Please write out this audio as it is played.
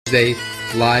Wednesday,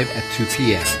 live at 2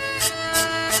 p.m.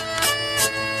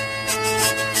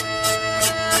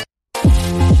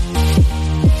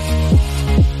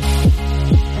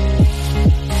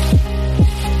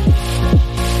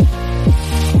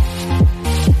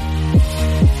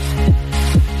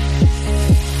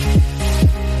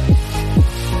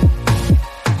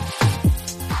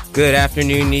 Good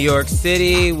afternoon, New York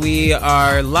City. We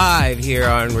are live here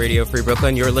on Radio Free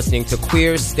Brooklyn. You're listening to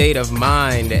Queer State of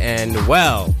Mind. And,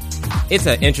 well, it's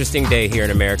an interesting day here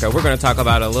in America. We're going to talk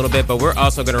about it a little bit, but we're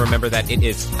also going to remember that it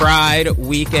is Pride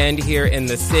weekend here in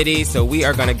the city. So we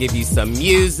are going to give you some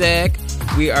music.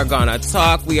 We are going to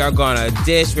talk. We are going to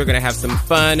dish. We're going to have some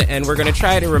fun. And we're going to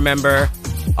try to remember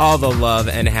all the love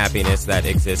and happiness that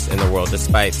exists in the world,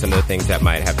 despite some of the things that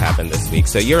might have happened this week.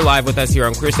 So you're live with us here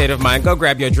on Queer State of Mind. Go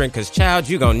grab your drink, because, child,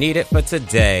 you're going to need it for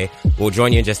today. We'll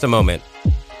join you in just a moment.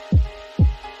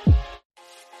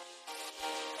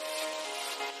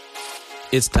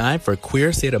 It's time for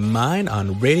Queer State of Mind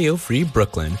on Radio Free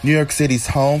Brooklyn, New York City's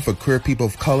home for queer people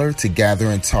of color to gather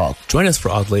and talk. Join us for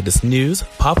all the latest news,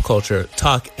 pop culture,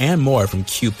 talk, and more from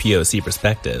QPOC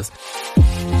perspectives.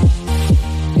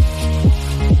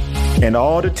 And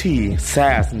all the tea,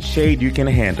 sass, and shade you can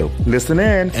handle. Listen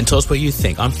in. And tell us what you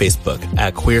think on Facebook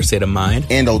at Queer State of Mind.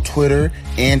 And on Twitter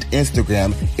and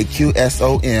Instagram at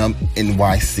QSOMNYC.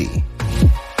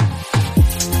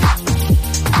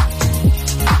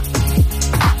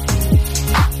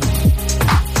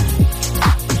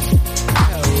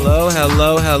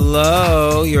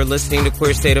 Hello. You're listening to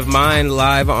Queer State of Mind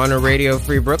live on a Radio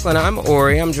Free Brooklyn. I'm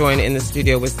Ori. I'm joined in the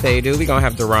studio with Seydu. We're going to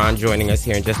have Deron joining us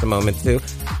here in just a moment, too.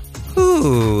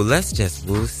 Ooh, let's just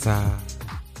woosah.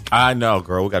 I know,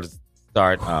 girl. We got to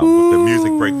start with the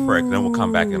music break first, then we'll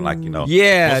come back and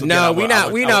Yeah, no, we're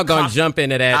not gonna jump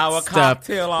into that stuff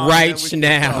right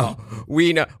now.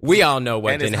 We all know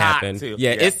what didn't happen.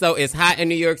 Yeah, it's hot in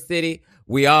New York City.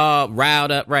 We all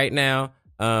riled up right now.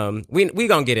 We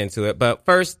gonna get into it, but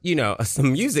first,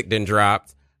 some music then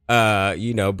dropped.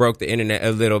 Broke the internet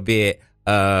a little bit.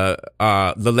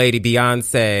 The lady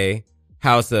Beyonce,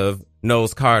 House of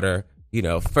Knowles Carter,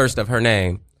 first of her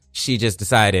name, she just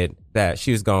decided that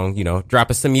she was going, drop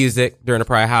us some music during the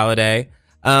Pride holiday.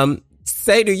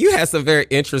 Seydu, you had some very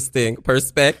interesting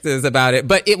perspectives about it,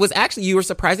 but it was actually, you were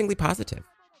surprisingly positive.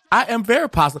 I am very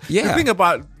positive. Yeah. The thing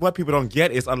about what people don't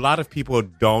get is a lot of people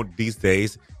don't these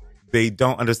days, they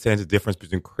don't understand the difference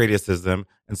between criticism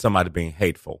and somebody being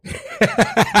hateful.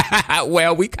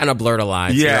 Well, we kind of blur the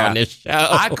lines here on this show.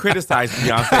 I criticize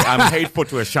Beyonce. I'm hateful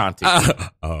to Ashanti.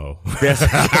 That's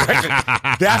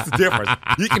the difference.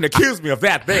 You can accuse me of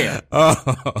that there.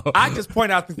 I just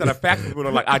point out things that are facts. People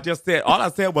are like, all I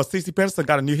said was Cece Peniston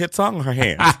got a new hit song in her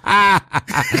hands.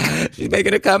 She's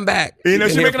making a comeback. She's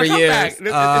making a comeback.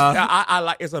 I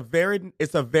like. It's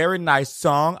a very nice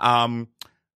song.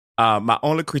 My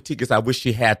only critique is I wish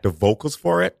she had the vocals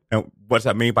for it. And what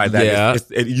I mean by that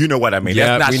is you know what I mean.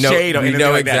 Yeah, that's not shade or anything like that. We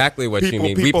know exactly what you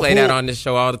mean. We play that on this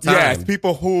show all the time. Yes,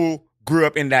 people who grew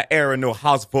up in that era know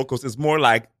house vocals is more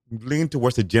like lean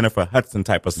towards the Jennifer Hudson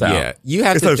type of sound. Yeah, you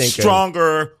have it's to a think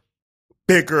stronger,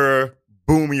 bigger,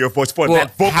 boomier voice for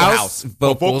that vocal house.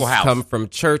 Vocals come from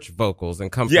church vocals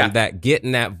and come from that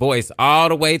getting that voice all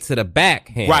the way to the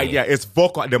backhand. Right, yeah. It's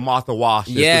vocal, the Martha Wash,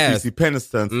 the Cece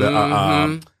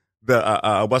Peniston,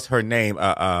 what's her name?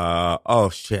 Oh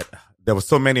shit. There were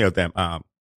so many of them.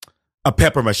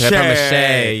 Pepper Mache.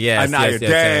 Yes. Anaya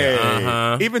Day.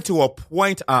 Uh-huh. Even to a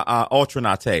point, Ultra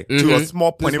Nate. To a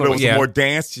small point, even though it was more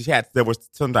dance, there was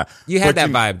sometimes. You had that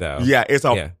vibe though. Yeah, it's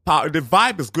the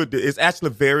vibe is good. It's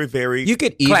actually very, very You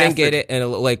could even classic. get it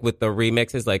in like with the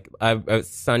remixes, like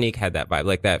Sonic had that vibe,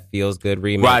 like that feels good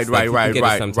remix.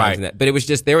 Right. In that. But it was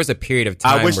just, there was a period of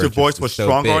time I wish where the voice was so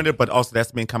stronger big. on it, but also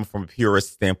that's me coming from a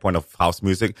purist standpoint of house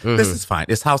music. This is fine.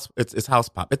 It's house. It's house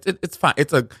pop. It's fine.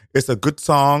 It's a good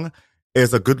song.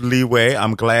 It's a good leeway.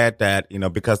 I'm glad that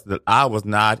because I was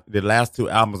not the last two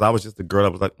albums. I was just a girl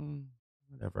that was like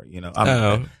whatever.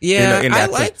 I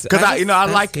liked because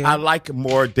I like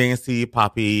more dancey,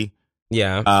 poppy.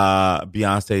 Yeah.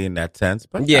 Beyonce in that sense.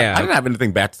 But yeah. I didn't have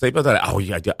anything bad to say. But I was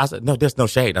like, I said, no, there's no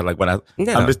shade. I'm like,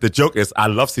 the joke is, I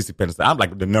love Cece Peniston. I'm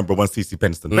like the number one Cece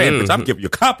Peniston fan, bitch. I'm giving you a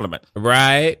compliment.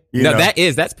 Right.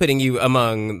 That's putting you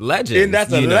among legends. And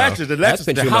that's a legend. The legends,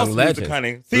 the house legends. music,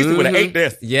 honey. Cece would have ate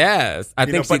this. Yes. I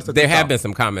think there have been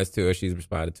some comments to her. She's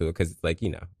responded to it because it's like,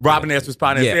 Robin S.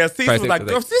 responded. Yeah. Cece was like,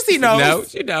 girl, Cece knows. No,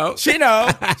 she knows. She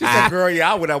knows. She said, girl,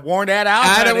 I would have worn that out.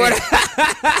 I would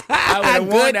have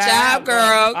worn that out.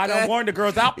 out, girl. I done worn the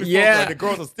girls out before. Yeah. The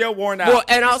girls are still worn out. Well,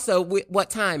 and also, what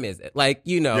time is it? Like,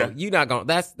 you're not going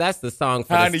to, that's the song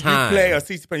for this time. You play a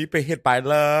CC you play Hit by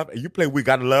Love, and you play We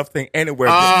Got a Love Thing anywhere.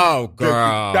 Oh,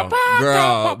 girl.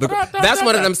 That's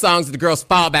one of them songs that the girls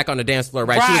fall back on the dance floor,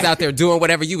 right? She was out there doing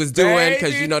whatever you was doing,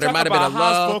 because, there might have been a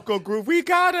love. Vocal group. We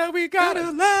gotta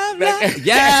love.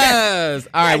 Yes.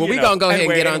 All right, well, we're going to go ahead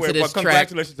and get onto this track.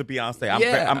 Congratulations to Beyonce.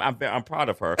 I'm proud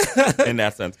of her in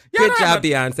that sense. Good job,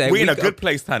 Beyonce. We're in a good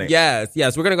place, honey. Yes.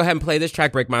 We're going to go ahead and play this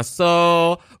track, Break My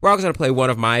Soul. We're also going to play one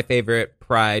of my favorite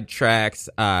Pride tracks,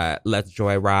 Let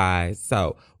Joy Rise.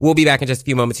 So we'll be back in just a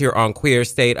few moments here on Queer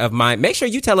State of Mind. Make sure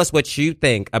you tell us what you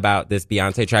think about this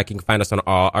Beyonce track. You can find us on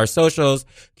all our socials.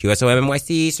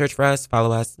 QSOMNYC. Search for us.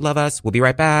 Follow us. Love us. We'll be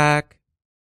right back.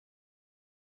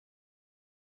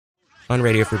 On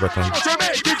Radio Free Brooklyn.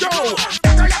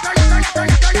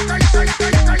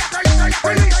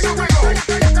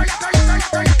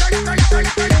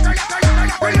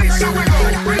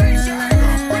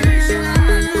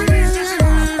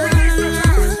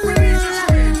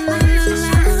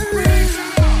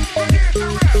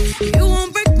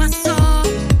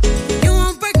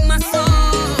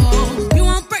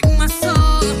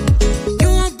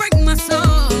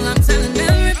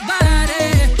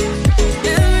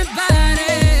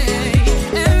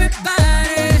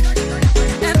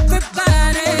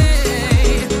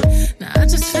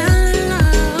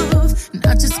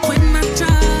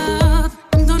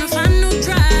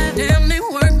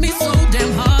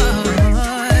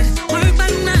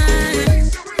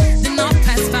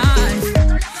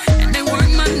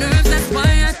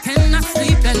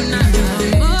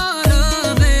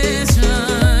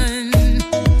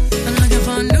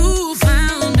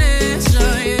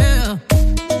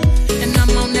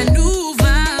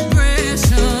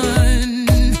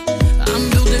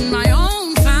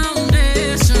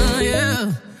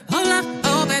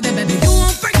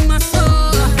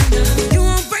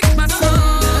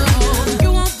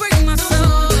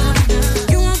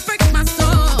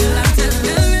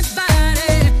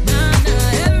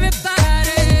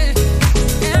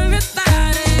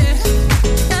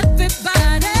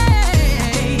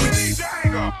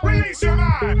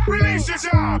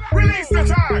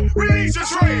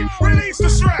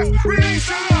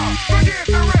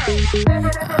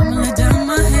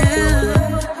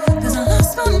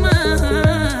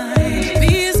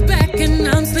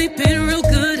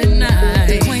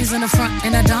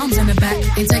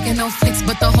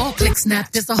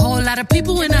 Snap. There's a whole lot of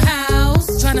people in the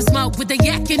house trying to smoke with the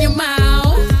yak in your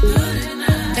mouth.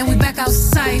 Then we back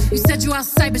outside. You said you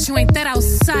outside, but you ain't that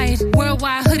outside.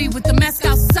 Worldwide hoodie with the mask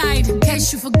outside. In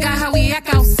case you forgot how we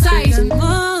act outside.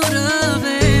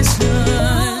 Motivation.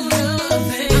 I'm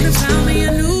found me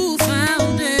a new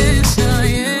foundation.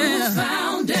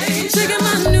 Yeah. Taking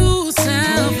my new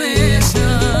salvation.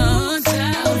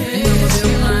 I'm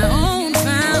building my own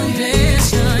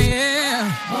foundation.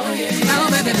 Yeah. Oh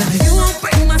baby.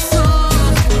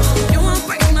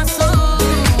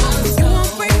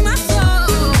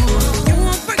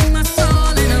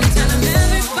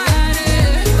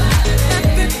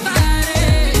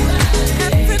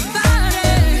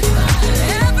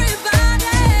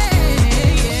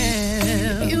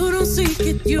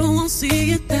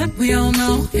 We all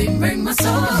know, can't break my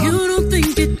soul. If you don't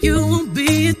think it, you won't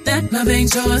be it. That love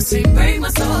ain't yours, can't break my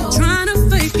soul. Trying to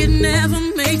fake it never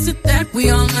makes it. That we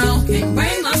all know, can't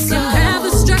break my soul. Have the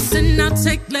stress and I'll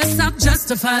take less, I'll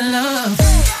justify love.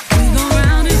 We go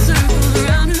round in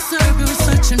circles,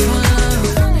 searching for love.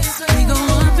 We go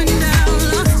up and down,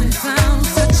 lost and found,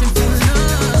 searching for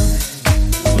love.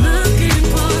 Looking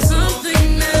for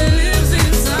something that lives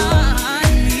inside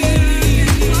me.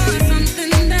 For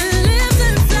something that lives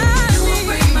inside me. You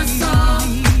won't break my soul.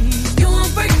 You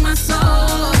won't break my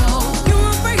soul. You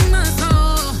won't break my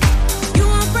soul. You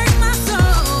won't break my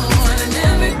soul.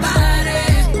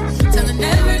 Telling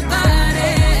everybody.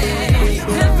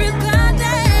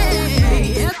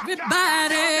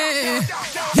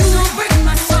 You won't break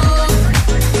my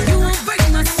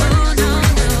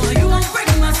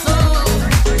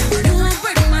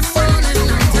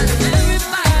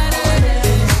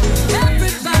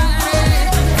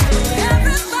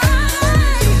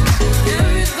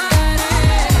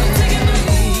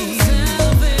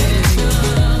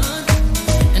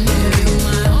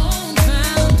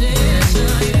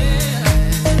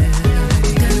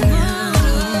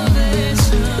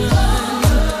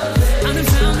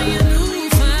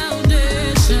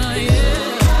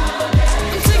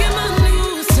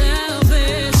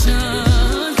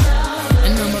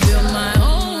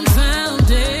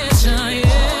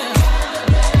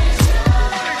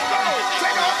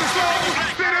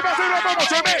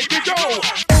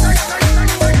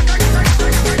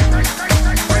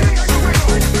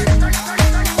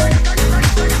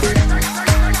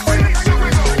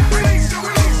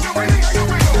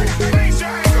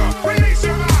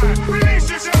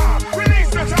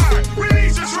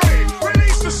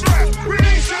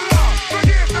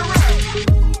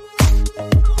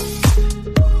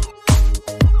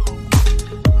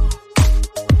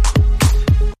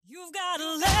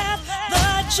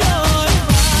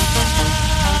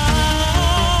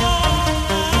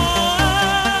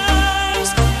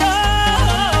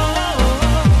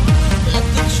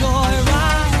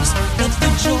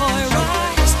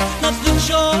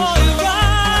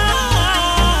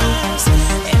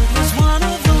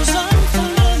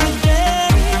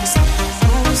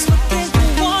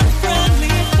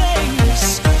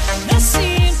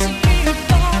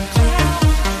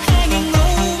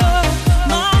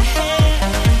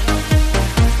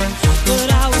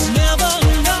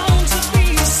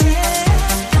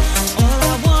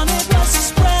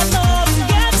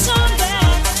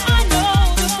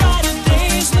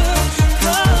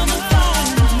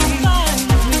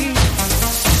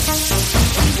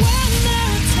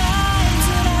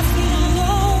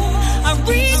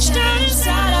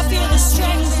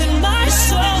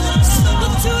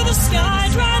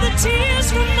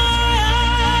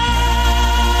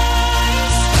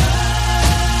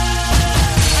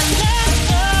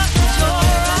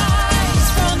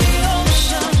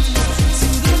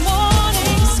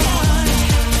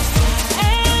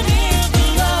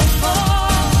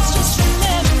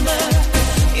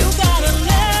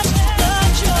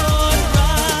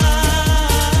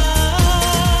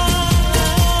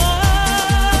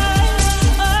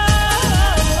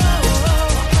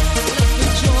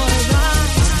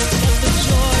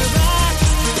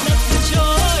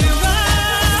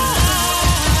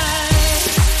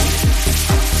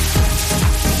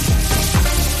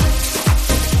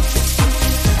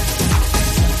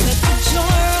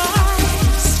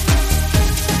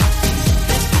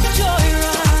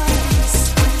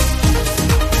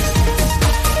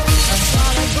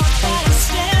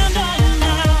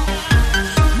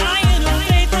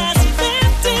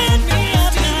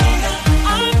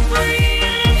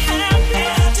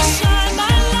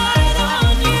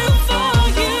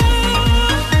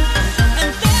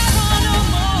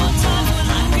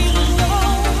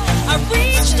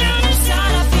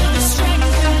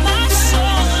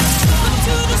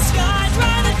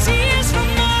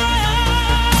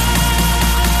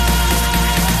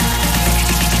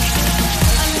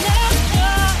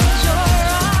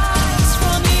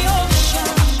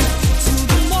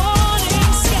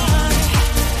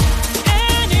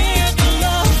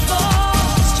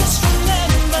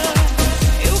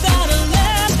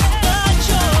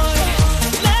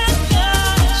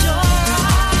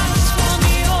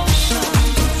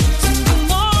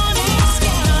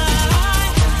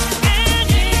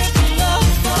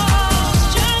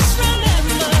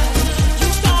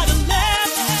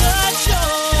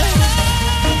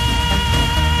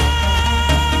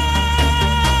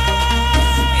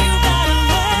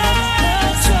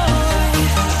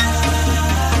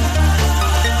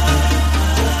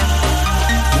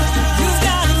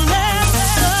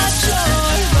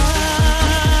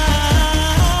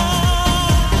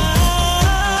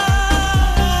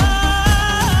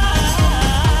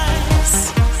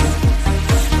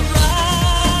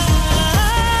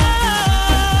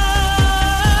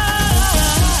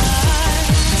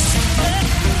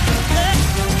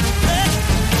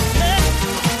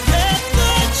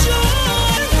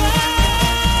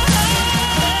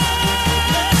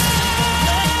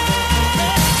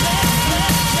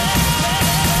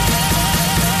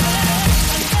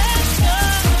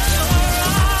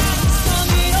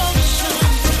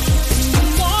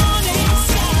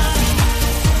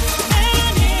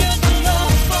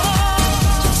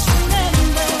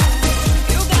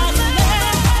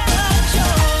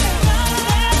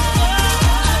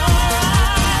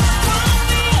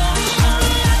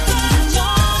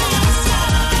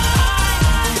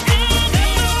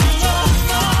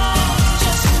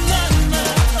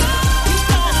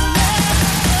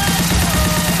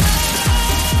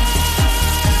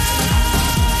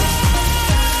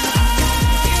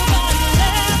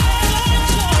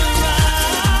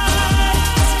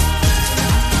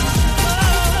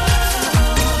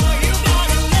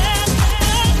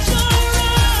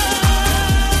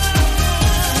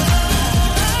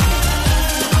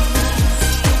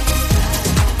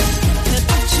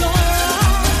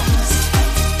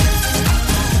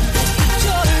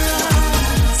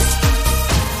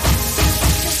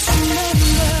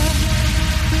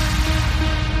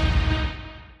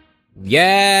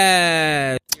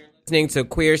Yes. Listening to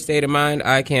Queer State of Mind.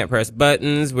 I can't press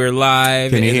buttons. We're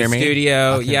live in the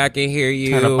studio. Okay. Yeah, I can hear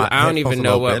you. I don't even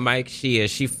know what mic she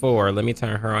is. She 4. Let me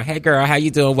turn her on. Hey, girl, how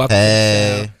you doing? Welcome to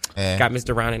the show. Got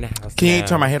Mr. Ron in the house. Can you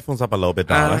turn my headphones up a little bit,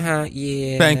 darling?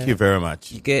 Yeah. Thank you very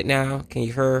much. You good now? Can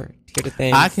you hear the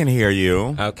thing? I can hear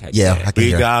you. Okay. Yeah, good. I can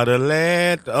hear. We gotta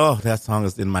let. Oh, that song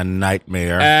is in my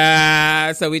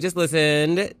nightmare. So we just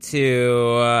listened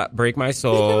to Break My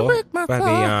Soul by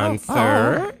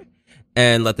Beyonce.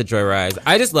 And Let the Joy Rise.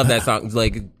 I just love that song.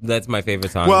 Like, that's my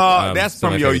favorite song. Well, that's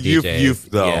from your youth,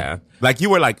 though. Yeah. Like, you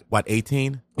were like, what,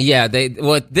 18? Yeah,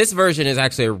 this version is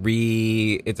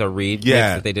actually it's a remix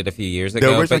that they did a few years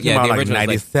ago. The original came out like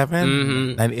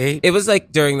 97, 98? It was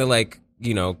like during the, like,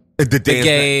 you know, the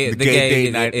gay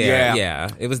night. Yeah.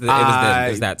 It was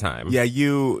that time. Yeah,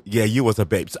 you was a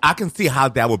babe. So I can see how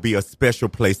that would be a special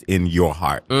place in your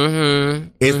heart. Mm-hmm.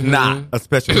 It's not a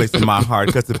special place in my heart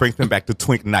because it brings me back to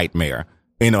Twink Nightmare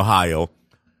in Ohio.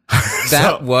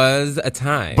 That was a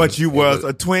time. But you was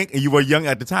a twink and you were young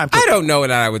at the time. I don't know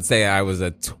that I would say I was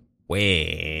a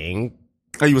twink.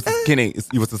 Oh, you was a skinny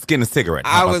cigarette.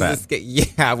 I was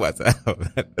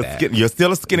You're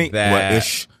still a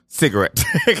skinny-ish cigarette.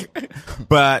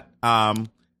 But,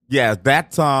 yeah,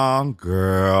 that song,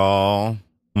 girl,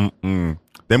 them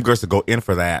girls would go in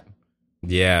for that.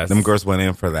 Yes. Them girls went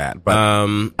in for that. But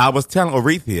I was telling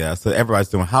Orethia, so everybody's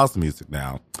doing house music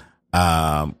now.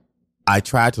 I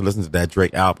tried to listen to that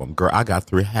Drake album. Girl, I got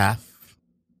through half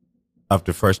of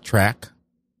the first track.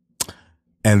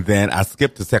 And then I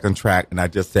skipped the second track and I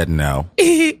just said no.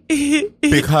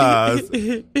 Because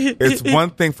it's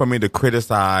one thing for me to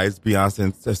criticize Beyonce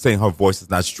and saying her voice is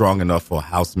not strong enough for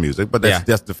house music. But that's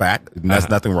just the fact. And there's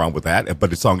nothing wrong with that. But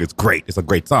the song is great. It's a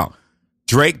great song.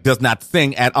 Drake does not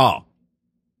sing at all.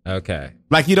 Okay.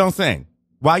 Like, you don't sing.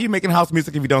 Why are you making house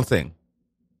music if you don't sing?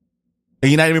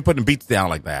 And you're not even putting beats down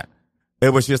like that. It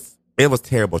was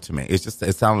terrible to me. It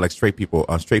sounded like straight people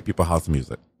house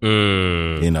music.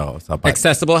 You know, so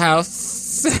accessible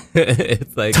house.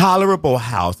 It's like tolerable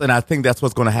house, and I think that's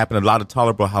what's going to happen. A lot of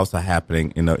tolerable house are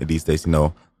happening, you know, in these days. You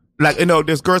know, like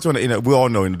there's girls. You know, we all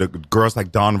know the girls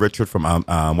like Dawn Richard from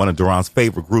one of Duran's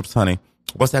favorite groups. Honey,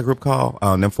 what's that group called?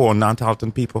 Them 4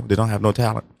 non-talented people. They don't have no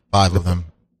talent. 5 of them.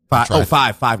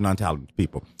 5 non-talented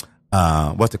people.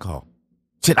 What's it called?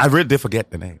 Shit, I really did forget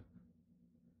the name.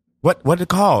 What it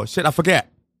called? Shit, I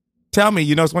forget. Tell me,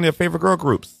 it's one of your favorite girl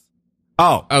groups.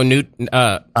 Danity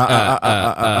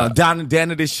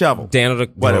Shovel.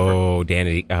 Whatever. Oh,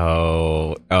 Danity.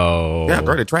 Oh. Yeah,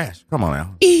 girl, they're trash. Come on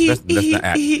now. Let's not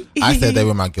act. I said they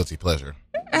were my guilty pleasure.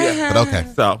 Yeah, but okay.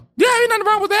 So, yeah, ain't nothing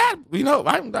wrong with that. You know,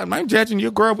 I'm judging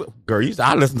you, girl. Girl,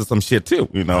 I listen to some shit too,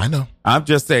 you know. I know. I'm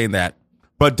just saying that.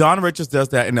 But Dawn Richards does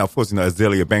that, and of course,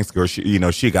 Azealia Banks, girl,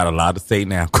 she got a lot to say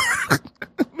now.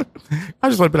 I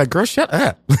just want to be like, girl, shut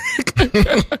up.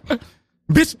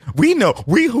 Bitch, we know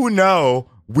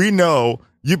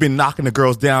you've been knocking the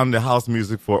girls down in the house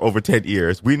music for over 10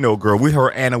 years. We know, girl, we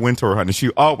heard Anna Wintour, honey. She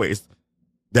always,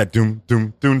 that doom,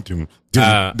 doom, doom, doom,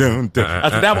 doom, doom, doom. I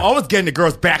said, that was always getting the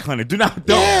girls back, honey.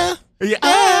 Don't.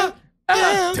 Yeah.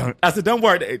 I said, don't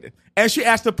worry. And she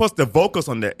actually puts the vocals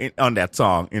on that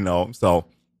song, you know, so,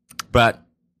 but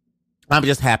I'm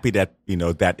just happy that,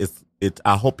 that it's,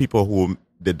 I hope people who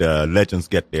did the legends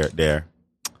get their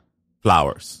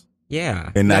flowers.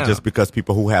 Yeah. And not just because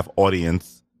people who have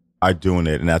audience are doing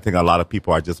it. And I think a lot of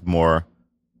people are just more,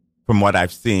 from what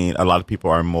I've seen, a lot of people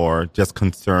are more just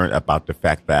concerned about the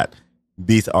fact that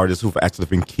these artists who've actually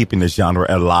been keeping the genre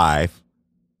alive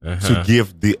to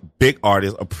give the big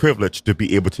artists a privilege to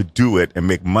be able to do it and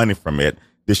make money from it,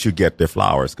 they should get their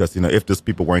flowers. Because, if those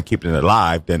people weren't keeping it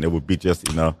alive, then it would be just,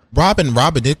 Robin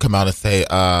did come out and say,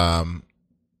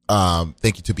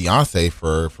 thank you to Beyonce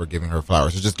for giving her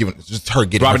flowers. It's just her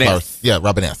getting Robin her flowers. S. Yeah,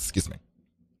 Robin S. Excuse me.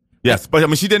 Yes, but I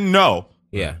mean, she didn't know.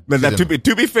 Yeah.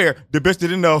 To be fair, the bitch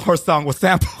didn't know her song was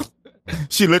sampled.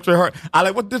 She literally heard.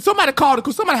 Did somebody call her?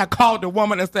 Because somebody had called the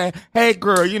woman and said, "Hey,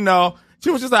 girl, She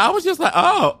was just like, I was just like,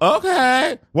 oh,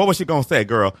 okay. What was she gonna say,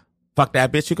 girl? Fuck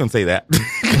that bitch. You can say that.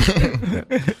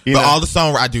 But all the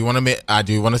song, I do want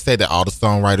to say that all the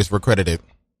songwriters were credited.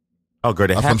 Oh, girl,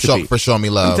 they have to be. For Show Me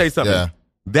Love. Let me tell you something. Yeah.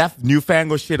 That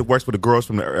newfangled shit works for the girls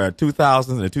from the 2000s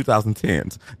and the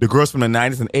 2010s. The girls from the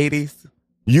 90s and 80s,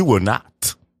 you will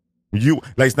not.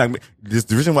 It's not this.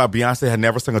 The reason why Beyonce had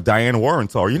never sung a Diane Warren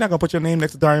song. You're not gonna put your name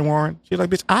next to Diane Warren. She's like,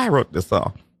 bitch, I wrote this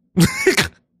song.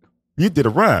 You did a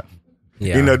run.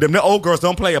 Yeah. You know, the old girls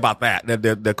don't play about that.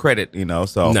 The credit, you know.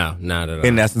 So no, not at all.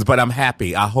 In essence, but I'm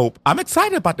happy. I'm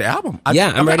excited about the album. I'm ready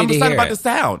to hear it. I'm excited about the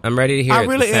sound. I'm ready to hear I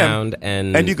really the sound.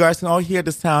 am. And you guys can all hear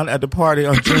the sound at the party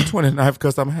on June 29th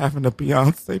because I'm having a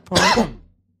Beyonce party.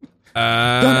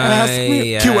 Don't ask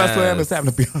me. Yes. QSM is having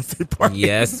a Beyonce party.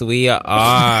 Yes, we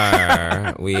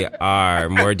are. We are.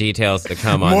 More details to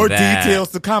come on that. More details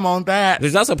to come on that.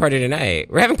 There's also a party tonight.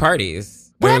 We're having parties.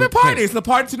 We're having parties. The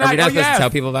party tonight. Are we not supposed to tell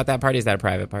people about that party? Is that a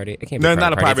private party? It can't be no,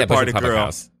 not a private party, Bushwick girl.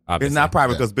 House, it's not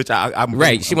private because, bitch, I'm...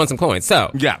 Right, she wants some coins.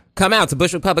 So, yeah. Come out to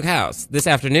Bushwick Public House this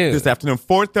afternoon.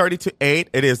 4:30 to 8.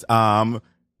 It is,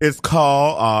 it's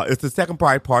called, it's the second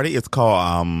pride party. It's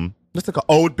called, let's take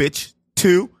Old Bitch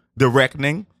 2, The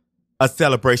Reckoning. A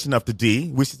celebration of the D,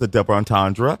 which is a double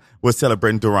entendre. We're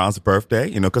celebrating Duran's birthday,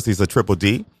 you know, because he's a triple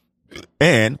D.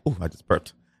 And, I just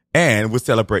burped. And we're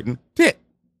celebrating Tit.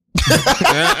 Makes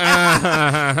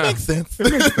sense. It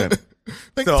makes sense.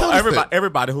 So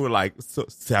everybody who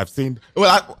have seen. When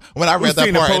I read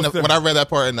that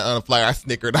part in the flyer, I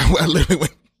snickered. I literally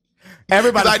went.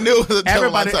 Everybody, I knew it was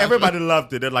everybody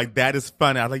loved it. They're like, that is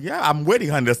funny. I was like, yeah, I'm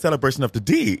waiting on the celebration of the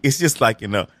D. It's just like, you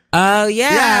know. Oh,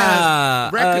 yeah.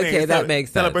 Okay, that makes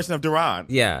sense. Celebration of Duran.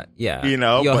 Yeah. You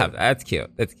know. You'll have that.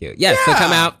 That's cute. Yes, so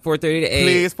come out 4:30 to 8.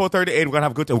 Please, 4:30 to 8. We're going to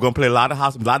have a good time. We're going to play a lot of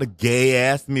house, a lot of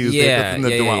gay-ass music.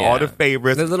 Yeah. All the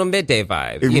favorites. The little midday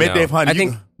vibe. Midday, honey. I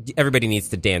think everybody needs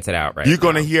to dance it out right You're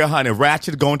going to hear, honey,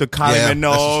 Ratchet going to Kylie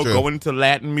Minogue, going to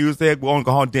Latin music. We're going to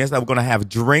go home and dance. We're going to have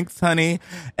drinks, honey.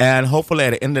 And hopefully at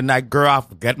the end of the night, girl, I'll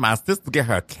get my sister to get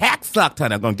her cack sucked,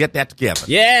 honey. I'm going to get that together.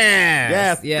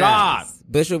 Yes. God.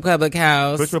 Bushwick Public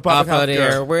House. Off of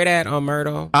there. Where that on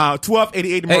Myrtle?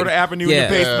 1288 Myrtle Avenue in the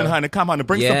basement, honey. Come on,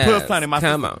 bring some puss, honey.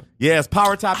 Come on. Yes,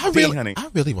 Power Top Indeed, honey. I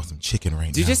really want some chicken right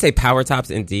now. Did you just say Power Tops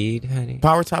Indeed, honey?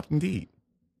 Power Top Indeed.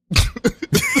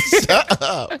 Shut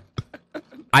up.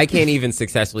 I can't even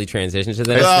successfully transition to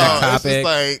the next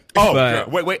topic.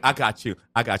 Girl, wait. I got you.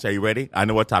 Are you ready? I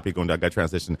know what topic you're going to do. I got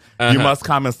transition. You must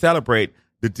come and celebrate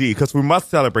the D, because we must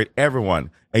celebrate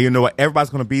everyone. And you know what? Everybody's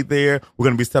going to be there. We're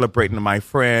going to be celebrating my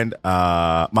friend,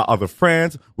 my other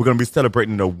friends. We're going to be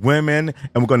celebrating the women,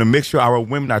 and we're going to make sure our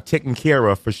women are taken care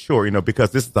of for sure, you know,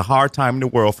 because this is a hard time in the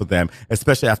world for them,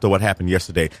 especially after what happened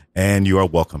yesterday. And you are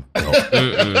welcome.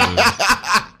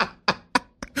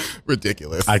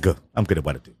 Ridiculous. I'm good at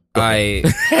what I do.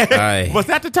 Was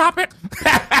that the topic?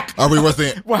 Are we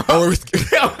wasn't?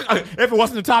 If it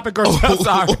wasn't the topic, girl, I'm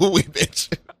sorry. We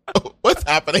bitch. What's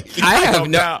happening? I have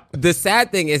no. The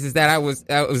sad thing is that I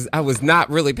was not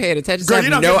really paying attention. So I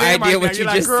have no idea what you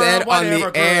just said on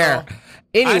the air.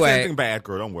 Anyway, I anything bad,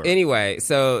 girl. Don't worry. Anyway,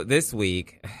 so this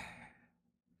week,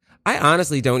 I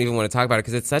honestly don't even want to talk about it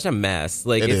because it's such a mess.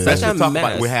 Like it's such a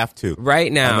mess. We have to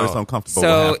right now. I know it's uncomfortable.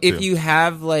 So if you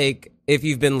have if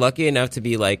you've been lucky enough to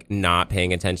be not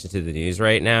paying attention to the news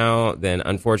right now, then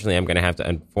unfortunately I'm going to have to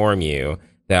inform you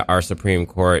that our Supreme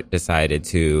Court decided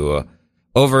to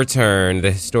overturn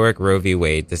the historic Roe v.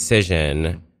 Wade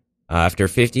decision. After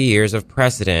 50 years of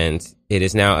precedent, it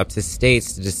is now up to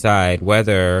states to decide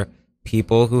whether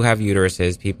people who have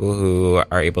uteruses, people who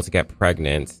are able to get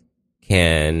pregnant,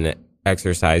 can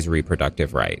exercise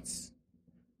reproductive rights.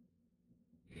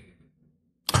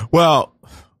 Well,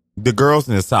 the girls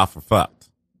in the South are fucked.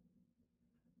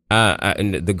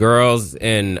 And the girls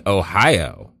in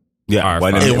Ohio are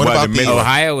fucked.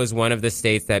 Ohio is one of the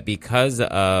states that, because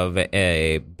of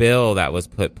a bill that was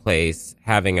put place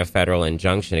having a federal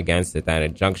injunction against it, that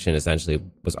injunction essentially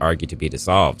was argued to be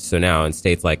dissolved. So now in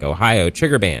states like Ohio,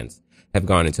 trigger bans have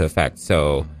gone into effect.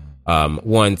 So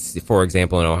once, for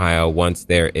example, in Ohio, once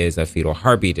there is a fetal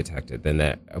heartbeat detected, then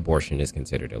that abortion is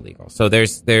considered illegal. So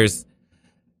there's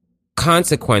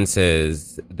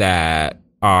consequences that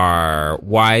are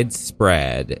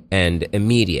widespread and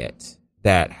immediate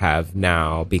that have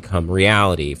now become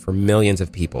reality for millions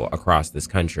of people across this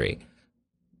country.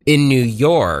 In New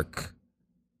York,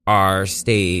 our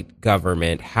state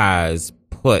government has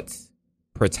put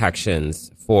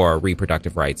protections for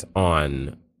reproductive rights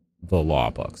on the law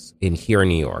books here in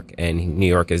New York. And New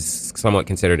York is somewhat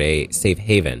considered a safe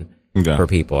haven for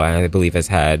people. I believe has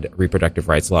had reproductive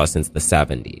rights laws since the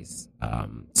 70s.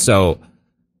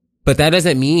 But that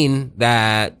doesn't mean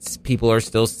that people are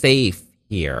still safe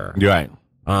here. Right.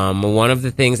 One of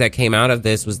the things that came out of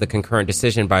this was the concurrent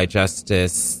decision by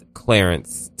Justice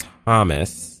Clarence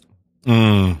Thomas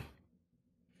that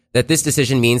this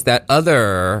decision means that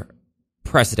other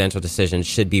precedential decisions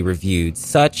should be reviewed,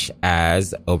 such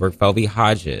as Obergefell v.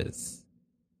 Hodges,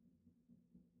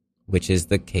 which is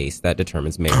the case that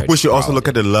determines marriage. We should also look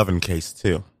at the Lovin case,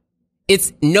 too.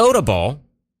 It's notable.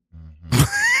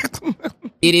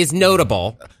 It is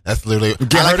notable That's literally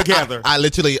get her together. I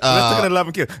literally let's look at Love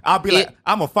and Kiss. I'll be like,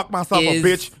 I'm gonna fuck myself a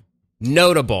bitch.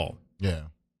 Notable. Yeah.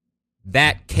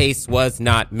 That case was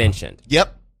not mentioned.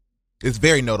 Yep. It's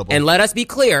very notable. And let us be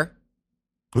clear.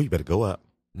 Oh, you better go up.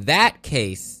 That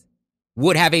case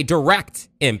would have a direct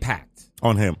impact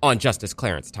on him, on Justice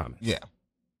Clarence Thomas. Yeah.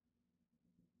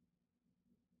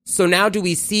 So now do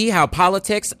we see how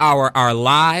politics, our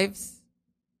lives,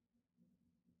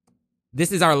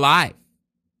 this is our life.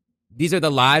 These are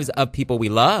the lives of people we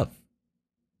love.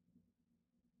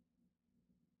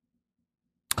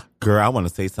 Girl, I want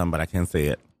to say something, but I can't say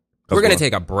it. We're going to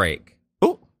take a break.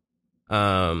 Oh.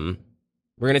 We're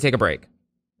going to take a break.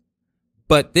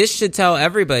 But this should tell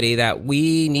everybody that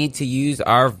we need to use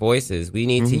our voices. We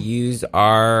need to use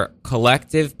our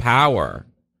collective power,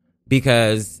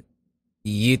 because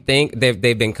you think they've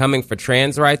been coming for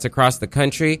trans rights across the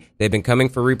country. They've been coming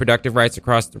for reproductive rights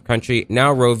across the country.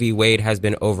 Now Roe v. Wade has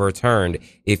been overturned.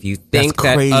 If you think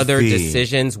that other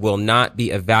decisions will not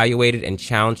be evaluated and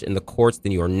challenged in the courts,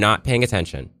 then you are not paying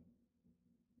attention.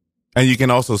 And you can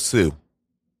also sue.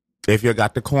 If you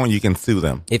got the coin, you can sue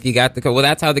them. If you got the coin, well,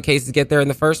 that's how the cases get there in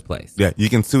the first place. Yeah, you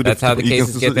can sue. That's how the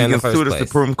cases get there in the first place. You can sue the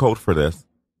Supreme Court for this.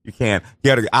 You can't.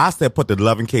 Yeah, I said put the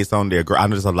loving case on there, girl. I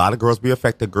know there's a lot of girls be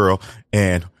affected, girl,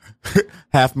 and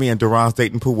half me and Duran's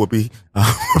dating pool will be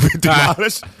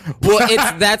demolished. Well,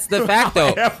 that's the fact,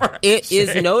 though. It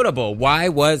is notable. Why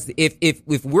was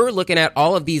if we're looking at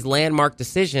all of these landmark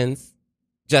decisions,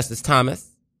 Justice Thomas,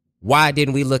 why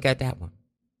didn't we look at that one?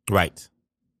 Right.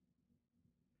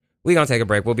 We're going to take a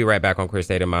break. We'll be right back on Queer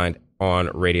State of Mind on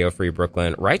Radio Free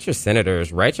Brooklyn. Write your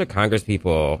senators, write your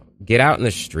congresspeople. Get out in the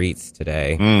streets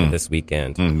today, this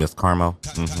weekend. Miss Carmel.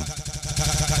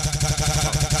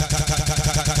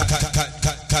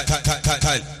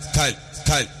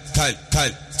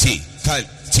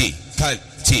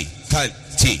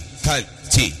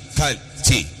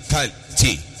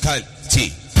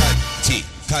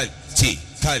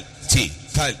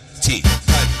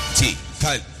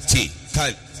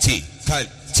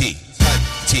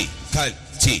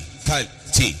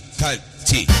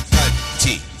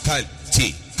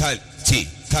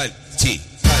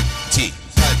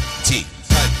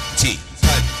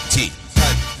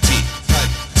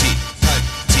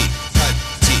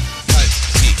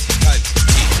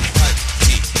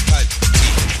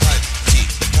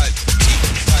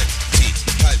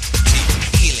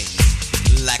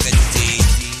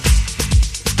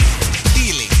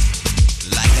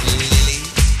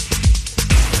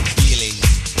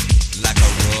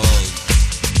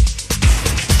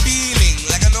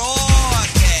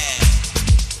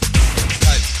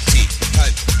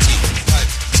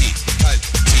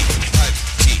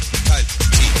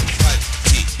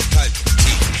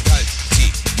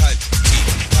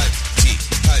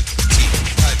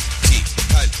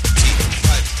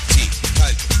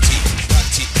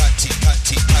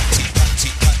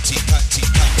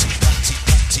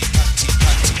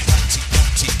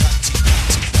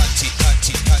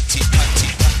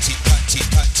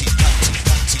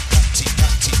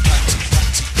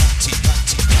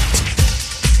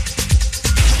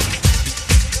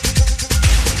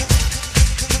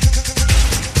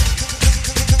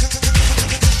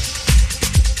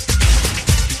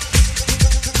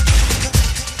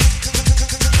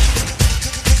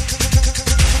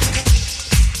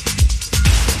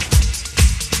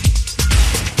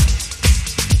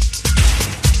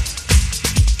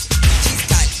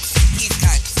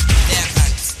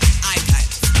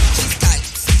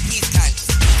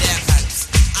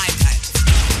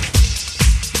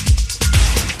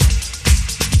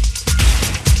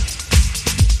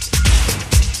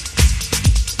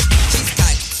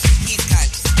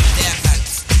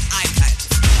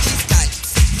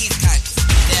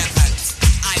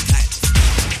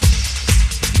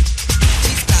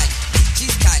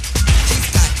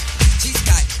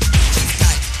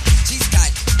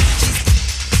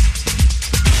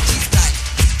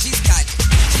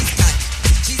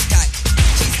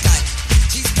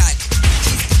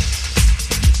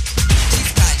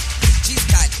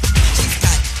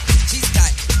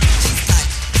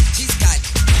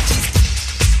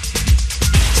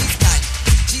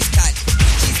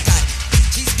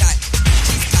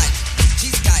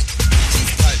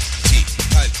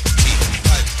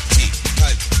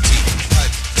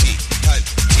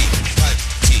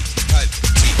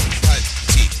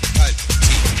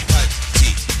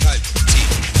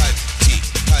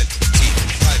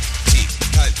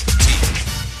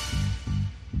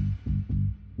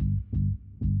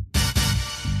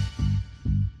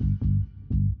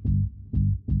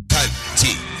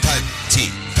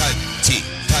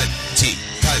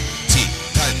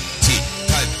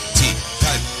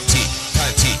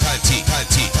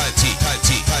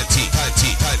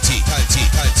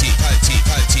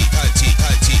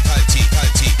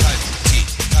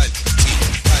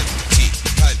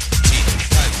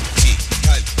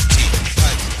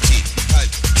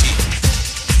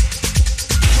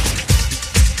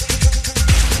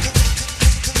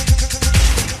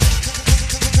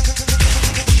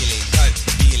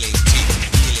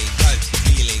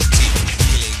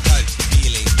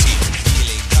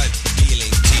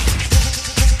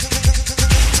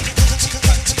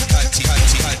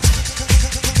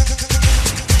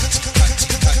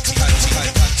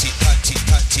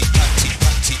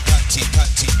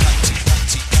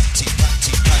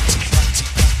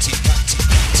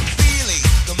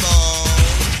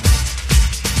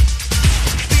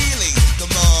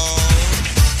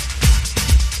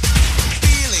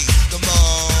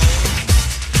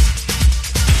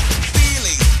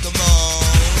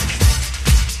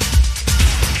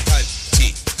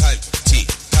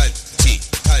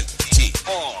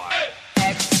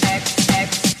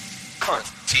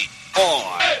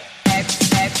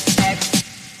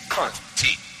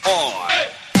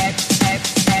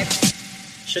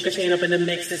 Sugar Chain up in the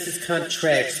mix, this is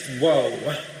Contracts. Whoa.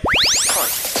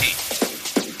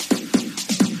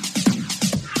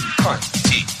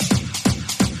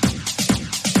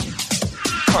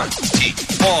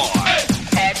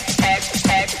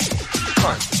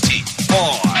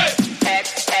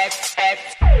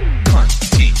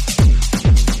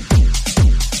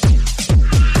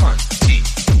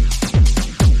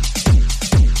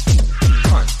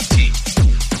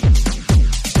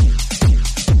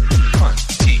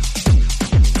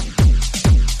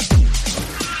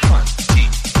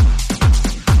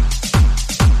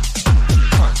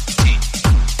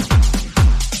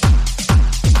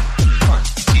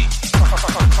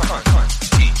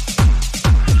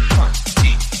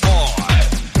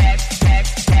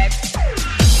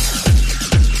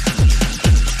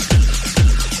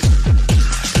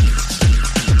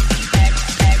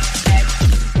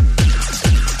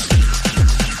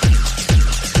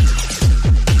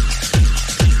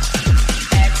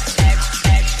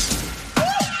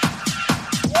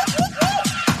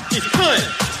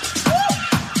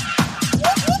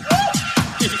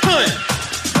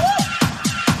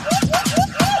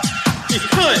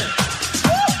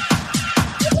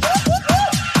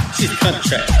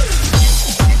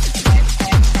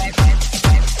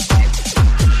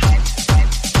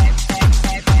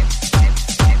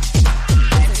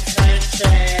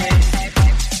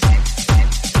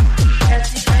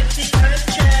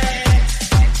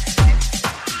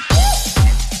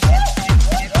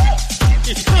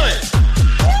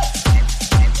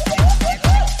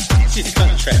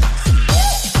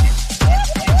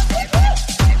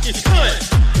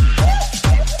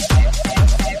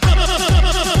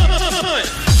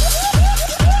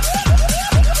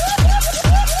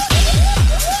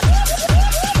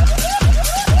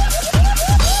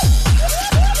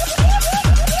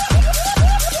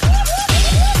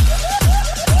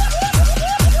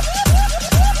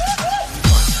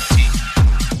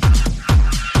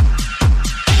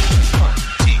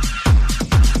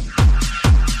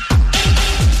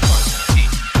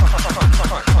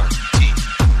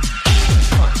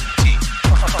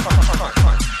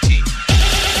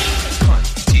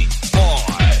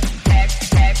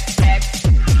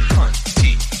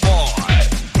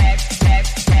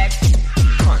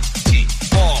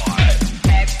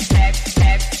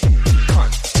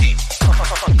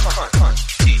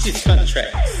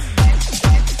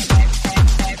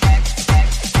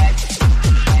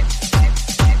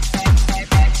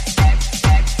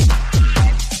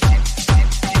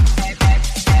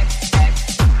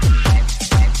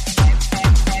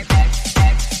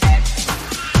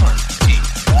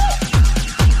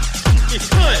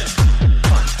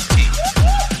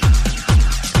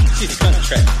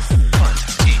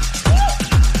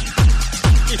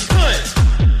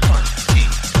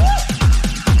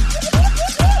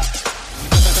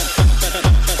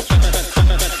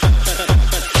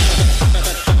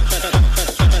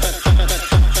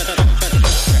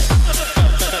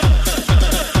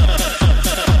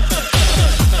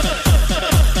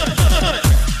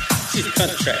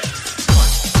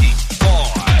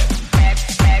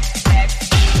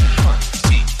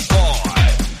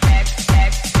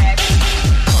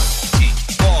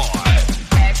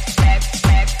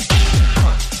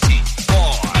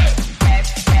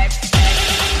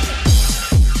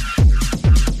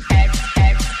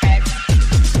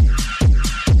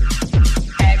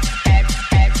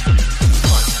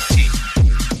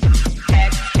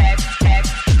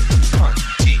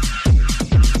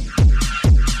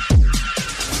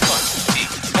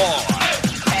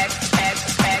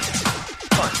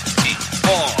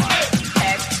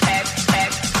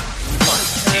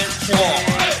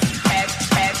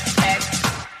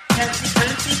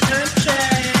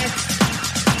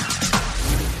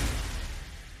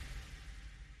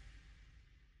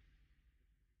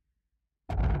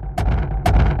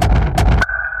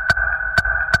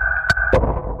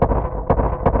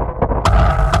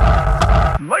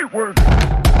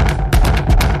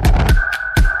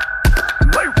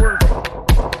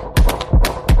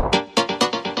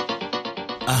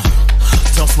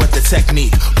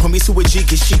 technique. Put me to a G,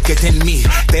 get chicer than me.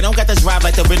 They don't got the drive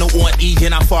like the Renault on E,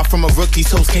 and I'm far from a rookie,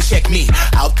 toes can't check me.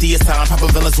 Out the asylum, proper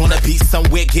villas on a beat,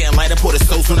 somewhere getting lighter, pour the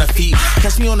stoves on her feet.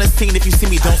 Catch me on the scene if you see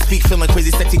me, don't speak. Feeling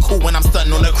crazy, sexy, cool when I'm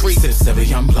stunting on the crease.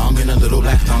 Savvy, I'm long in a little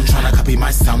black tongue, trying to copy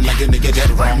my sound like a nigga dead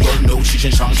wrong. No, Cheech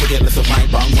and Chong, forget less of my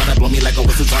bong. Wanna blow me like a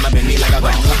whistle, trying to bend me like a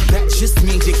gong. That just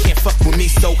means you can't fuck with me,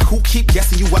 so who keep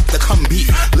guessing you up to come beat?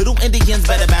 Little Indians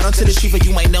better battle on to the street, but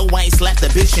you ain't know I ain't slapped a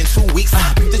bitch in 2 weeks.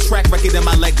 The track record and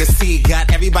my legacy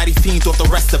got everybody fiend off the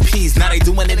recipes. Now they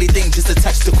doing anything just to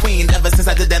touch the queen. Ever since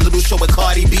I did that little show with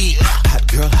Cardi B. Hot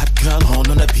girl, on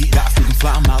the beat. Got freaking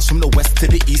fly miles from the west to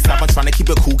the east. I've been trying to keep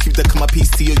it cool, keep the come up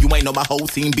PC, or you ain't know my whole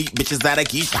team beat bitches out of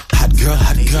geek. Hot girl,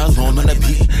 on the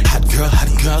beat. Hot girl,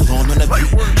 on the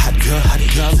beat. Hot girl,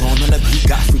 on the beat.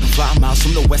 Got freaking fly miles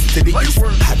from the west to the east.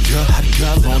 Hot girl,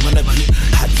 on the beat.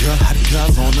 Hot girl,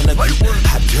 on the beat.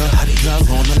 Hot girl,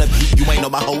 on the beat. You ain't know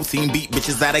my whole team beat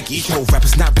bitches out of geek. Yo,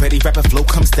 rappers not ready, rapper flow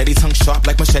come steady, tongue sharp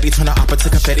like machete, turn the opera to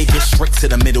confetti, get straight to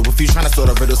the middle. If you tryna sort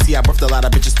of riddle, see I birthed a lot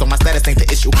of bitches, so my status ain't the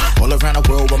issue. All around the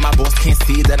world where my boss can't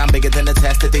see that I'm bigger than the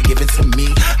task that they giving to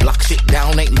me. Lock shit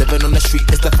down, ain't living on the street.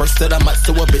 It's the first of the month,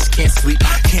 so a bitch can't sleep.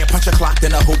 Can't punch a clock,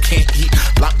 then a hoe can't eat.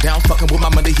 Lockdown, fucking with my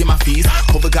money, get my fees.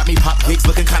 COVID got me pop gigs,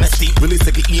 looking kinda steep. Really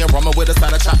sick of eating ramen with a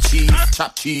side of chopped cheese.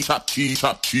 Chopped cheese, chopped cheese,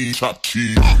 chopped cheese, chopped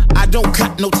cheese. I don't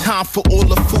got no time for all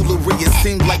the foolery. It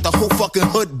seems like the whole fucking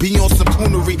hood be on some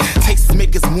coonery.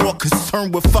 Tastemakers more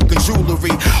concerned with fucking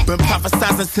jewelry. Been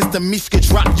prophesizing since the Mishka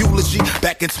dropped eulogy.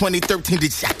 Back in 2013,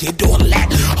 did y'all get all that?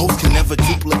 Hoes can never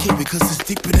duplicate because it's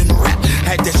deeper than rap.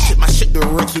 Had that shit, my shit to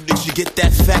work, so did you get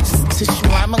that facts? Tissue,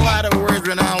 I'm a lot of words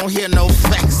and I don't hear no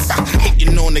facts.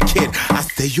 Hating on the kid, I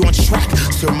stay on track.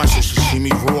 Serve my shit,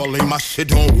 sashimi raw, lay my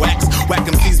shit on wax. Whack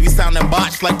MCs be sounding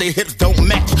botched like they hips don't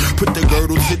match. Put the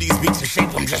girdle to these beats and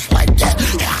shape them just like that.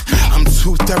 I'm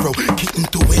too thorough, keep them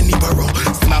through any burrow.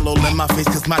 Smile all in my face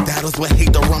cause my daughters would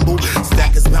hate the rumble.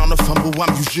 Stack is bound to fumble,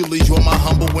 I'm usually on my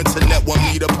humble. Internet want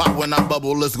me to pop when I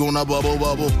bubble, let's go now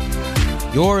bubble.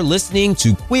 You're listening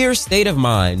to Queer State of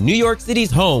Mind, New York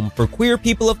City's home for queer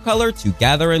people of color to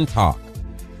gather and talk.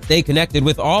 Stay connected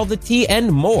with all the tea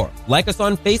and more. Like us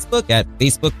on Facebook at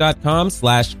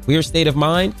facebook.com/Queer State of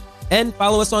Mind and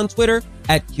follow us on Twitter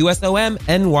at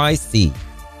QSOMNYC.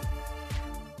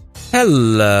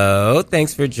 Hello.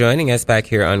 Thanks for joining us back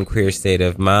here on Queer State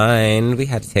of Mind. We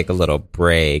had to take a little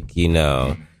break,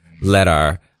 let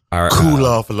our cool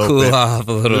off a little bit.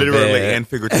 Literally and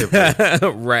figuratively.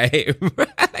 Right.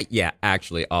 Yeah,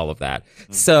 actually, all of that.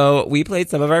 So we played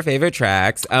some of our favorite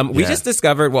tracks. We just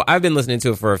discovered, I've been listening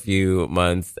to it for a few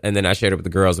months, and then I shared it with the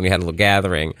girls, and we had a little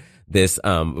gathering. This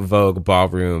Vogue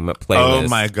Ballroom playlist. Oh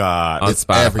my God. On it's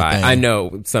Spotify. Everything. I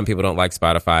know some people don't like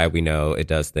Spotify. We know it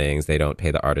does things. They don't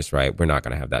pay the artist right. We're not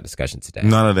going to have that discussion today.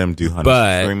 None of them do, honey.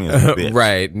 But, bitch.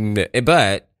 Right.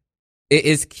 But it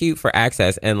is cute for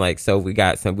access. And so we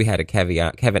had a Kevin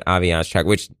Aviance track,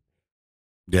 which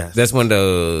that's one of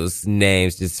those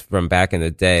names just from back in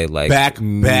the day. Back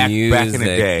in the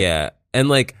day. Yeah. And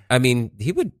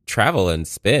he would travel and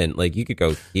spin. You could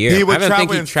go here. I don't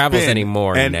think he travels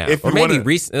anymore now. Or maybe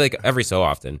recently, every so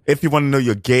often. If you want to know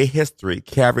your gay history,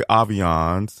 Kevin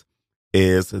Aviance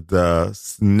is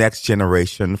the next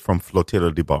generation from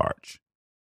Flotilla DeBarge,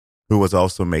 who was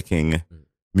also making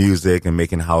music and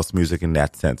making house music in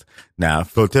that sense. Now,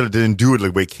 Flotilla didn't do it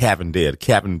the way Kevin did.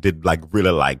 Kevin did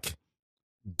really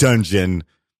dungeon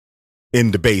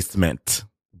in the basement,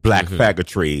 black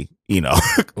faggotry,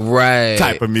 right,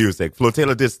 type of music.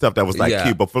 Flotilla did stuff that was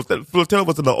cute, but Flotilla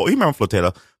was a little. You remember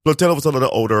Flotilla? Flotilla was a little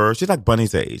older. She's like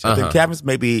Bunny's age. I think Kevin's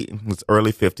maybe in his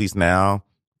early 50s now.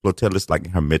 Flotilla's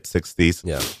in her mid 60s.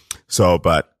 Yeah. So,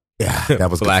 but yeah, that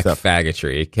was black good stuff.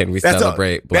 Faggotry. Can we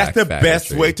celebrate black? That's the faggotry?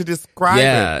 Best way to describe it.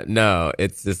 Yeah, no,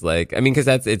 it's just because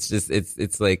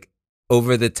it's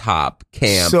over the top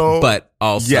camp, but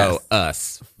also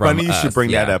us. Funny you should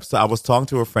bring that up. So I was talking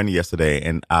to a friend yesterday,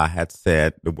 and I had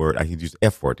said the word, I used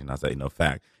F word, and I said,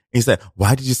 fact. And he said,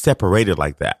 why did you separate it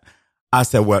like that? I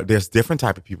said, well, there's different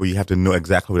type of people. You have to know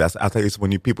exactly what that's. I'll tell you,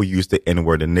 when people use the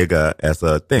N-word, the nigga, as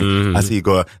a thing. Mm-hmm. I see you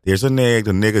go, there's a nigga,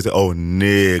 the nigga say, oh,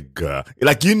 nigga.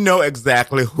 You know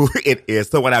exactly who it is.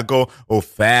 So when I go, oh,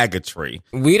 faggotry.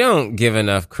 We don't give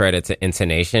enough credit to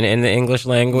intonation in the English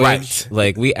language.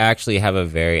 Right. We actually have a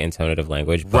very intonative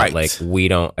language, but we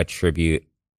don't attribute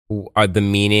the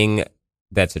meaning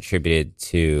that's attributed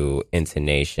to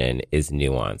intonation is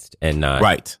nuanced and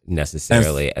not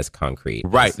necessarily as concrete.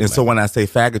 Right. And so when I say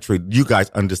faggotry, you guys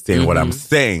understand what I'm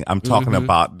saying. I'm talking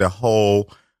about the whole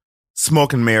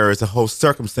smoke and mirrors, the whole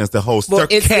circumstance, the whole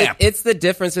camp. It's the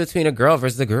difference between a girl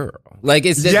versus a girl.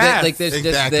 It's just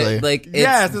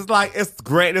it's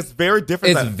great. It's very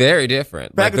different. It's very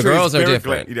different. The girls are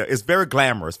different. It's very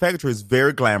glamorous. Faggotry is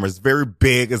very glamorous. Very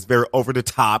big. It's very over the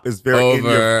top. It's very in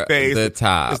your face. The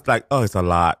top. It's it's a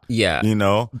lot. Yeah.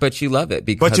 But you love it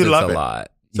because it's a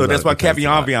lot. So that's why Kevin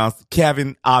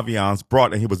Aviance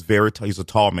brought, and he was he's a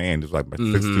tall man. He was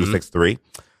 6'2",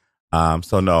 6'3".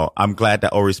 So no, I'm glad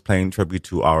that Ori's playing tribute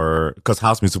to because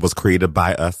house music was created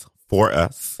by us for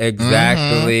us.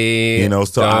 Exactly. You know,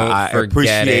 so I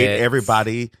appreciate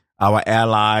everybody, our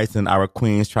allies and our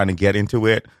queens trying to get into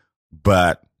it.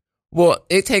 But well,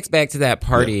 it takes back to that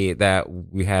party that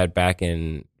we had back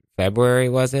in February,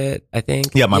 was it? I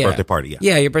think. Yeah, my birthday party.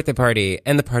 Yeah, your birthday party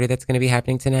and the party that's going to be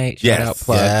happening tonight. Shout out,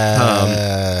 plug.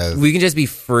 Yes. We can just be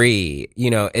free. You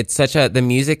know, it's the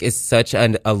music is such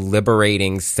a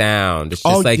liberating sound. It's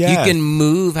just you can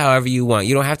move however you want.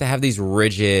 You don't have to have these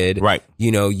rigid. Right.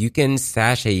 You know, you can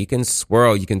sashay, you can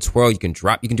swirl, you can twirl, you can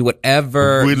drop, you can do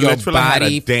whatever your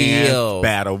body feels.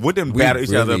 Battle. We didn't battle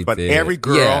each other, but every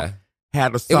girl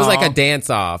had a song. It was like a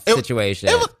dance-off situation.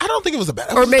 I don't think it was a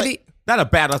battle. Or maybe... Not a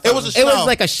battle. It was a show. It was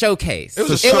like a showcase. It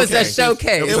was a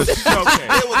showcase. It was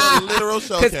a literal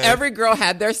showcase. Because every girl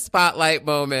had their spotlight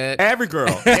moment. Every girl.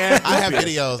 I have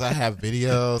videos. I have They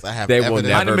evidence. will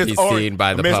never be seen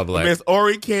by the public. Miss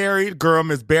Ori carried. Girl,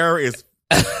 Miss Barra is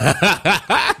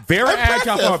very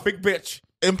agile for a big bitch.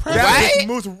 Impressive. Right?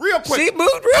 Moves real quick. She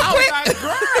moved real quick. I was like,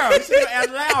 girl, she was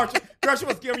loud. Girl, she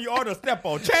was giving you all the step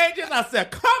on changes. I said,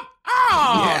 come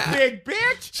on, big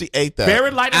bitch. She ate that.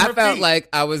 Very light in her I felt feet. like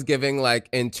I was giving like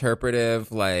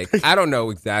interpretive, like I don't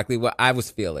know exactly what I was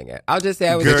feeling it. I'll just say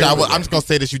I was. I'm just gonna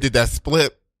say that you did that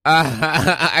split.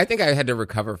 I think I had to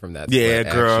recover from that. Yeah,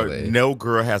 split, girl. actually. No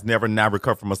girl has never now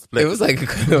recovered from a split. It was like a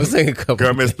couple.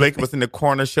 Girl, Miss Blake was in the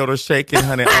corner, shoulder shaking,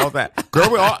 honey, all that.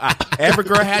 Girl, every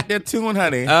girl had their tune,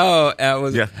 honey. Oh, it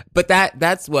was. Yeah. But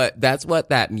that's what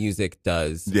that music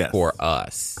does for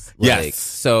us. Like, yes.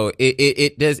 So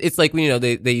it does. It's like when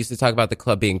they used to talk about the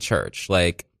club being church.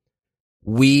 Like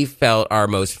we felt our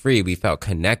most free. We felt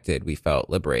connected. We felt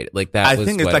liberated. Like that. I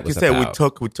think it's like you said.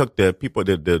 About. We took the people,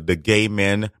 the gay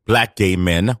men, black gay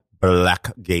men,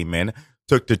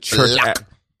 took the church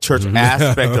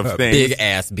aspect of things, big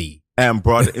ass B, and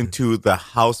brought it into the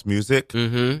house music,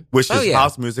 which is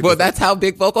house music. Well, that's how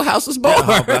Big Vocal House was born.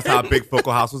 That's how Big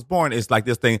Vocal House was born. It's like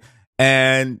this thing,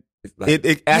 and like,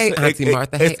 hey, Auntie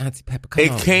Martha, hey, Auntie Pepper, come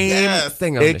on.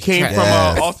 It came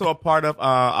from also a part of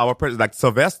our president, like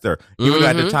Sylvester. Even though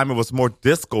at the time it was more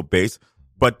disco based,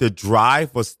 but the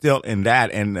drive was still in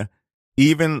that. And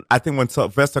even I think when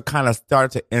Sylvester kind of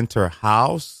started to enter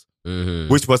house,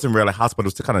 which wasn't really house, but it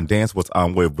was the kind of dance was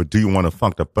with Do You Want to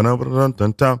Funk?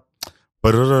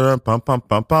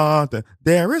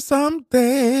 There is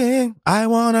something I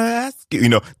want to ask you. You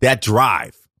know, that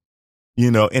drive. You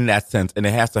know, in that sense, and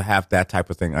it has to have that type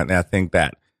of thing. And I think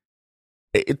that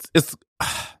it's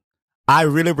I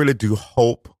really, really do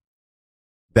hope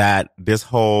that this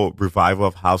whole revival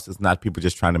of house is not people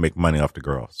just trying to make money off the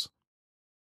girls.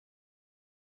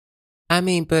 I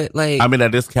mean, but like,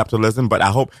 that is capitalism, but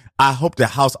I hope the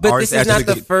house but artists. This is not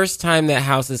the first time that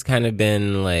house has kind of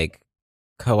been like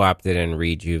co-opted and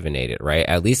rejuvenated, right?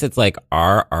 At least it's like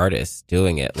our artists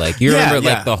doing it. Like you remember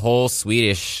like the whole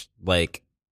Swedish like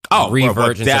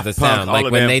reversions of the sound,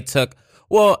 like when they took.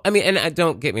 Well, I mean, and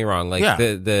don't get me wrong, like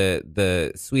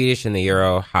the Swedish and the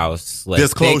Euro house, like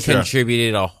they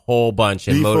contributed a whole bunch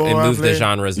and moved the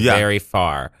genres very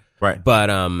far. Right.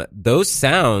 But those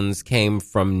sounds came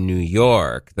from New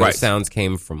York. Those sounds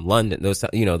came from London. Those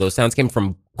sounds came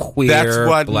from queer,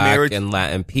 black, and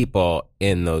Latin people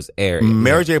in those areas.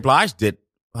 Mary J. Blige did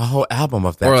a whole album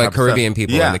of that. Or like Caribbean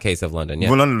people in the case of London. Yeah.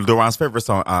 Well, Duran's favorite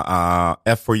song,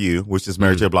 F for You, which is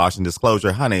Mary J. Blige and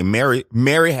Disclosure. Honey, Mary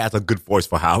has a good voice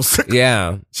for house.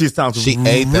 Yeah. She sounds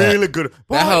really good.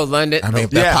 Boy, that whole London. I mean,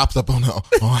 that pops up on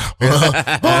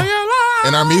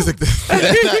in our music.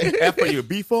 F for You.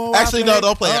 Before actually, no,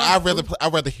 don't play it.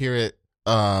 I'd rather hear it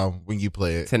when you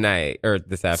play it tonight or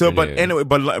this afternoon. So, but anyway,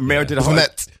 Mary did a whole. When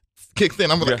that kicks in,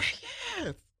 I'm like,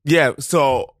 yeah.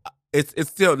 So. It's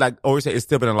still like always say it's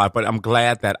still been alive, but I'm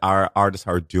glad that our artists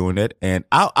are doing it. And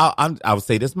I would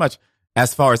say this much: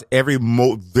 as far as every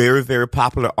very very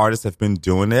popular artists have been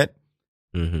doing it,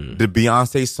 the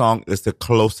Beyonce song is the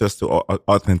closest to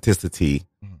authenticity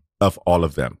of all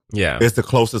of them. Yeah, it's the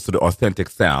closest to the authentic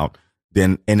sound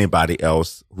than anybody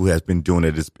else who has been doing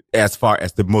it. As far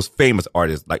as the most famous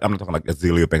artists, like I'm not talking like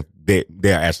Azealia Banks,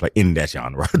 they're actually in that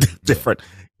genre, different,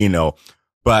 you know.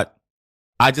 But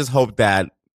I just hope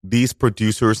that these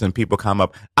producers and people come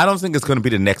up. I don't think it's going to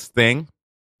be the next thing,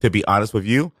 to be honest with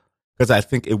you, because I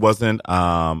think it wasn't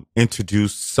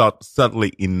introduced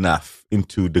subtly enough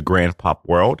into the grand pop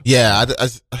world. Yeah,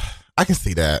 I can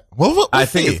see that. Well, I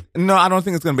think I don't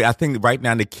think it's going to be. I think right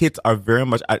now the kids are very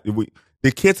much.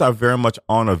 The kids are very much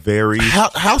on a very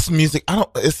house music.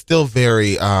 It's still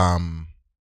very.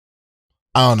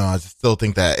 I don't know. I just still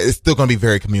think that it's still going to be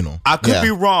very communal. I could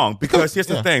be wrong because here's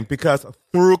the thing. Because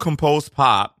through composed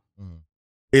pop,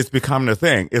 it's becoming a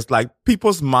thing. It's like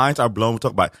people's minds are blown. We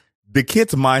talk about the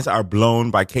kids' minds are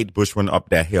blown by Kate Bush running up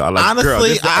that hill. Like,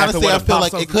 honestly, I feel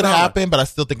like it could happen, but I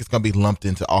still think it's going to be lumped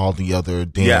into all the other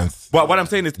dance. But what I'm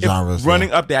saying is, if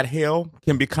Running Up That Hill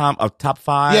can become a top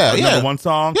 5 number 1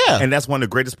 song, and that's one of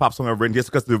the greatest pop songs ever written,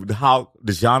 just because of how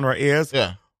the genre is.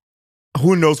 Yeah.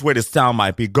 Who knows where the sound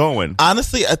might be going?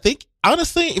 Honestly, I think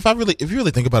if you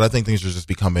really think about it, I think things are just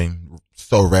becoming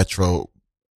so retro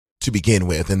to begin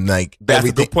with, and like that's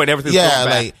a good point. Everything's going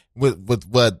back. Like with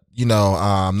what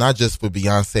not just with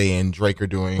Beyonce and Drake are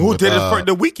doing. Who did it for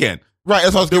The Weeknd? Right,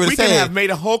 that's what I was going to say. The Weeknd have made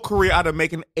a whole career out of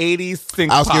making 80s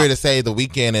sync. I was going to say The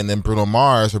Weeknd and then Bruno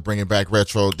Mars are bringing back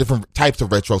different types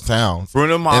of retro sounds.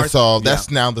 Bruno Mars, and so that's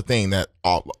now the thing that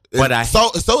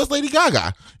so is Lady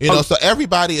Gaga. So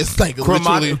everybody is like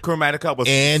literally Chromatica was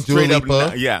and Dua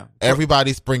Lipa.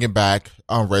 Everybody's bringing back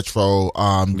retro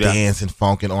dance and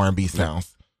funk and R&B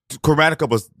sounds. Chromatica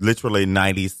was literally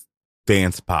 90s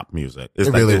dance pop music. It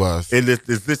really was. This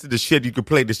is the shit you could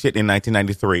play the shit in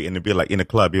 1993 and it'd be like in a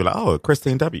club. You're like, oh,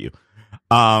 Christine W.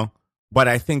 But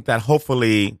I think that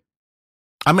hopefully,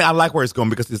 I mean, I like where it's going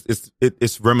because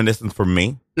it's reminiscent for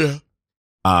me.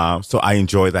 Yeah. So I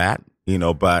enjoy that,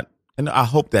 but I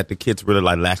hope that the kids really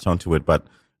like latch onto it. But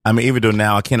I mean, even though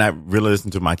now I cannot really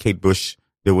listen to my Kate Bush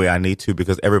the way I need to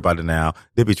because everybody now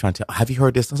they be trying to. Have you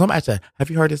heard this song? Somebody said, "Have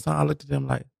you heard this song?" I looked at them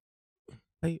like.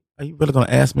 Are you really going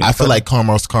to ask me? I feel like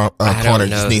Carmel's Corner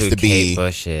just needs to be. Kate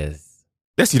Bush is.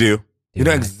 Yes, you do. You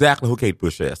know exactly who Kate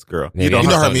Bush is, girl. You know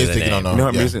her music. You don't know. You know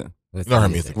her music. You know her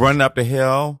music. Running Up the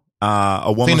Hill,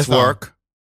 A Woman's Work,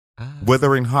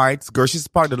 Wuthering Heights. Girl, she's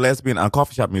part of the lesbian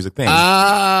coffee shop music thing.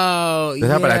 Oh,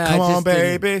 yeah. Like, come on,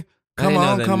 baby. Come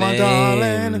on,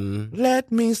 darling.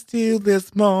 Let me steal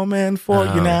this moment for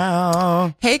you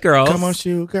now. Hey, girls. Come on,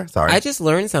 sugar. Sorry. I just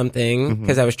learned something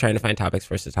because I was trying to find topics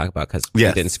for us to talk about because we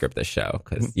didn't script the show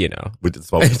because, we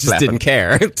just didn't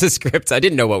care to script. I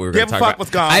didn't know what we were going to talk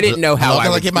about. I didn't know how I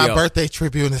would get my birthday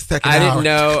tribute in the second hour. I didn't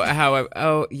know how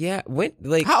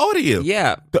how old are you?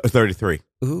 Yeah. 33.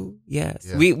 Ooh, yes.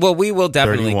 Yeah. We will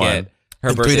definitely 31. get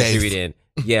her birthday tribute in.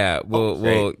 Yeah,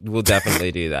 we'll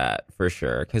definitely do that for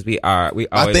sure because we always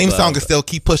our theme song is still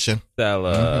Keep Pushing.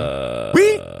 Stella.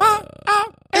 We are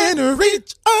out and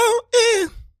reach out in.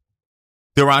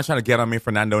 Deron trying to get on me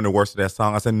for not knowing the words of that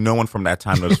song. I said no one from that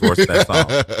time knows the words of that song.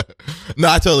 No,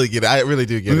 I totally get it. I really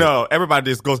do get it. No,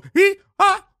 everybody just goes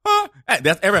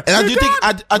that's every. And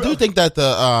I do think that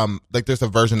the there's a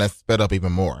version that's sped up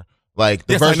even more. Like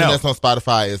the version that's on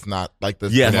Spotify is not like the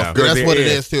most good. That's what it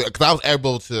is too. Because I was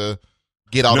able to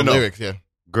get all the lyrics,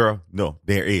 Girl, no,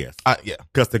 there is. Yeah.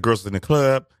 Because the girls was in the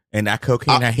club and that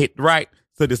cocaine had hit right.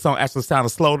 So the song actually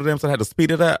sounded slow to them, so I had to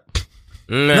speed it up.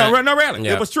 No, really.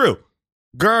 Yeah. It was true.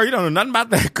 Girl, you don't know nothing about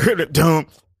that.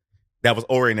 That was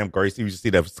Ori and them, girl. You just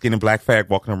see that skinny black fag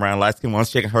walking around, light skin one,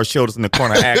 shaking her shoulders in the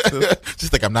corner axis.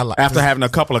 Just like I'm not like after having a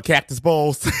couple of cactus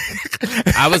bowls.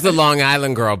 I was the Long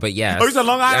Island girl, but yes. Oh, you're a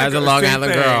Long Island girl. I was a Long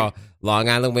Island girl. Long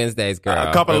Island Wednesdays, girl.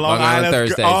 A couple of Long Island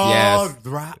Thursdays, yes.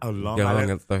 Right. Oh, Long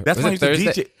Island. That's when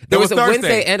Thursday. There was a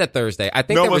Wednesday and a Thursday. I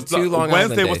think there were two Long Island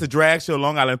Wednesday days. was the drag show.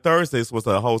 Long Island Thursdays was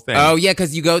the whole thing. Oh, yeah,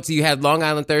 because you had Long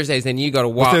Island Thursdays and you go to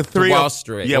Wall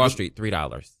Street. Yeah, Wall Street,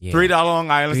 $3. Yeah. $3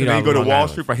 Long Island, and then you go to Wall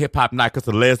Street for hip hop night because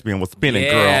the lesbian was spinning,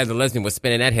 girl. Yeah, the lesbian was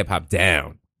spinning that hip hop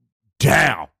down.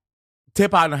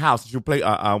 Tip out in the house. You play,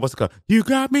 what's it called? You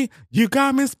got me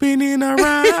spinning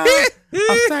around.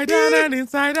 Upside down and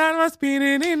inside out, I'm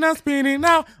spinning in, I'm spinning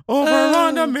out. Over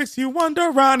under makes you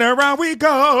wonder, round and round we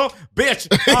go. Bitch.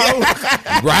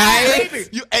 Oh. Right?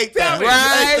 You ate that.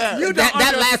 Right? You don't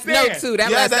that last note, too. That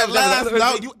last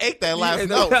note. You ate that last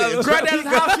note. Girl, that's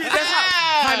how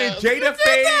honey,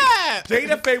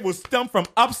 Jada Faye was stumped from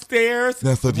upstairs.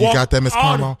 That's what you got that, Miss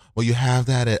Carmel. Well, you have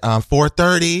that at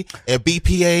 4:30 at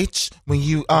BPH when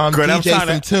you DJ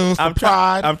some tunes for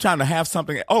Pride. I'm trying to have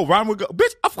something. Oh, Ron We Go.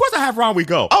 Bitch, of course I have Ron We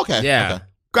Go. Okay. Yeah.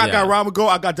 Okay. I got Ron We Go.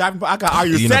 I got Diving. I got Are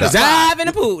You Satisfied? Dive in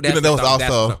the pool. That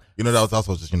was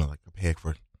also just like a peg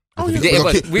for. Oh,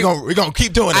 we're gonna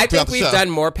keep doing it. I think we've done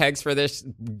more pegs for this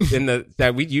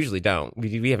that we usually don't.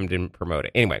 We haven't been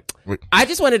promoted. Anyway, I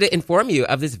just wanted to inform you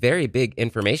of this very big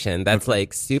information that's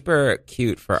like super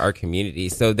cute for our community.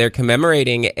 So they're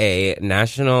commemorating a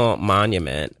national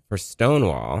monument for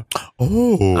Stonewall.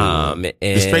 Oh, the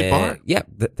straight bar. Yeah.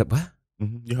 The what?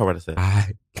 You heard what I said.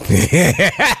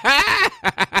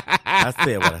 I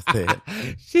said what I said.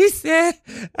 She said.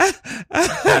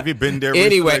 Have you been there?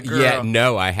 Anyway, recently, yeah,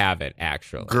 no, I haven't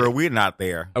actually. Girl, we're not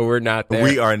there. Oh, we're not there.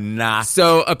 We are not.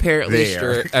 So apparently,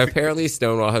 there. apparently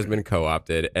Stonewall has been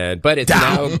co-opted, but it's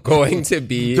now going to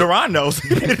be. Duran knows.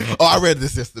 I read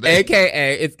this yesterday.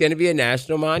 AKA, it's going to be a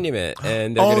national monument,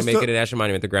 and they're going to make it a national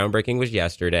monument. The groundbreaking was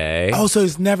yesterday. Oh, so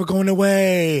it's never going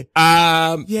away.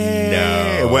 Yeah.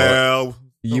 No. Well.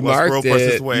 You marked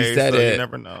it. Way, you said so it. You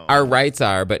never know. Our rights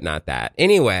are, but not that.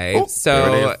 Anyway,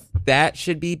 so that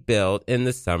should be built in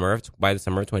the summer by the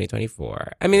summer of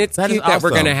 2024. I mean, it's cute that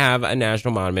we're going to have a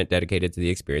national monument dedicated to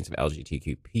the experience of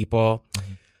LGBTQ people.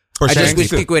 I just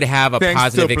wish we could have a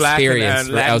positive experience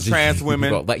for LGBTQ trans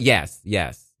women. People. Yes.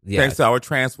 Thanks to our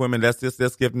trans women. Let's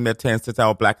give them that chance to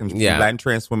our black and Latin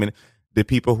trans women, the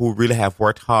people who really have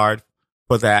worked hard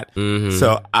for that. Mm-hmm.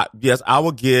 So yes, I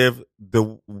will give the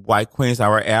white queens,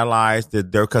 our allies,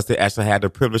 because they actually had the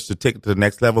privilege to take it to the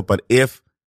next level. But if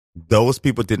those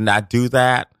people did not do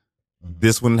that,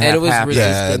 this wouldn't have happened.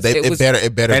 Yeah,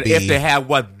 it better and be. If they had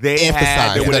what they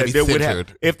had, they would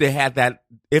have. If they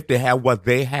had what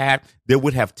they had, they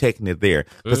would have taken it there.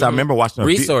 Because I remember watching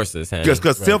resources.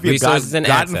 Because Sylvia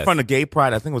got in front of Gay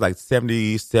Pride. I think it was like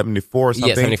 74 or something.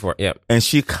 Yeah, 74. Yeah, and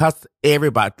she cussed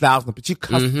everybody, thousands. But she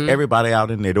cussed everybody out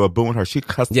in there. They were booing her. She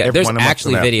cussed. Yeah, everyone. There's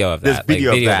actually video of that. There's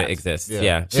video of that exists.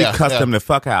 Yeah. She cussed them the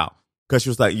fuck out because she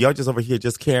was like, "Y'all just over here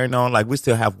just carrying on. Like we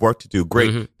still have work to do.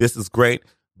 Great, this is great."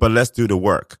 But let's do the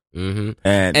work. Mm-hmm.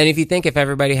 And if you think if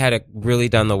everybody had really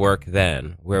done the work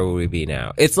then, where would we be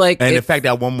now? It's like... And the fact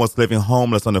that woman was living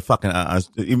homeless on the fucking...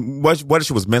 whether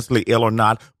she was mentally ill or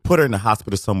not, put her in the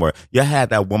hospital somewhere. You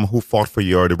had that woman who fought for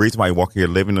the reason why you walk here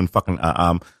living in fucking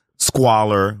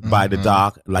squalor by the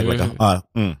dock.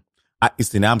 You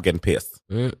see, now I'm getting pissed.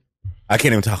 I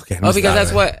can't even talk.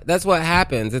 Because that's what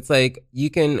happens. It's like you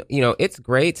can, it's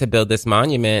great to build this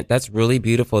monument. That's really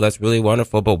beautiful. That's really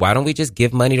wonderful. But why don't we just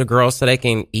give money to girls so they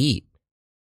can eat?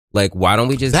 Like, why don't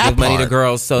we just give money to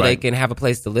girls so they can have a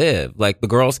place to live? Like, the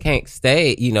girls can't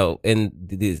stay, in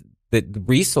the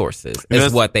resources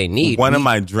is what they need. One of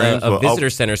my dreams, a visitor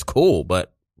center is cool,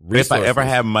 but resources. If I ever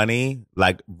have money,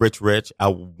 like rich, I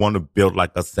want to build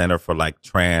like a center for like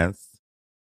trans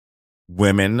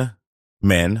women,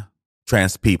 men.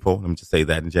 Trans people, let me just say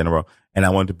that in general, and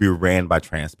I want to be ran by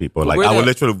trans people. Like I would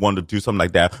literally want to do something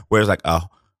like that, where it's like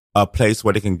a place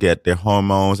where they can get their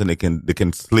hormones and they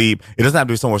can sleep. It doesn't have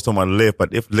to be somewhere someone live,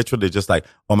 but if literally just like,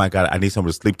 oh my God, I need somewhere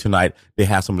to sleep tonight. They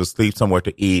have somewhere to sleep, somewhere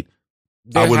to eat.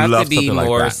 There I would love to be something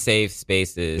more like that. safe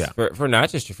spaces for not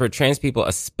just for trans people,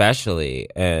 especially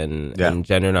and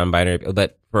gender non-binary,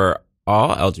 but for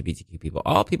all LGBTQ people,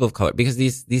 all people of color, because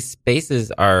these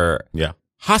spaces are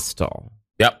hostile.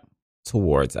 Yep.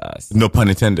 Towards us. No pun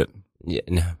intended. Yeah,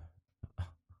 no.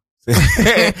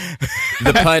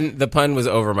 the pun was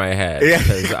over my head. Yeah,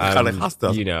 because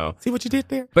hostile. See what you did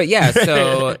there. But yeah,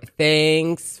 so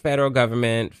thanks federal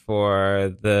government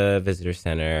for the visitor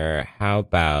center. How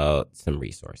about some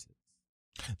resources?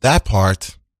 That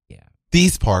part. Yeah.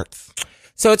 These parts.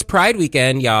 So it's Pride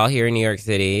weekend, y'all, here in New York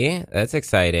City. That's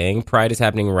exciting. Pride is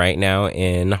happening right now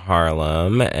in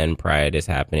Harlem, and Pride is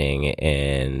happening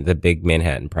in the big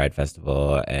Manhattan Pride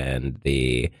Festival, and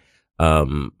the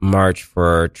March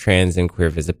for Trans and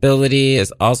Queer Visibility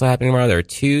is also happening tomorrow. There are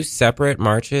 2 separate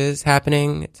marches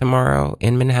happening tomorrow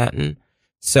in Manhattan.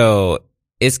 So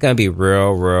it's going to be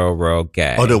real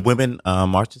gay. Oh, the women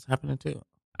marches happening too?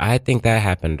 I think that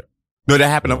happened. No, that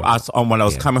happened when I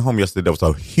was coming home yesterday. There was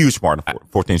a huge march on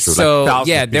 14th Street. So,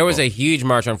 there was a huge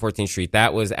march on 14th Street.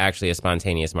 That was actually a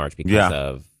spontaneous march because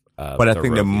of but I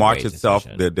think the march itself,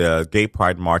 the Gay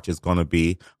Pride March is going to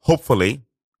be, hopefully,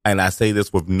 and I say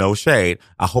this with no shade,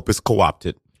 I hope it's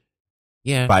co-opted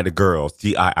by the girls,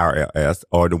 GIRLS,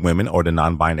 or the women, or the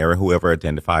non-binary, whoever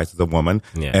identifies as a woman,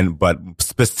 but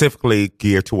specifically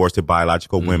geared towards the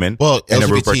biological women. Well, and LGBT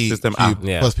the reverse system.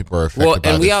 Plus people are affected by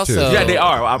and we this also, too. Yeah, they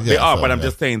are. They are. But I'm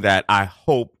just saying that I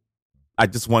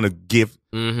just want to give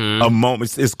a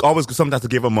moment. It's always sometimes to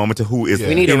give a moment to who is.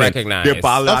 We need to recognize. Their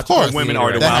biological women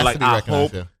are the ones. Like, I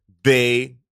hope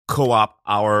they co-opt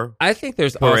our. I think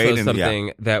there's also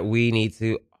something that we need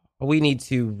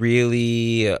to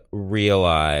really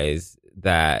realize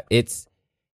that it's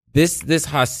this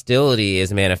hostility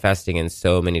is manifesting in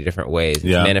so many different ways. It's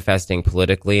manifesting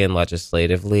politically and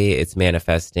legislatively. It's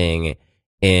manifesting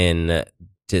in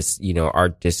just, our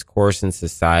discourse in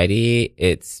society.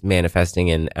 It's manifesting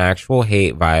in actual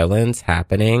hate violence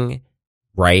happening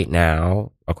right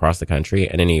now across the country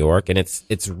and in New York. And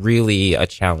it's really a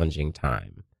challenging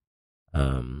time.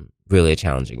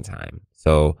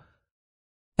 So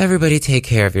everybody take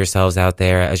care of yourselves out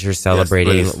there as you're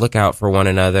celebrating. Yes, look out for one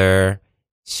another.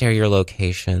 Share your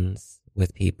locations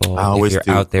with people. If you're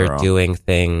out there doing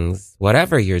things,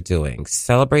 whatever you're doing,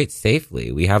 celebrate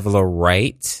safely. We have the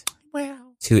right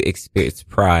to experience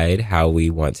pride how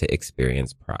we want to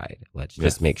experience pride. Let's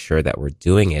just make sure that we're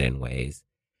doing it in ways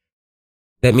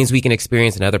that means we can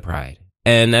experience another pride.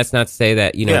 And that's not to say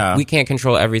that, we can't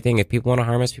control everything. If people want to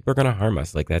harm us, people are going to harm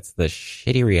us. Like, that's the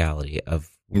shitty reality of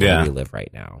where we live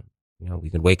right now. We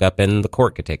could wake up and the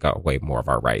court could take away more of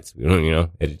our rights.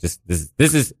 This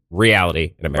is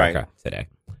reality in America today.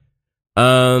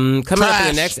 Coming up in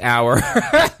the next hour,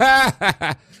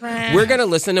 we're going to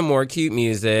listen to more cute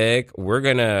music. We're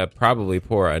going to probably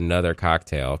pour another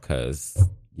cocktail because,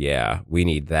 we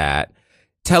need that.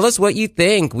 Tell us what you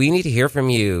think. We need to hear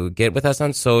from you. Get with us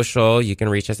on social. You can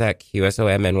reach us at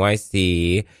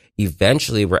QSOMNYC.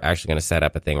 Eventually, we're actually going to set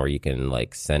up a thing where you can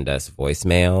send us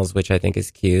voicemails, which I think is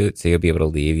cute. So you'll be able to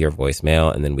leave your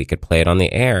voicemail and then we could play it on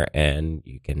the air and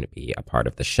you can be a part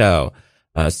of the show.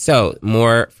 So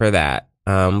more for that.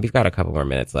 We've got a couple more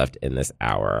minutes left in this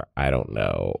hour. I don't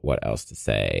know what else to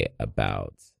say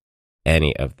about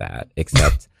any of that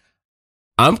except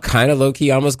I'm kind of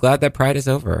low-key almost glad that Pride is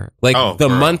over.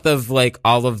 Month of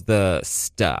all of the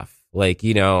stuff. We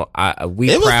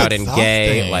proud and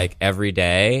gay every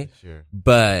day. Sure.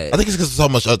 But I think it's because so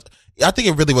much. I think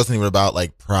it really wasn't even about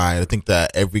Pride. I think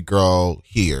that every girl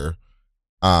here,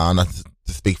 not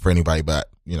to speak for anybody, but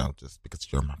just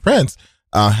because you're my friends,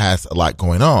 has a lot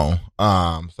going on.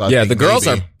 So I think the girls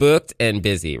are booked and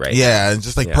busy right now. Yeah, and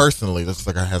just personally, just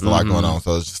has a lot going on.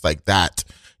 So it's just that.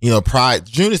 Pride,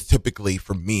 June is typically,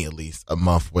 for me at least, a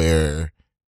month where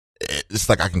it's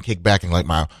I can kick back and let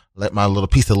my little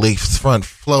piece of lace front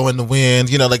flow in the wind.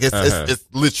 It's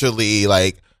literally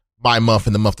my month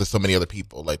and the month of so many other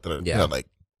people that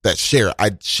that share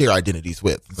identities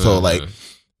with. So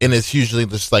and it's usually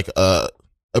just a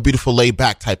beautiful laid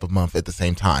back type of month at the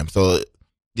same time. So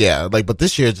but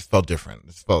this year it just felt different.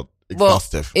 It felt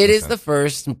exhaustive. It is the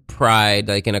first Pride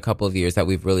in a couple of years that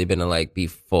we've really been to be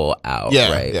full out.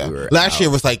 Right? Yeah. Last year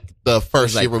was the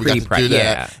first year where we got to do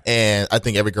that, and I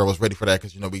think every girl was ready for that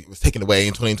because it was taken away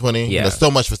in 2020. Yeah,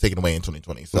 so much was taken away in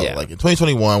 2020. So in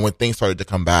 2021 when things started to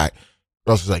come back,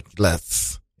 girls was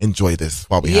let's enjoy this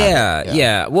while we have it.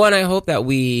 Yeah. Well, and I hope that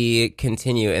we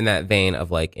continue in that vein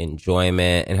of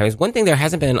enjoyment and having. One thing, there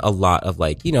hasn't been a lot of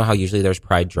how usually there's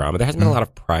Pride drama. There hasn't been a lot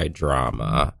of Pride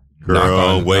drama. Girl,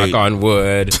 knock on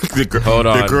wood. Hold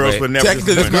on. The girls would never.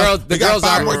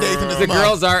 The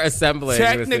girls are assembling.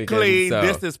 Technically,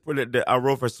 this is the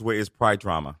Roe versus Wade is Pride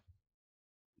drama.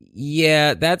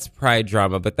 Yeah, that's Pride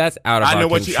drama, but that's out of our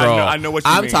control. I know what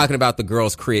you mean. I'm talking about the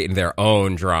girls creating their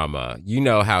own drama. You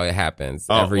know how it happens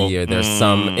every year. There's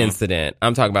some incident.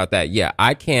 I'm talking about that. Yeah,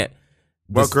 I can't.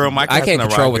 Well, girl, I can't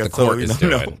control what the court is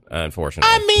doing. Unfortunately,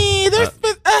 I mean, there's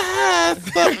been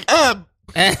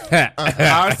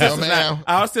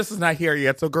our sister's not here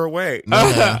yet, so girl, wait. No,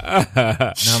 man.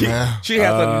 She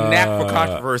has a knack for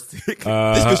controversy. This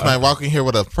bitch might walk in here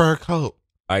with a fur coat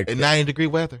in 90-degree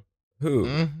weather. Who?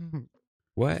 Mm-hmm.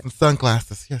 What? Some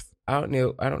sunglasses. Yes. I don't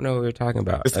know what you're talking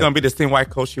about. It's gonna be the same white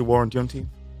coat she wore on Juneteenth.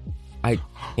 I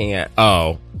can't.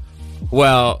 Oh,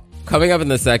 well. Coming up in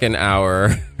the second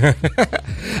hour,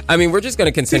 I mean, we're just going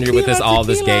to continue with all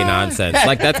this gay nonsense.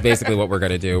 That's basically what we're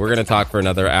going to do. We're going to talk for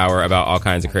another hour about all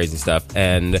kinds of crazy stuff.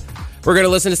 And we're going to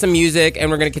listen to some music,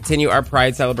 and we're going to continue our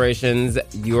Pride celebrations.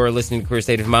 You're listening to Queer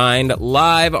State of Mind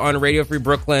live on Radio Free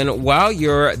Brooklyn. While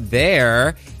you're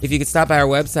there, if you could stop by our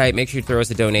website, make sure you throw us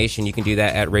a donation. You can do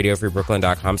that at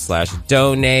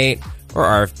radiofreebrooklyn.com/donate or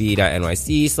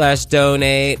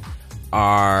rfb.nyc/donate.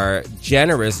 Our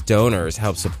generous donors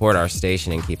help support our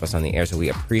station and keep us on the air, so we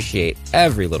appreciate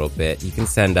every little bit you can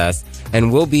send us.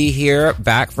 And we'll be here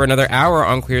back for another hour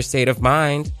on Queer State of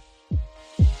Mind.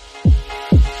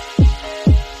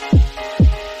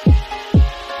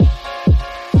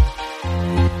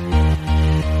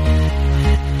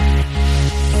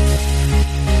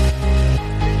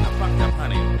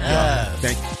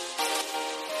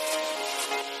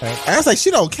 I was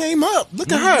she don't came up.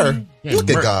 Look at her. Yeah, look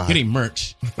at God. Getting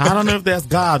merch. I don't know if that's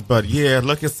God, but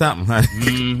look at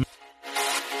something.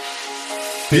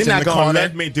 He's not going to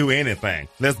let me do anything.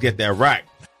 Let's get that right.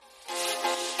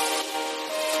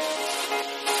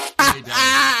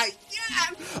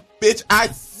 Bitch, I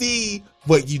see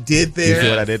what you did there. You see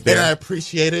what I did there? And I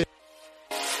appreciate it.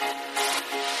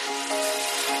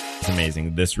 It's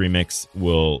amazing. This remix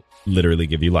will literally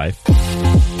give you life.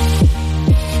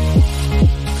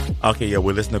 Okay, yeah,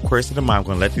 we're listening to Queer State of Mind. I'm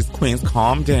going to let these queens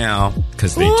calm down.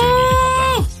 Because they do need to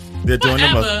calm down. They're doing the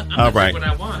most. All right. What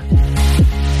I want.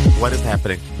 What is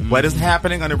happening? What is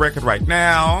happening on the record right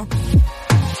now?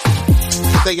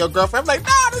 Say your girlfriend. I'm like,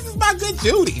 nah, this is my good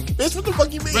Judy. Bitch, what the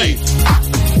fuck you mean?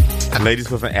 Right.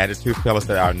 Ladies with an attitude, fellas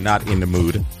that are not in the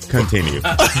mood, continue.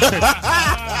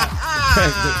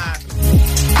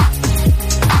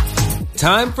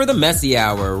 Time for the Messy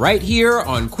Hour, right here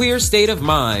on Queer State of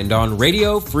Mind on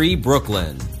Radio Free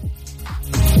Brooklyn.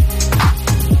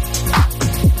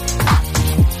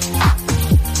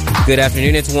 Good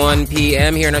afternoon, it's 1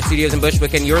 p.m. here in our studios in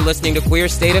Bushwick, and you're listening to Queer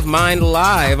State of Mind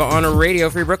live on Radio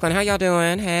Free Brooklyn. How y'all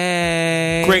doing?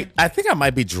 Hey. Great. I think I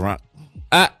might be drunk.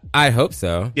 I hope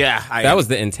so. Yeah, that was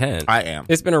the intent. I am.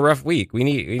 It's been a rough week. We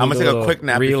need I'm gonna take a quick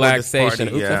nap. Relaxation.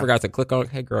 Oops, I forgot to click on.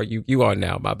 Hey, girl, you on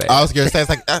now? My bad. I was gonna say it's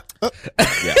like.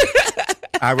 Yeah.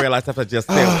 I realized after I just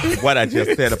said what I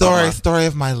just said about story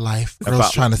of my life.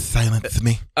 Girls trying to silence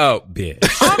me. Oh, bitch.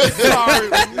 I'm sorry.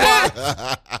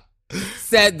 What?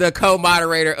 Said the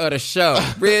co-moderator of the show.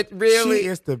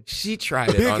 Really? She tried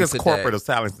it biggest on today. Corporate of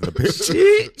silence in the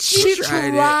bitch. She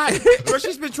tried it. Girl,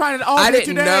 she's been trying it all I day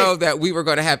didn't today. know that we were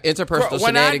going to have interpersonal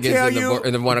shenanigans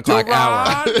in the 1 o'clock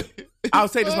hour. I'll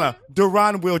say this one.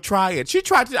 Duran will try it. She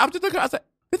tried to. I'm just looking. I was like,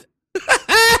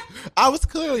 I was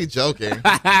clearly joking.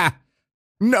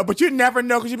 No, but you never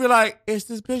know because you'd be like, "Is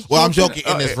this bitch?" Well, I'm joking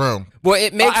in this room. Well,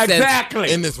 it makes sense.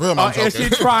 Exactly. In this room, I'm joking. Is she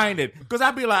trying it? Because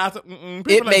I'd be like,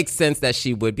 it makes sense that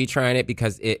she would be trying it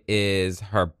because it is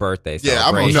her birthday. Yeah,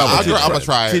 I'm gonna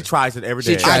try it. She tries it every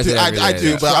day. I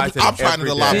do, but I'm trying it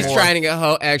a lot more. She's trying to get a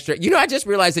whole extra. You know, I just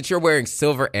realized that you're wearing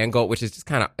silver and gold, which is just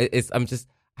kind of.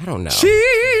 I don't know. She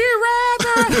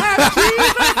rather have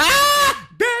Jesus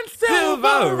than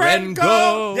silver and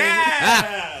gold.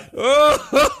 Yeah.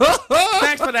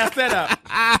 Thanks for that setup.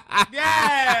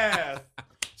 Yes.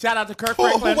 Shout out to Kirk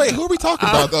Franklin. Wait, who are we talking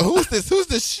about though? Who's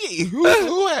this she?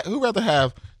 Who rather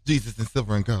have Jesus than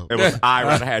silver and gold? It was I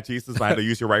rather have Jesus, but I had to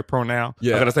use your right pronoun.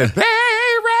 Yeah. I'm gonna say they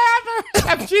rather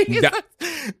have Jesus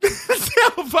than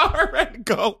silver and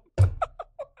gold.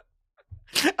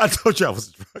 I told you I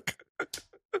was drunk.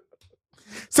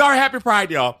 Sorry, happy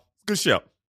Pride, y'all. Good show.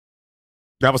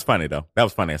 That was funny, though. That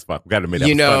was funny as fuck. We got to admit that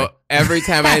was funny. Every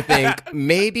time I think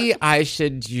maybe I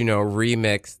should,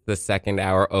 remix the second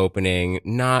hour opening,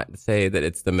 not say that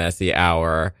it's the messy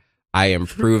hour. I am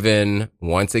proven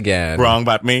once again. Wrong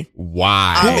about me.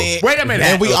 Why? I mean, wait a minute.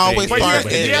 And we always start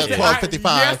at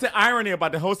 12:55. Here's the irony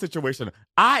about the whole situation.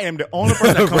 I am the only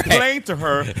person that complained to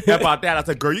her about that. I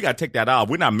said, girl, you got to take that off.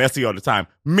 We're not messy all the time.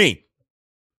 Me.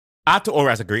 I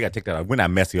said, girl, you got to take that off. We're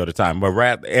not messy all the time.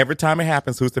 But every time it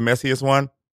happens, who's the messiest one?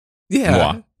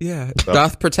 Yeah. Moi. Yeah. So.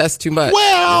 Doth protest too much.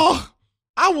 Well,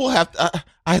 I will have to.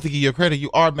 I have to give you credit. You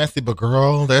are messy, but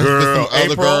girl, there's some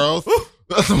other girls.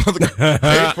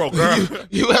 April, girl.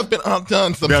 You have been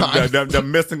undone sometimes. The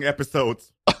missing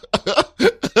episodes.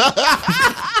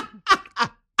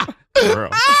 Girl.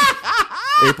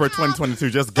 April 2022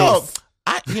 just goes.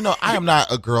 I am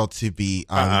not a girl to be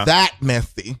that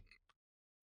messy.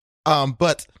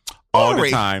 But all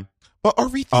the time. But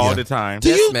Aretha, all the time.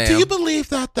 Do you believe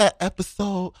that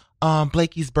episode,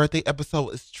 Blakey's birthday episode,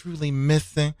 is truly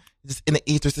missing? Just in the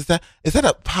ethers. Is that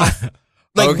a possible?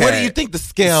 Like, okay. Where do you think the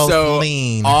scales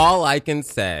lean? All I can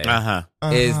say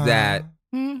is that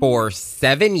for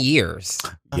 7 years,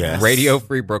 Radio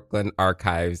Free Brooklyn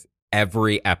archives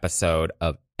every episode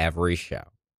of every show.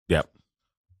 Yep.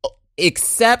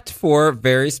 Except for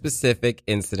very specific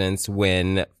incidents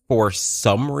when, for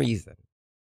some reason,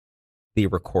 the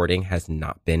recording has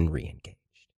not been re-engaged.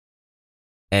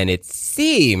 And it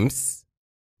seems,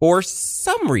 for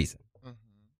some reason,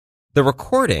 the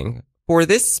recording for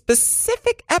this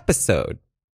specific episode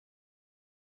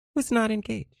was not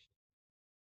engaged.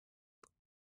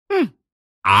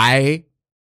 I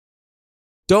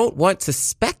don't want to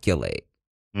speculate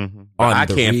on I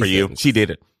the can reasons. for you. She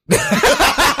did it.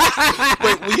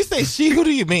 Wait, when you say she, who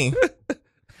do you mean?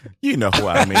 You know who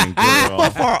I mean, girl. But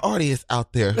for our audience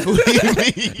out there, who do you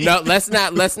mean? No, let's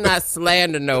not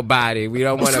slander nobody. We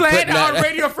don't want to slander on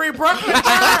Radio Free Brooklyn.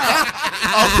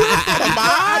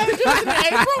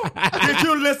 Did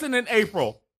you listen in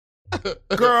April?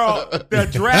 Girl, the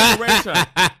graduation.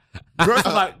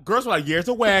 Girls were like, here's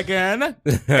a wagon, and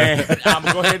I'm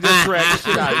gonna go ahead and just drag the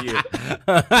shit out of you.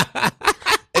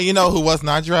 And you know who was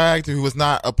not dragged, who was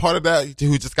not a part of that,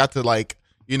 who just got to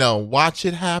watch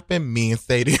it happen? Me and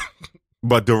Sadie.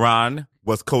 But Duran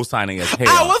was co-signing as hell.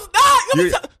 I was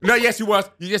not. No, yes, you was.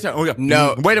 You just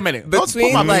no. Wait a minute.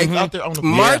 Between out there on the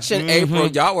March and April,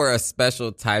 y'all were a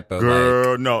special type of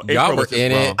girl. No, y'all were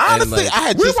in it. Honestly, I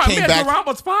had just came back. Me and Duran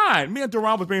was fine. Me and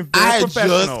Duran was being very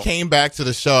professional. I just came back to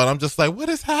the show, and I'm just like, what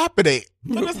is happening?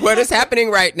 What is happening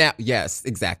right now? Yes,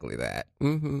 exactly that.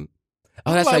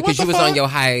 Oh, that's right, because you was on your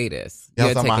hiatus. Yeah,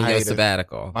 you had taken your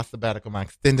sabbatical. My sabbatical, my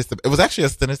extended sabbatical. It was actually a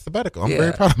extended sabbatical. I'm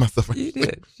very proud of myself. You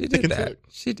did. She did that.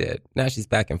 She did. Now she's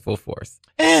back in full force.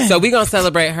 So we're going to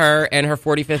celebrate her and her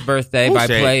 45th birthday by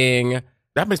playing...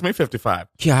 That makes me 55.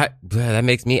 Yeah, that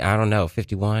makes me, I don't know,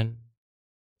 51?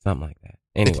 Something like that.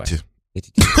 Anyway.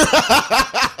 52.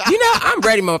 I'm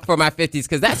ready for my 50s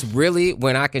because that's really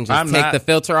when I can just take the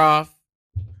filter off.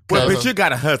 Well, but you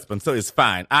got a husband, so it's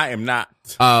fine. I am not.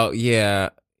 Oh, yeah.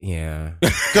 Yeah.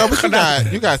 Girl,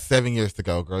 but you got 7 years to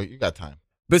go, girl. You got time.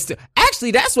 But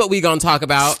actually, that's what we're going to talk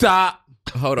about. Stop.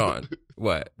 Hold on.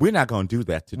 What? We're not going to do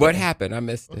that today. What happened? I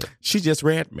missed it. She just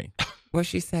read me. What'd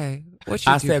she say?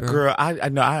 I said, girl, I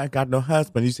know I got no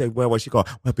husband. You say, well, what's she going?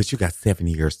 Well, but you got 7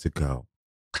 years to go.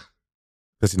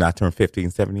 Does she not turn 50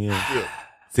 in 7 years? Yeah.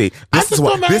 See, this is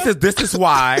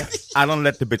why I don't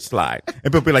let the bitch slide. And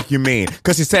people be like, you mean?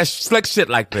 Because she says slick shit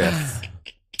like this.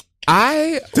 Am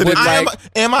I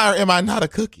or am I not a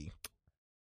cookie?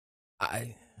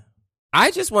 I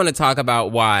just want to talk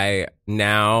about why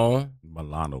now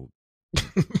Milano.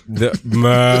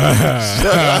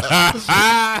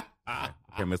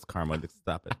 Okay, Miss Karma,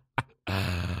 stop it.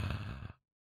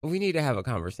 We need to have a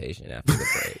conversation after the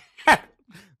break.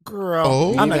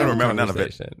 Girl, I'm not going to remember none of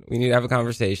it. We need to have a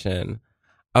conversation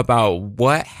about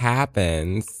what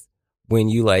happens when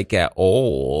you get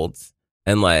old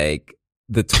and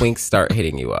the twinks start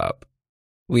hitting you up.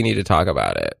 We need to talk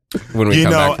about it when we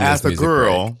come back from as this a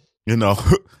girl, break.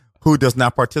 Who does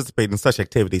not participate in such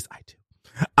activities? I do.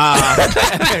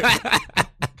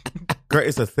 Girl,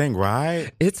 it's a thing,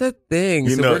 right? It's a thing.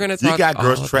 So we're going to talk. You got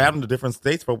girls traveling to different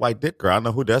states for white dick, girl. I don't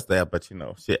know who does that, but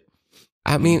shit.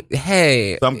 I mean,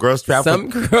 hey. Some girls travel. Some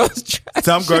girls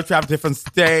travel to different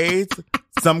states.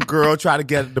 Some girl try to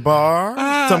get at the bar.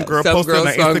 Some girl post on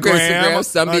Instagram.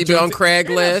 Some be on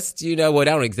Craigslist. Well, that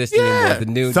don't exist anymore. The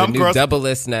new double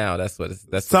list now. That's what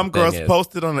some girls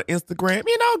posted on the Instagram.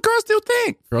 Girls do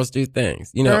things. Girls do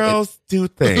things. Girls do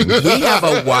things. We have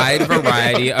a wide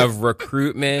variety of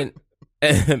recruitment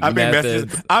I'm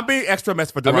being extra mess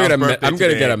for Duran's birthday. I'm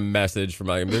gonna get a message from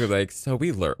so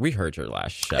we heard your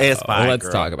last show. It's fine. Let's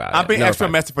talk about it. I'm being extra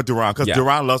messy for Duran because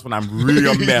Duran loves when I'm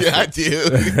real messy. Yeah, I do.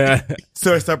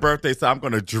 So it's her birthday, so I'm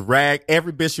gonna drag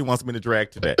every bitch she wants me to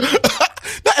drag today.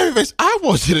 Not every bitch I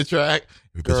want you to drag.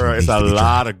 Girl, it's a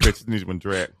lot of bitches need to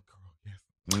drag.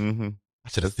 Mm-hmm. I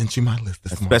should have sent you my list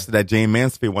this morning. Especially that Jane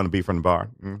Mansfield want to be from the bar.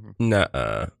 Mm-hmm.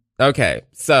 Nuh-uh. Okay,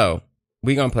 so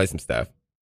we gonna play some stuff.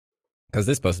 Because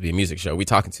this is supposed to be a music show. We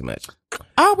talking too much.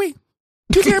 Are we?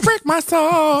 You can't break my soul.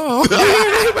 I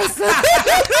said this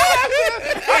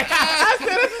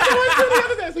the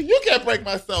other day. So you can't break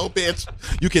my soul, bitch.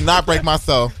 You cannot break my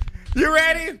soul. You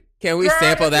ready? Can we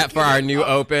sample that for our new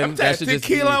open? That should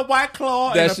tequila, White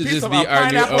Claw, that should just be our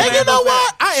new open. And you know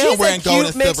what? I am wearing gold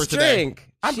and silver today.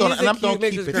 I'm going to keep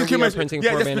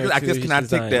it. I just cannot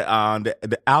take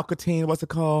the Alcatine. What's it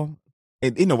called?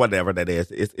 Whatever that is.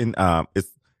 It's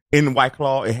in White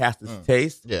Claw, it has this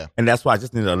taste. Yeah. And that's why I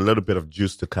just need a little bit of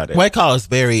juice to cut it. White Claw is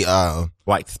very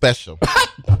white special.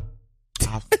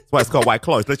 That's why it's called White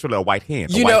Claw. It's literally a white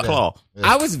hand. White Claw.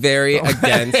 I was very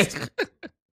against.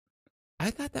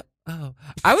 I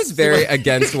was very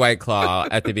against White Claw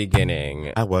at the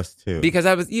beginning. I was too. Because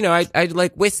I was, I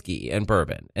like whiskey and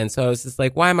bourbon. And so it's just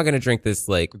why am I going to drink this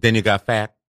Then you got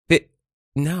fat?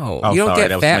 No. You don't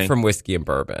get fat from whiskey and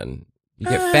bourbon. You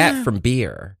get fat from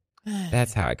beer.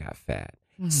 That's how I got fat.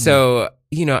 So,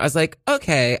 I was like,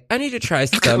 okay, I need to try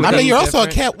something. I mean, you're also a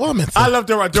cat woman. So. I love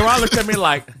Duran. Duran looked at me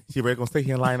like, she really gonna stay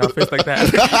here and lie in our face like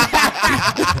that?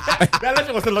 That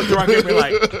lady wants to look Duran at me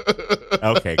like,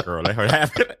 okay, girl, let her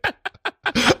have it.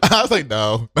 I was like,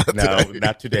 no.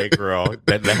 Not today, girl.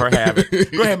 Let her have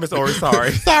it. Go ahead, Miss Ori.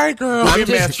 Sorry. Sorry, girl. I'm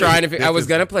just trying to I was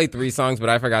going to play 3 songs, but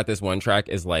I forgot this one track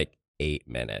is 8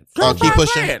 minutes. Oh, keep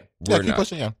pushing. Keep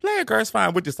pushing. Yeah. Play it, girl. It's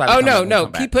fine. We'll decide. Oh, no.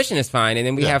 Keep pushing is fine. And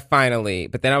then we have finally.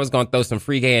 But then I was going to throw some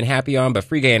Free Gay and Happy on, but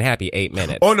Free Gay and Happy 8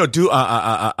 minutes. Oh, no. Do,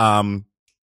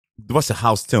 what's the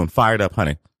house tune? Fired Up,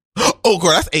 honey. Oh,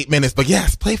 girl, that's 8 minutes. But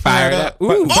yes, play Fired Up.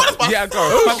 Ooh. Yeah, girl.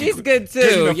 Ooh, she's good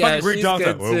too. Yeah, she's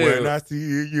good too. When I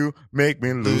see you, make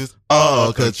me lose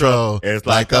all control. It's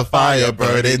like a fire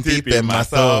burning deep in my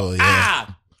soul. Yeah.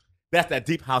 That's that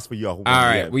deep house for y'all. All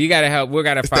right. Well, you got to help. We're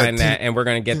going to find that, and we're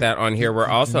going to get that on here. We're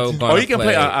also going to you can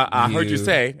play I Heard You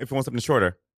Say, if you want something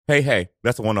shorter. Hey, hey.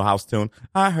 That's a one house tune.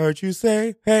 I heard you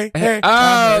say, hey, hey.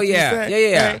 Oh,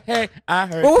 yeah. Hey, I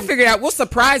heard We'll figure it out. We'll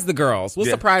surprise the girls.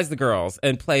 Surprise the girls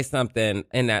and play something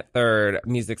in that third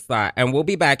music slot. And we'll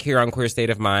be back here on Queer State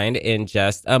of Mind in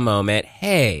just a moment.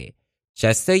 Hey,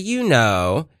 just so you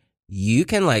know, you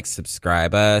can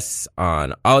subscribe us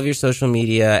on all of your social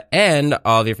media and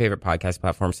all of your favorite podcast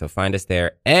platforms. So find us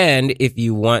there. And if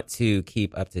you want to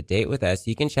keep up to date with us,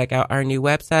 you can check out our new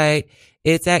website.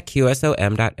 It's at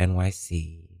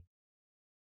qsom.nyc.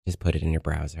 Just put it in your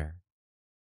browser.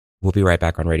 We'll be right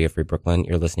back on Radio Free Brooklyn.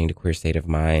 You're listening to Queer State of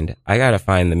Mind. I got to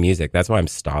find the music. That's why I'm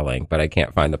stalling, but I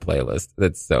can't find the playlist.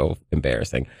 That's so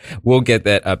embarrassing. We'll get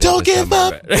that up. Don't give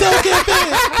up. Don't give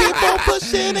in. Keep on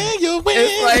pushing and you win.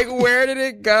 It's where did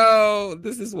it go?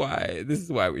 This is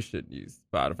why we shouldn't use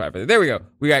Spotify for that. There we go.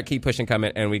 We got Keep Pushing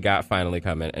coming, and we got Finally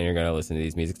coming, and you're going to listen to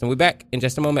these musics. And we'll be back in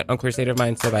just a moment on Queer State of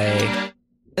Mind. So bye.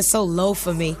 It's so low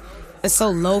for me. It's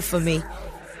so low for me.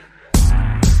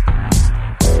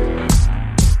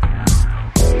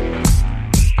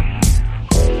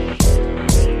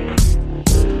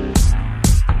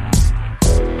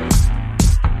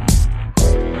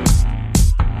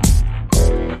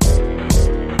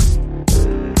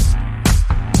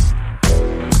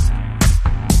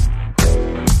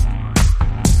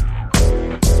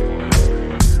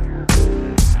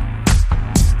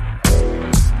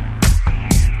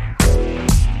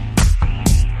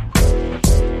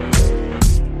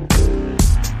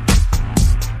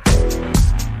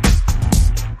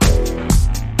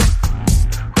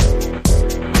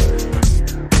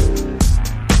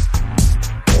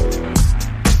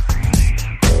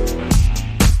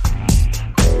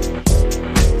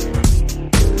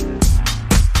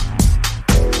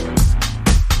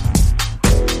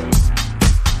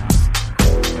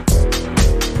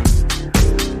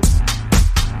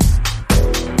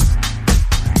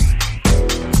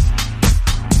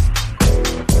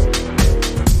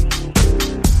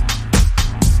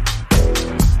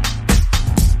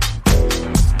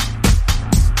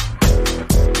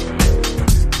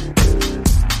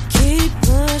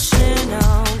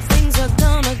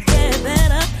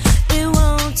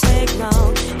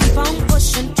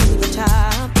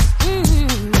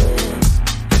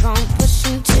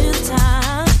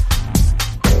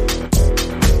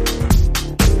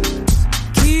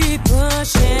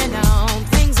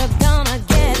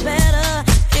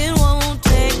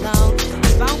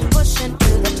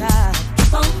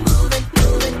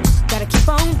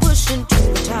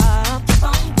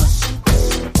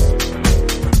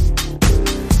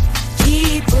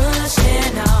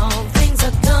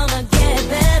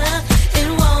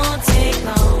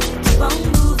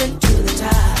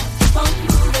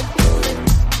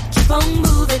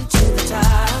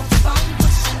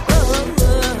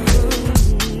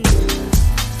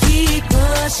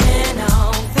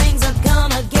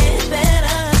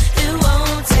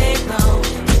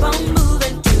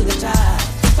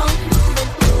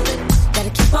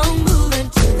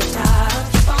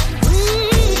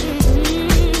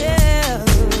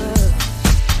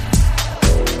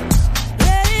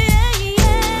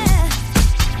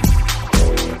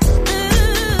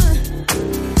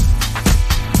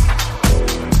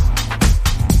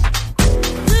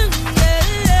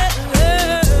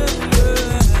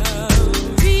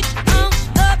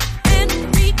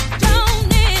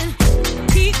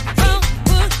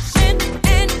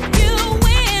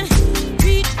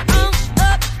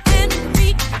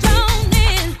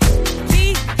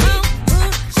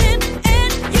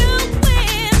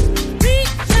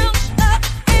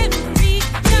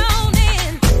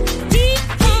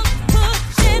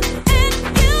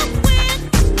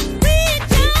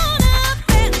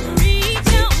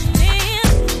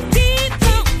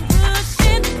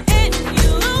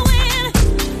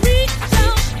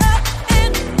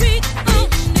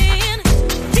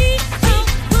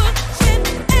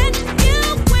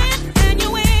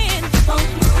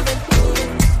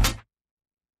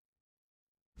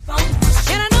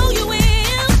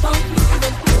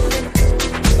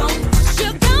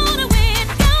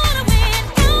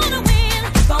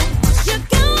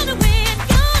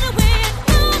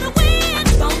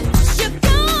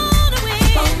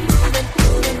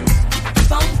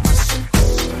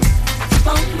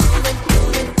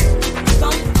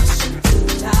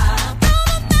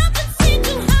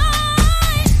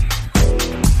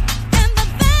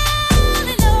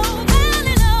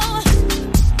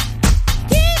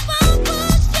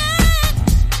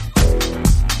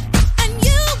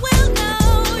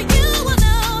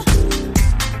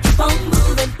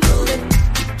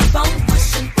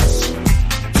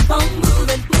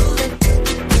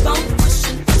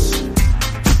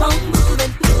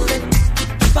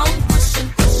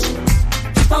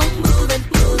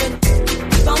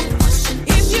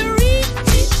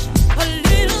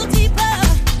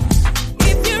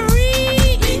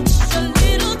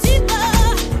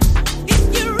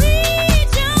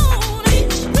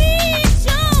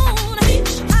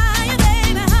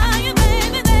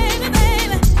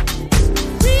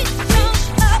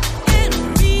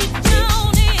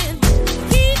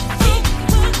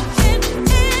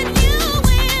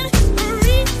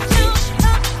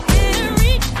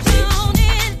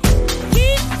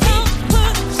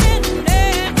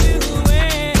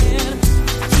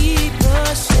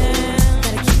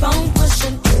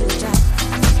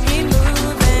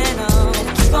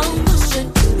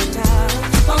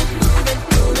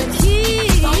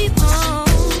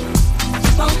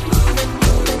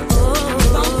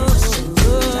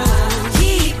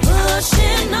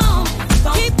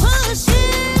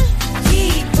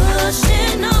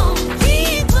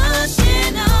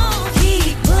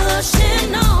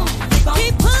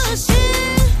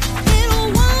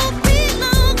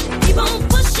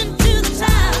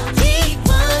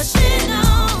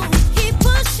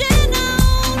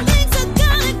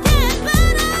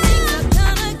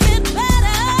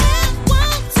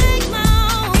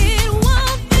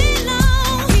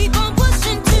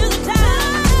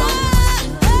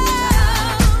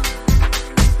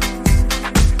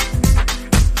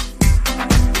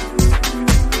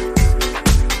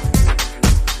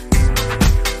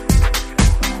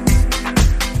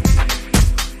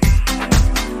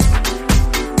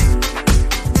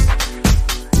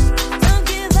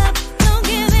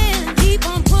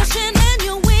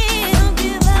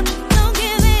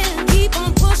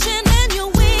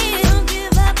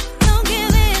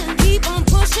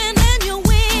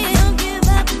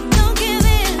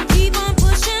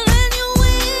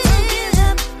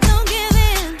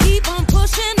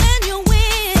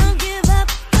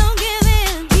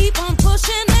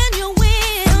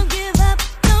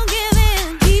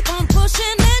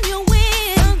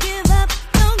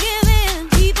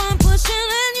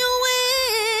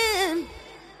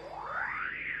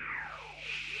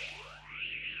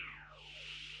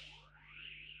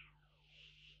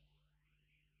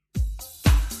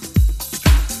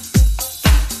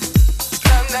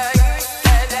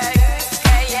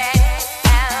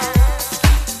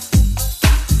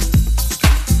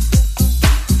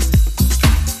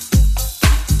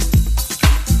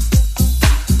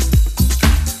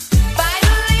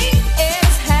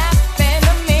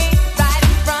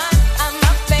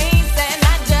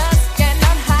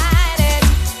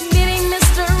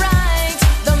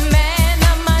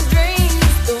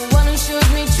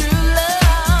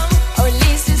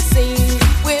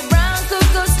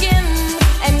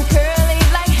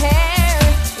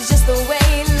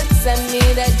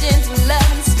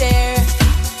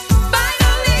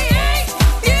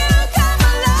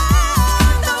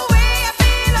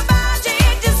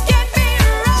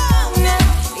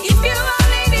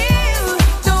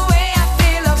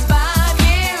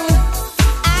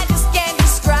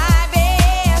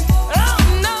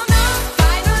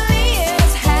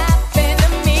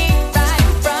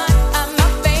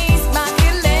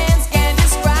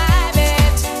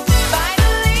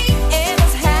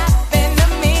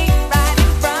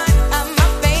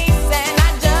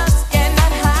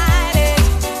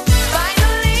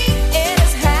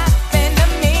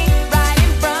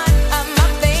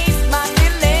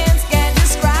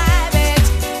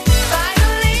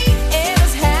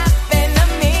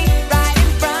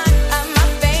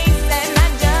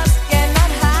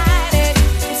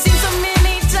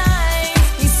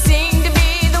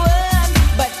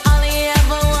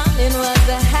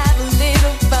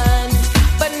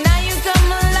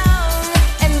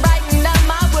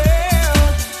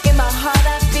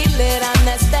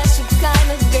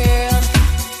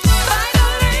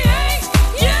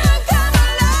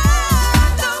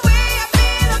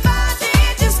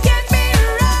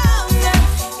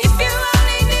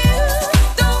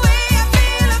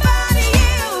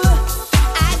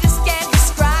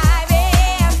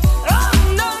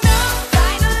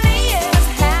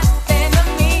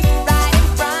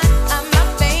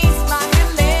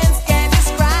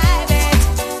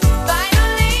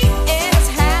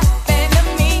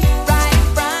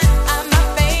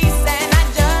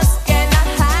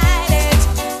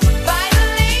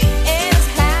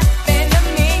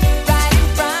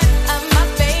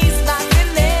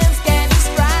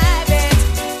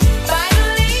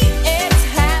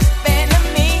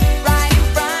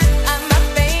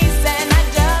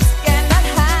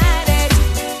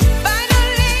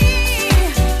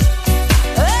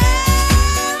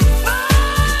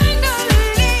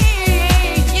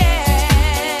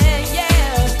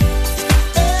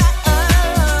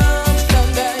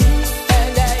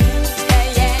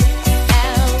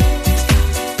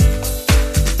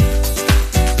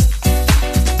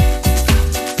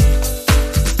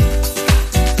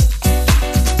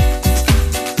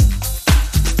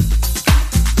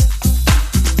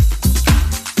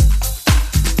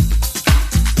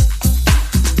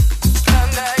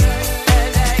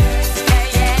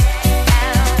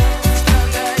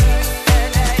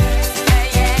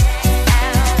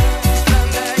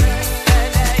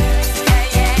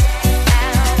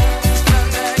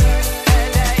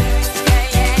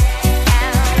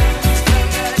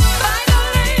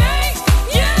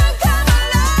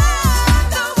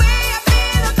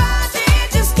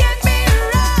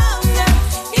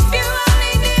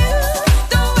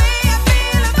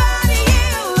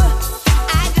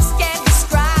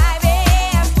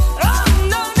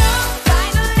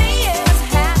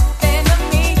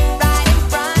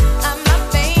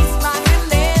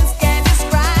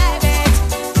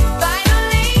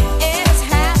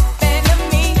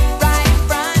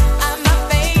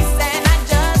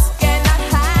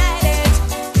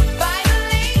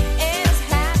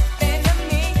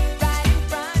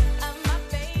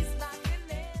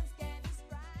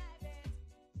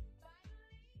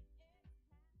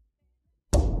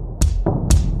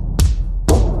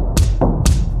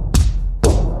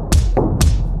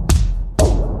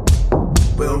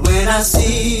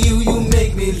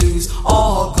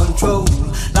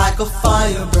 a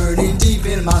fire burning deep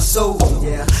in my soul,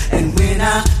 yeah. And when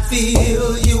I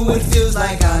feel you, it feels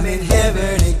like I'm in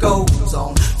heaven. It goes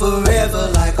on forever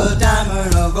like a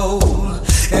diamond or gold.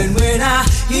 And when I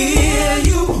hear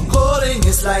you calling,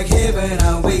 it's like heaven.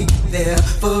 I wait there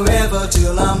forever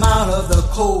till I'm out of the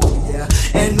cold, yeah.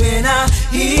 And when I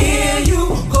hear you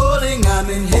calling, I'm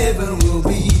in heaven. We'll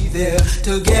be there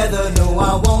together. No,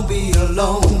 I won't be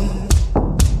alone.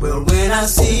 Well, when I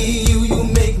see you, you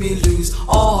make me lose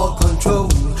all control,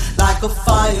 like a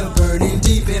fire burning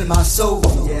deep in my soul,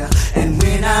 yeah. And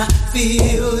when I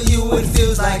feel you, it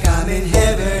feels like I'm in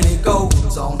heaven. It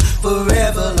goes on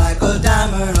forever like a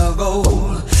diamond or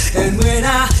gold. And when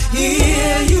I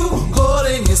hear you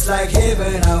calling, it's like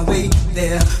heaven. I wait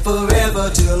there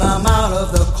forever till I'm out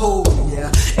of the cold,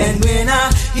 yeah. And when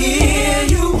I hear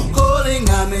you calling,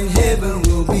 I'm in heaven.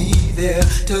 We'll be there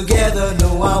together.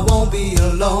 No, I won't be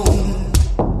alone.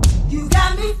 You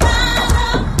got me fired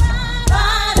up,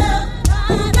 fired up.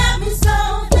 You got me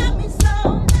so, got me so,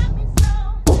 got me so.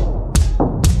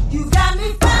 You got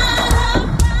me fired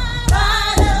up,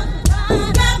 fired up.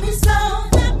 You got me so,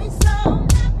 got me so,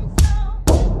 got me so.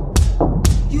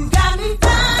 You got me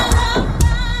fired up,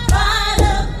 fired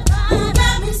up. You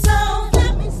got me so,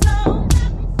 got me so,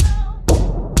 got me so.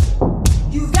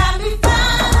 You got me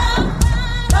fired up,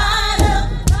 fired up.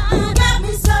 You got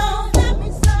me so, got me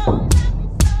so, got me so.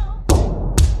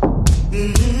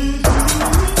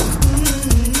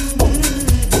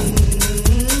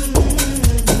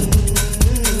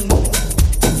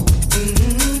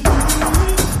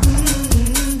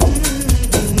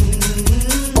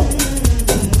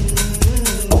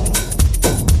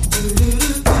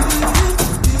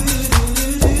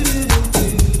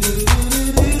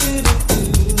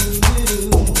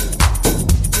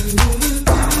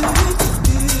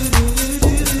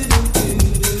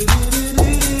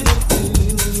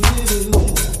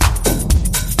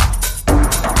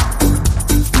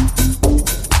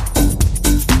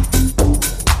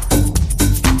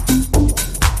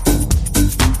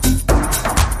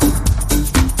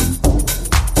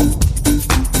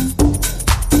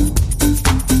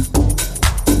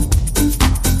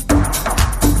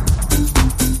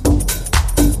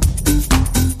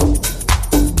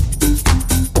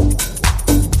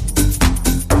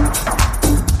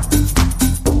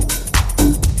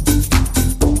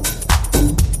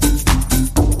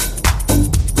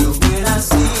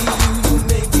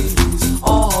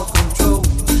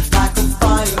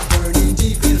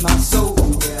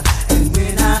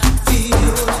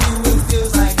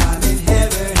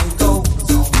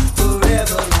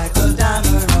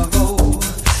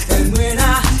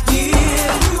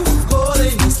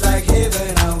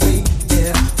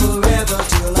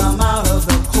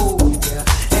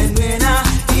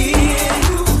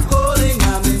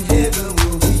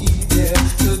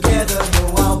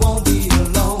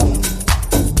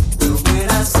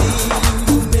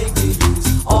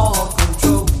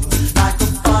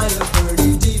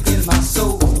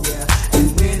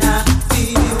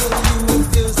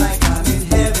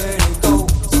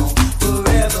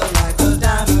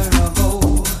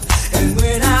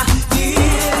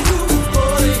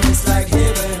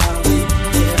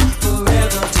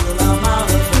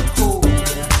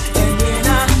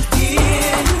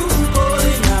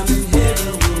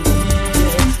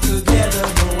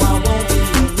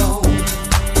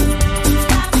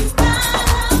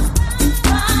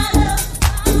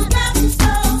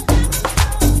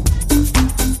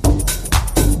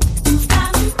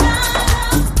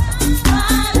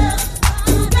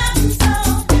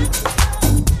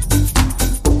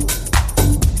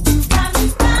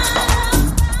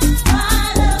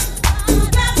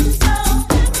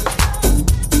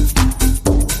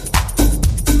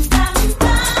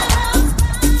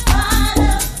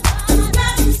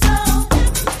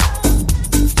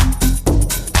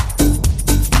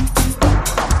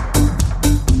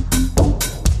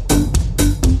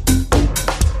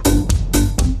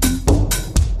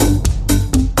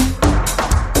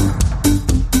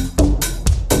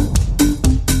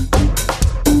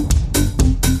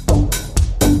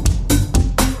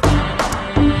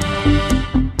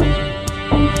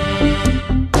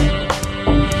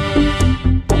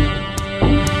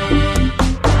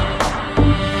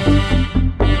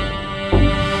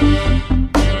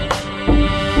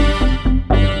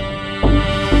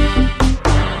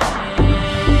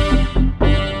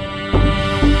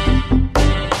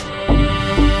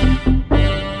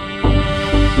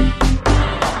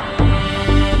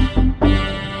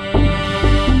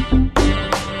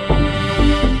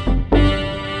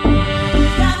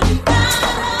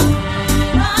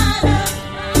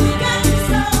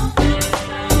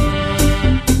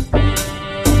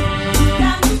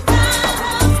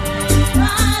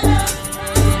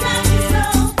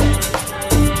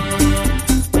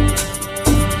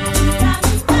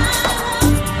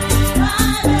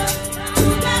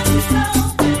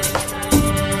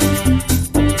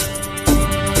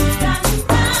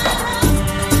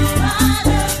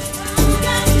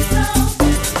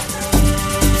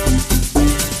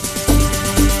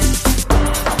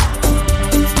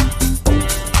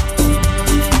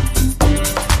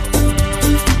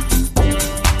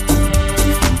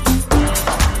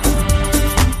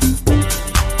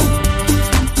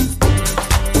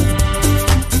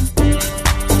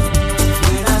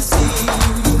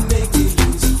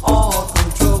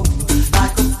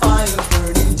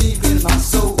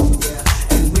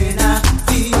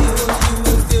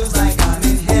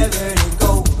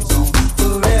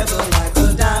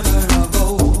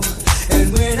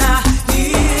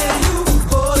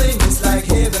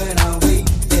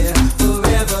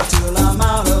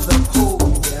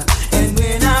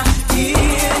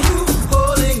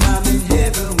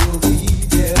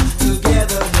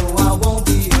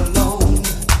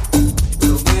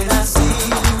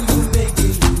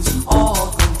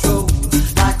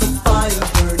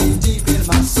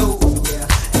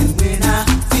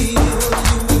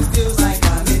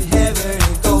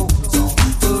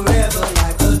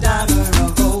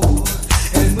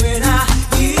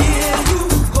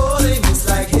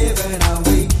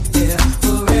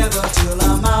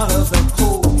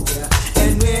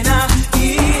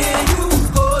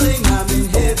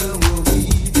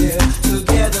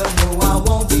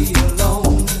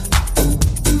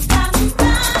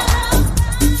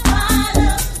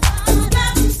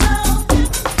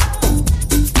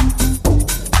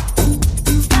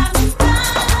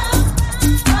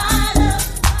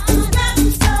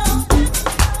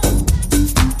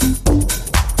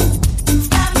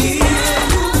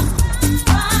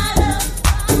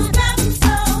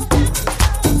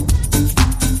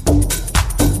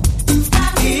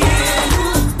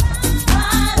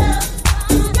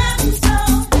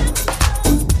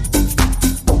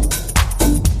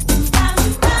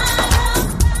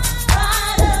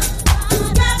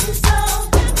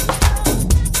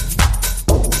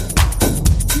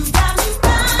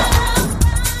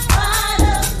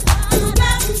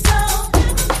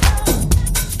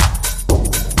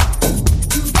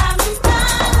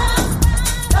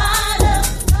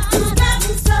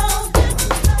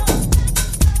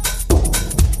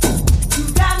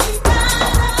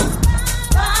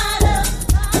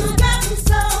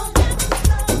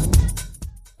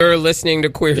 listening to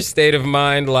Queer State of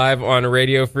Mind live on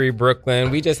Radio Free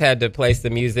Brooklyn. We just had to play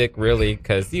some music, really,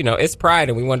 because, you know, it's Pride,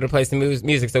 and we wanted to play some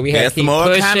music, so we had to keep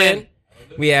pushing. Coming.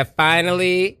 We have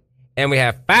Finally, and we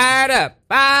have Fired Up.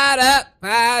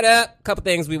 A couple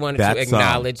things we wanted to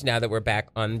acknowledge now that we're back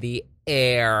on the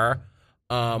air.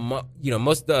 You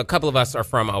know, a couple of us are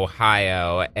from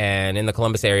Ohio, and in the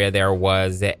Columbus area, there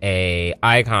was a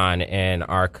icon in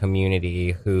our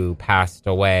community who passed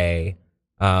away.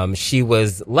 She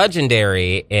was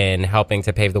legendary in helping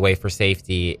to pave the way for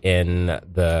safety in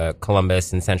the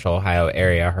Columbus and Central Ohio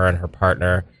area, her and her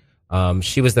partner.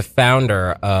 She was the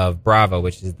founder of Bravo,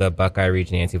 which is the Buckeye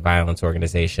Region Anti-Violence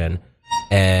Organization,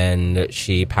 and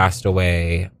she passed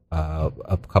away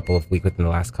within the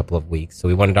last couple of weeks. So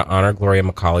we wanted to honor Gloria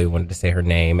McCauley. We wanted to say her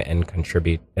name and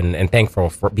contribute and be thankful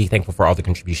for all the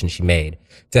contributions she made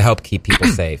to help keep people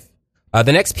safe.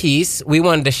 The next piece, we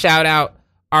wanted to shout out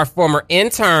our former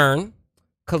intern,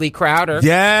 Khalid Crowder.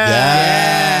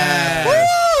 Yeah.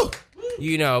 Woo!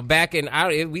 You know, back in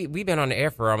we've been on the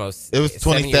air for almost. It was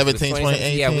 2017,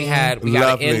 2018. Yeah, we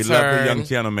got an intern, lovely young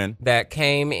gentleman that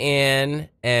came in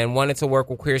and wanted to work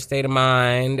with Queer State of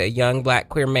Mind, a young black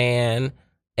queer man,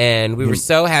 and we were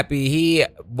so happy. He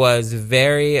was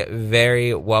very,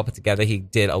 very well put together. He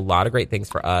did a lot of great things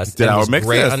for us. Did our mixes,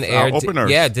 great on the air. Our openers.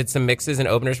 Did some mixes and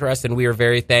openers for us, and we were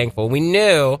very thankful. We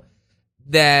knew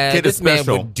that this man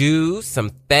would do some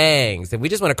things, and we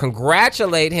just want to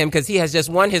congratulate him because he has just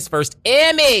won his first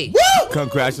Emmy. Woo!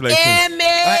 Congratulations.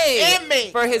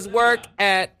 Emmy for his work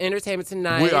at Entertainment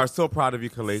Tonight. We are so proud of you,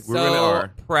 Khalid. We so really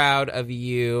are proud of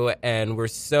you, and we're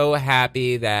so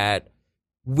happy that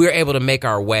we're able to make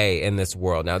our way in this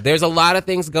world. Now, there's a lot of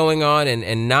things going on,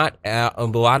 and not a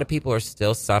lot of people are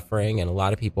still suffering, and a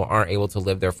lot of people aren't able to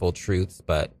live their full truths,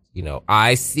 but you know,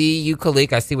 I see you,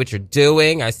 Khalik. I see what you're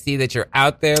doing. I see that you're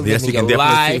out there living your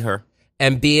life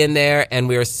and being there. And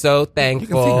we are so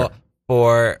thankful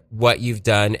for what you've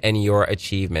done and your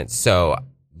achievements. So,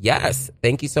 yes,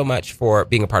 thank you so much for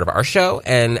being a part of our show.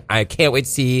 And I can't wait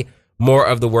to see more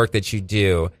of the work that you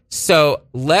do. So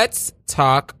let's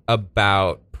talk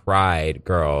about Pride,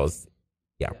 girls.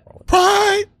 Yeah.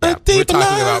 Pride. Yeah, we're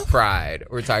talking about Pride.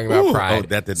 We're talking about Pride. Oh,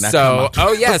 that did not come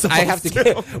out. Yes, I have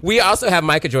to. We also have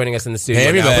Micah joining us in the studio. Hey,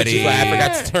 everybody. Now, I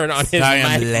forgot to turn on his mic.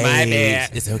 My bad.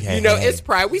 It's okay. You know, it's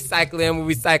Pride. We cycling.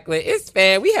 We recycling. It's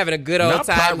fan. We having a good old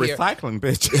time here. Not recycling,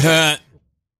 bitch.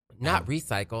 Not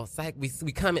recycle.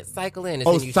 We come and cycle in. And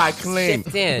then you cycling.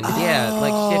 Shift in. Yeah,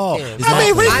 like shift in. I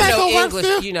mean, recycle I know works.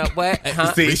 English. You know what?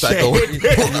 Huh? See, recycle. Wow.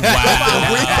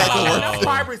 Recycle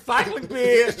works. Recycling,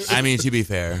 bitch. I mean, to be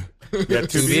fair. Yeah,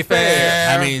 to be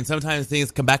fair. I mean, sometimes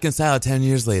things come back in style 10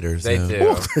 years later. So. They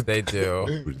do. They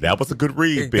do. That was a good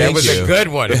read, bitch. That was a good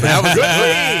one. That was a good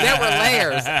read.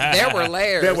 There were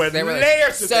layers. There were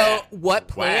layers to that. So, what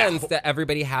plans does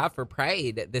everybody have for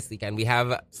Pride this weekend? We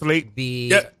have sleep.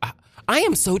 I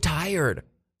am so tired.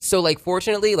 So, like,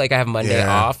 fortunately, like, I have Monday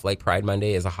off. Like, Pride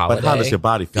Monday is a holiday. But how does your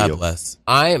body feel? God bless.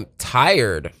 I am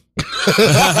tired.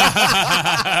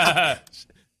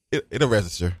 It'll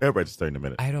register. It'll register in a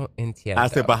minute. I don't intend. I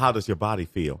said, but how does your body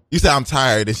feel? You said I'm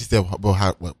tired, and she said, "Well,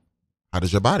 how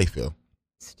does your body feel?"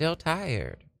 Still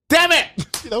tired. Damn it!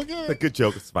 Okay. It's a good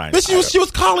joke. It's fine. But she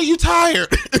was calling you tired.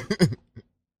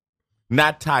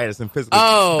 Not tired, as in physical.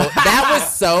 Oh, that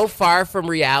was so far from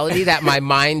reality that my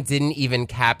mind didn't even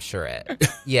capture it.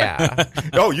 Yeah.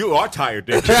 Oh, you are tired,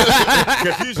 then.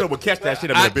 Because usually we'll catch that shit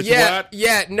up there, bitch. What?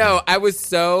 Yeah, no, I was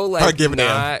so like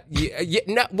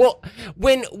no, well,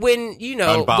 when you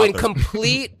know, when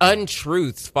complete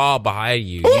untruths fall behind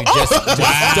you, you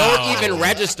just don't even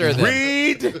register them.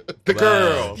 Read the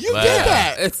girl. You did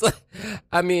that. It's like,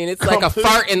 I mean, it's like a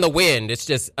fart in the wind. It's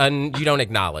just you don't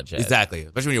acknowledge it. Exactly,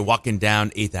 especially when you're walking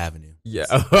down 8th Avenue. Yeah.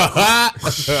 That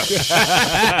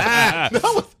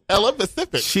was hella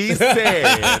Pacific. She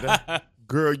said,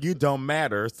 girl, you don't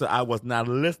matter, so I was not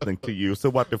listening to you.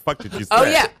 So what the fuck did you say? Oh,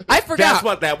 yeah. I forgot. That's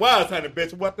what that was, honey,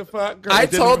 bitch. What the fuck? Girl, I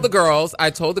told the girls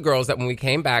that when we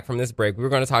came back from this break, we were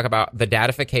going to talk about the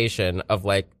dadification of,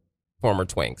 like, former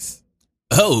twinks.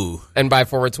 Oh. And by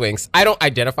former twinks, I don't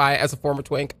identify as a former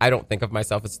twink. I don't think of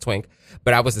myself as a twink,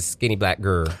 but I was a skinny black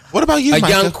girl. What about you, A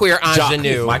Micah? young queer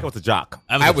ingenue. Michael was a jock.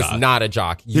 I was not a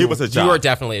jock. He was a jock. You were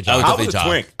definitely a jock. I was a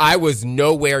twink. I was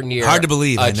nowhere near Hard to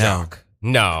believe, a jock.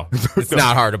 No, it's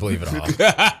not hard to believe at all.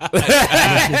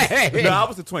 No, I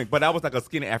was a twink, but I was like a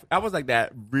skinny I was like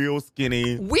that real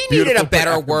skinny. We needed a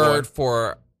better word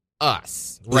for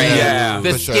us, right? Yeah,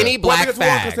 the skinny black because fags. we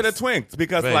weren't considered twinks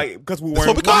because we weren't.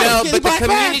 No, but the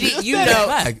community,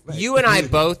 you and I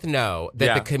both know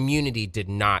that the community did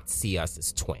not see us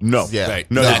as twinks. No, Yeah.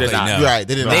 no, Exactly. they did not. You're right.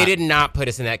 They did not. They did not put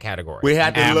us in that category. We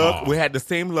had the look. all. We had the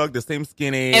same look, the same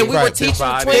skinny, and we were teaching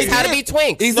twinks how to be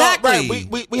twinks. Exactly. No, right.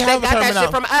 We they have got that shit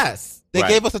from us. They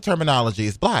gave us a terminology.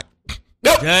 It's black.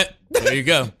 Nope. There you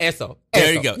go.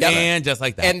 There you go. Yep. And just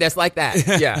like that. And just like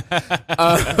that. Yeah.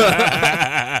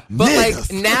 But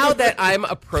like now that I'm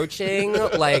approaching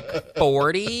like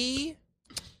 40,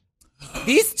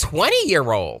 these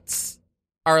 20-year-olds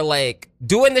are like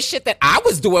doing the shit that I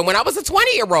was doing when I was a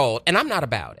 20-year-old, and I'm not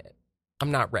about it.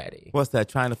 I'm not ready. What's that?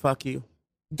 Trying to fuck you?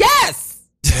 Yes.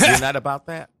 You're not about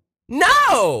that?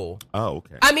 No. Oh,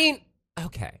 okay. I mean,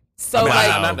 okay. So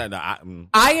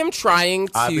I am trying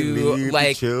to I believe like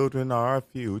the children are our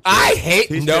future. I hate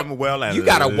Teach them well and you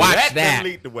gotta watch let that. them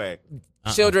lead the way.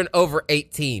 Children over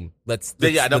 18. Let's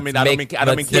I don't mean kids. I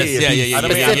don't mean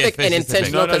specific and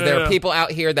intentional because there are people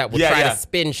out here that will try to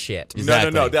spin shit. Exactly.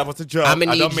 No, that was a joke. I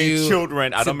don't mean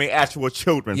children. I to- don't mean actual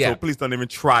children. Yeah. So please don't even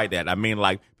try that. I mean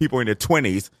like people in their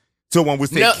 20s. So when we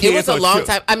say no, kids, it was a long children,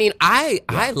 time. I mean,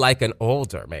 I like an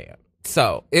older man.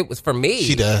 So it was for me.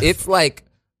 She does. It's like,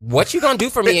 what you gonna do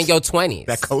for me in your 20s?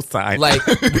 that cosign. Like,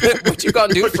 what you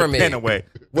gonna do Put for your me? pen away.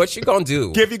 What you gonna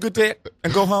do? Give you good dick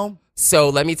and go home. So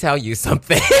let me tell you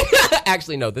something.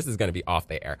 Actually, no, this is going to be off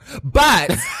the air.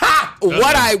 But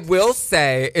what I will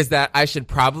say is that I should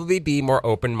probably be more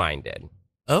open-minded.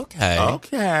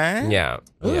 Okay. Yeah.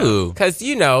 Ooh. Because,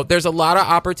 there's a lot of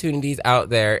opportunities out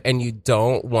there, and you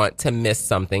don't want to miss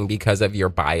something because of your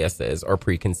biases or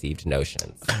preconceived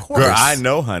notions. Of course. Girl, I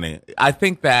know, honey. I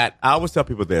think that I always tell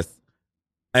people this,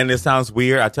 and it sounds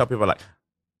weird. I tell people, like,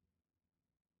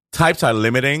 types are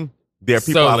limiting. There are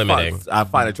people I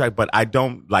find attractive, but I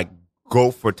don't, like, go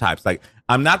for types. Like,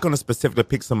 I'm not going to specifically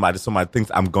pick somebody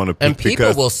thinks I'm going to pick. And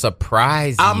people will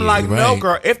surprise you. I'm like, no,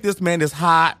 girl, if this man is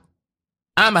hot,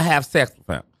 I'm going to have sex with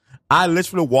him. I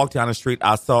literally walked down the street.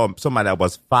 I saw somebody that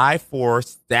was 5'4",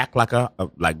 stacked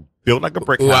built like a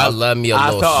brick house. Ooh, I love me a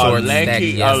little short,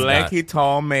 lanky,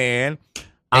 tall man.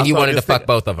 And you wanted to fuck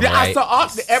both of them, right? I saw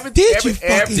everything.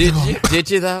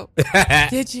 Did you, though?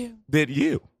 Did you? Did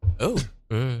you? Oh.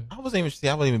 I wasn't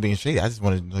even being shady. I just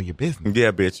wanted to know your business.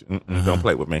 Yeah, bitch. Don't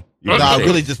play with me. I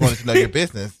really just wanted to know your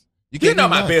business. You know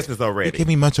my business already. You gave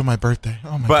me much on my birthday.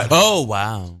 Oh my God. Oh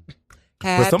wow.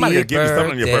 Happy but somebody will give you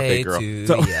something on your birthday, girl.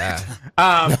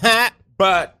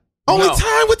 But only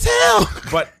time would tell.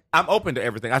 But I'm open to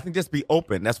everything. I think just be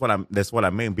open. That's what I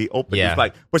mean. Be open. Yeah. It's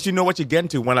like, but you know what you get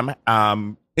into when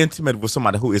I'm intimate with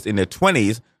somebody who is in their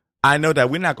 20s. I know that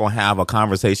we're not gonna have a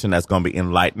conversation that's gonna be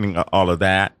enlightening or all of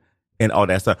that. And all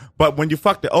that stuff. But when you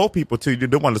fuck the old people too, you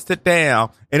don't want to sit down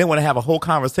and they want to have a whole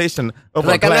conversation over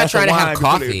a glass of wine I'm not trying to have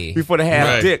coffee before they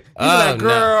have dick. You're like,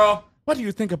 girl, what do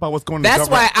you think about what's going on? That's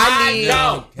why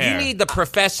you need the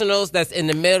professionals that's in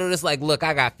the middle. That's like, look,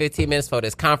 I got 15 minutes for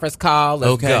this conference call.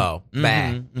 Let's go.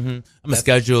 Back. Mm-hmm. I'm gonna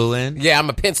schedule in. Yeah, I'm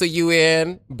gonna pencil you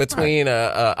in between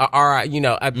we're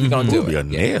gonna do it. Your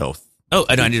nails. Oh,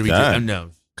 I need to read. No.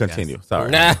 Continue. Yes.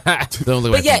 Sorry.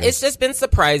 But yeah, it's just been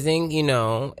surprising,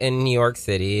 in New York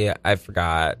City. I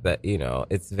forgot that,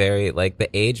 it's very like the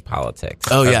age politics.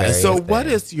 Oh, yeah. So what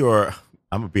is your,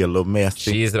 I'm going to be a little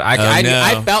messy. Jeez,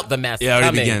 I felt the mess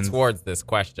coming towards this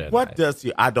question. What does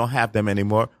I don't have them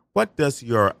anymore. What does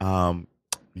your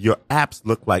apps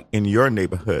look like in your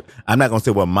neighborhood? I'm not going to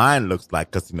say what mine looks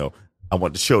like because, I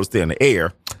want the show to stay in the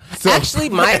air. So, actually,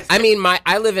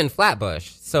 I live in Flatbush.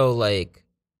 So like,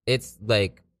 it's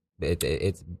like,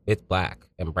 it's black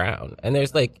and brown, and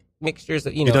there's like mixtures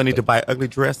of You don't need to buy an ugly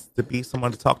dress to be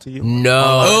someone to talk to you.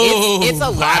 No, it's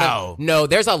a lot of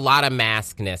there's a lot of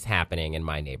maskness happening in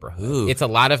my neighborhood. Ooh. It's a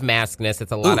lot of maskness.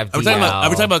 It's a lot of. Are we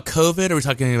talking about COVID, or are we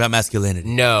talking about masculinity?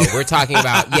 No, we're talking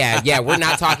about We're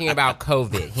not talking about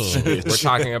COVID. We're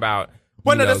talking about.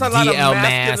 There's a lot of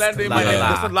masculinity.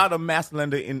 There's a lot of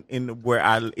masculinity in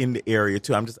the area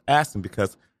too. I'm just asking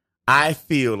because I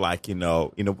feel like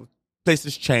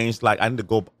places change. Like I need to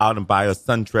go out and buy a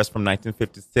sundress from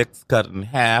 1956, cut it in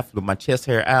half, with my chest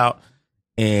hair out,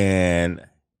 and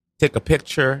take a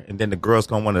picture. And then the girl's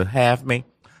gonna want to have me.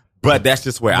 But that's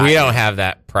just where we don't have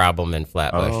that problem in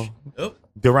Flatbush.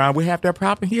 Duran, we have that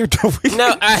problem here, don't we?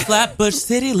 No, Flatbush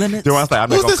city limits. Duran's like, I'm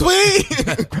not who's this we?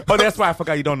 Oh, that's why I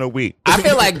forgot you don't know we. I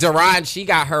feel like Duran, she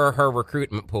got her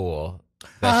recruitment pool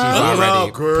that she's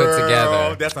already put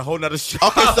together. That's a whole nother show.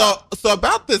 Okay, so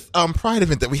about this Pride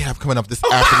event that we have coming up this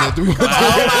afternoon. Oh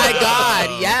my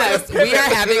God, yes. We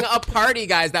are having a party,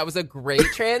 guys. That was a great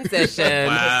transition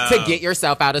to get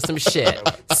yourself out of some shit.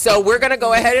 So we're going to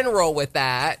go ahead and roll with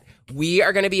that. we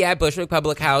are going to be at Bushwick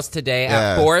Public House today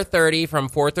at 4:30, from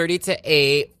 4:30 to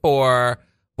 8 for,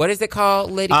 what is it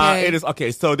called, Lady K? It is,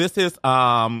 okay, so this is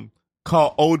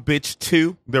called Old Bitch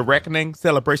 2, The Reckoning,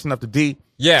 Celebration of the D.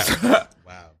 Yeah.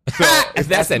 So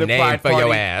that's a name for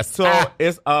your ass. So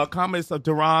it's comedy of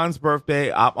Duran's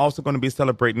birthday. I'm also going to be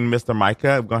celebrating Mr.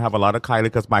 Micah. We're going to have a lot of Kylie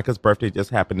because Micah's birthday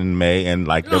just happened in May, and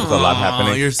like there was a lot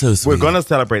happening. You're so sweet. We're going to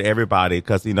celebrate everybody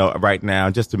because, you know, right now,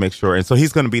 just to make sure. And so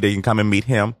he's going to be there. You can come and meet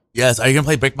him. Yes. Are you going to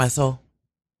play Break My Soul?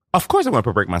 Of course I'm going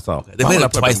to Break My Soul. They played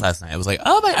it twice last night. I was like,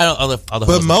 oh my.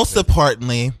 But most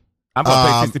importantly, I'm going to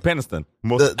play Stacey Peniston.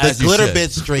 The glitter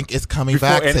bitch drink is coming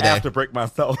back today. After Break My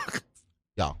Soul.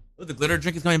 Y'all. The glitter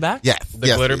drink is coming back? Yes.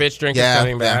 The glitter bitch drink is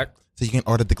coming back. So you can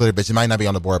order the glitter bitch. It might not be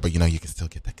on the board, but you know you can still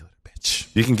get that glitter bitch.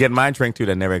 You can get my drink too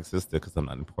that never existed because I'm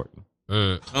not important.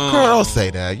 Girl, don't say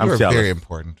that. You're very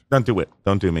important. Don't do it.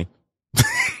 Don't do me.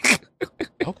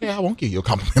 Okay, I won't give you a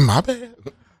compliment. My bad.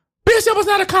 Bitch, that was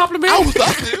not a compliment. I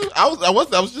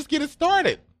was just getting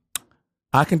started.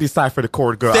 I can decipher the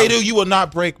chord, girl. Say, you will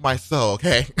not break my soul,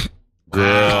 okay?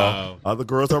 Girl, other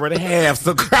girls already have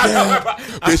some.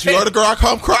 Bitch, you are the girl I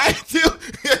come crying to.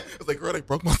 I was like, girl, they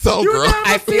broke my soul, girl.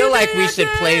 I feel like we should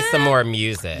play some more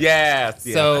music. Yes.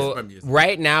 So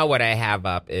right now, what I have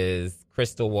up is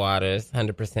Crystal Waters,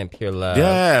 100% Pure Love.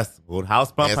 Yes. Good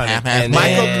house bump. And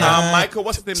Michael,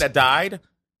 what's the name that died?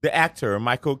 The actor,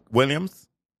 Michael Williams.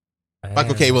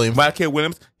 Michael K. Williams. Michael K.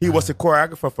 Williams. He was the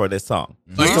choreographer for this song.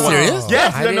 Are you serious?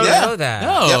 Yes. I didn't know that.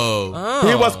 No. Yep. Oh.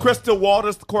 He was Crystal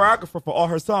Waters' choreographer for all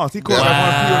her songs. He choreographed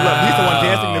on Pure Love. He's the one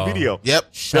dancing in the video.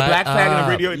 Yep. The black flag in the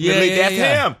video. That's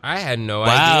him. I had no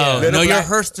idea. Know your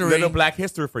history. Little black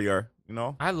history for your, you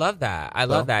know. I love that. I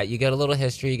love that. You get a little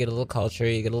history, you get a little culture,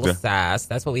 you get a little sass.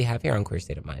 That's what we have here on Queer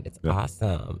State of Mind. It's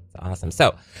awesome. It's awesome.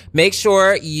 So make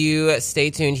sure you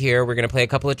stay tuned here. We're going to play a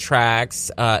couple of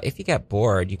tracks. If you get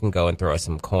bored, you can go and throw us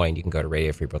some coin. You can go to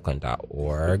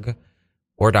radiofreebrooklyn.org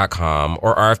or .com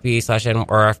or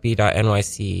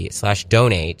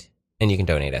rfb.nyc/donate, and you can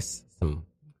donate us some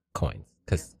coins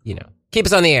because, you know, keep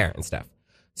us on the air and stuff.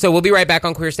 So we'll be right back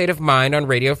on Queer State of Mind on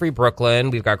Radio Free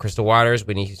Brooklyn. We've got Crystal Waters,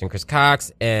 Whitney Houston, Chris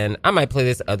Cox, and I might play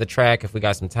this other track if we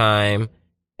got some time,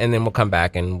 and then we'll come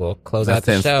back and we'll close out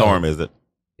the show. Sandstorm, is it?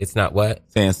 It's not what?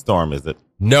 Sandstorm, is it?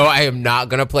 No, I am not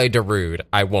going to play Darude.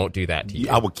 I won't do that to you.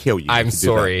 I will kill you. I'm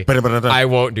sorry. I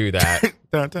won't do that.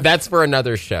 That's for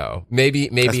another show. Maybe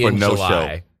in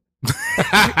July.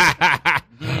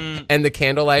 And the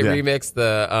Candlelight remix,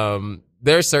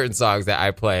 there are certain songs that I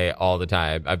play all the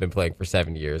time. I've been playing for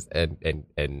 7 years, and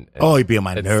you be on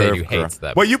my nerve. Who hates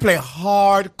them. Well, you play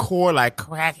hardcore like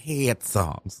crackhead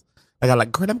songs. I got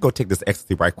like, girl, I'm gonna take this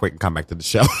ecstasy right quick and come back to the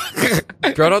show.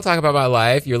 Girl, don't talk about my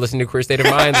life. You're listening to Queer State of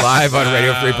Mind live on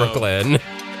Radio Free Brooklyn.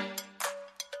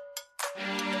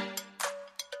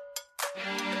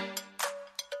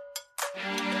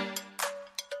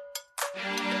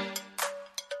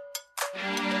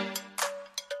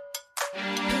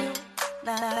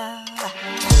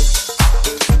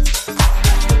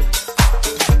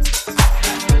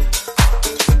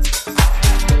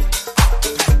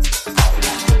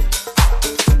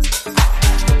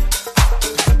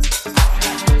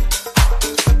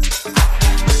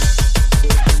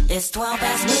 It's 12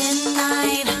 past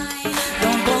midnight.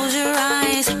 Don't close your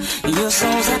eyes. Your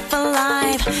soul's half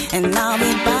alive, and I'll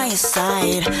be by your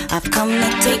side. I've come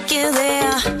to take you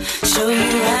there, show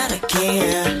you how to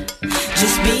care.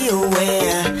 Just be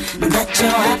aware that you'll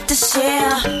have to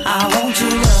share. I want your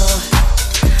love.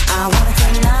 I want it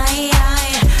tonight.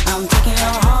 I'm taking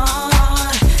your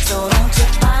heart, so don't you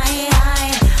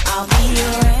fight. I'll be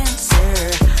your answer.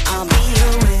 I'll be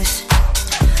your wish.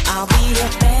 I'll be your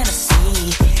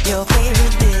fantasy. Your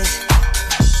favorite dish.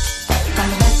 From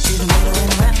the back to the middle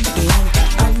and around again.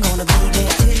 I'm gonna be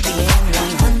there till the end.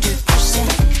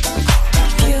 100%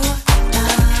 pure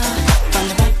love. From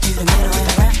the back to the middle and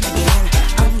around again.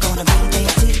 I'm gonna be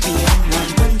there till the end.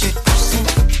 100%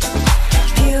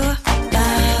 pure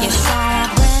love. You saw a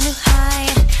brand new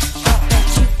high. Thought that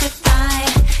you could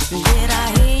fly. Did I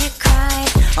hear you cry?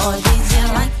 Or did you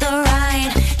like the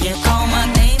ride? You call my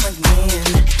name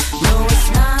again. No, it's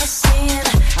not a sin.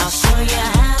 I'll show you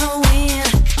how to win,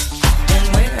 and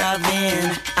where I've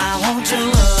been. I want your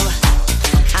love.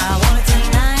 I want it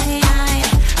tonight.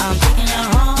 I'm taking your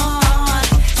heart,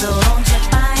 so don't you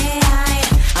fight.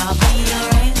 I'll be your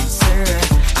answer.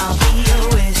 I'll be your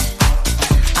wish.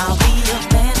 I'll be your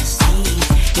fantasy,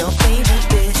 your favorite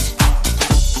dish.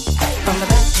 From the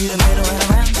back to the middle and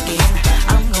around again.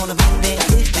 I'm gonna be there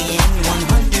till the end.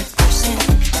 100%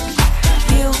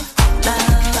 pure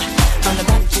love. From the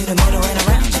back to the middle and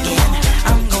around again.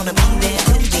 I'm gonna be there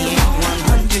till the end.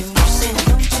 100%.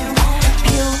 Don't you want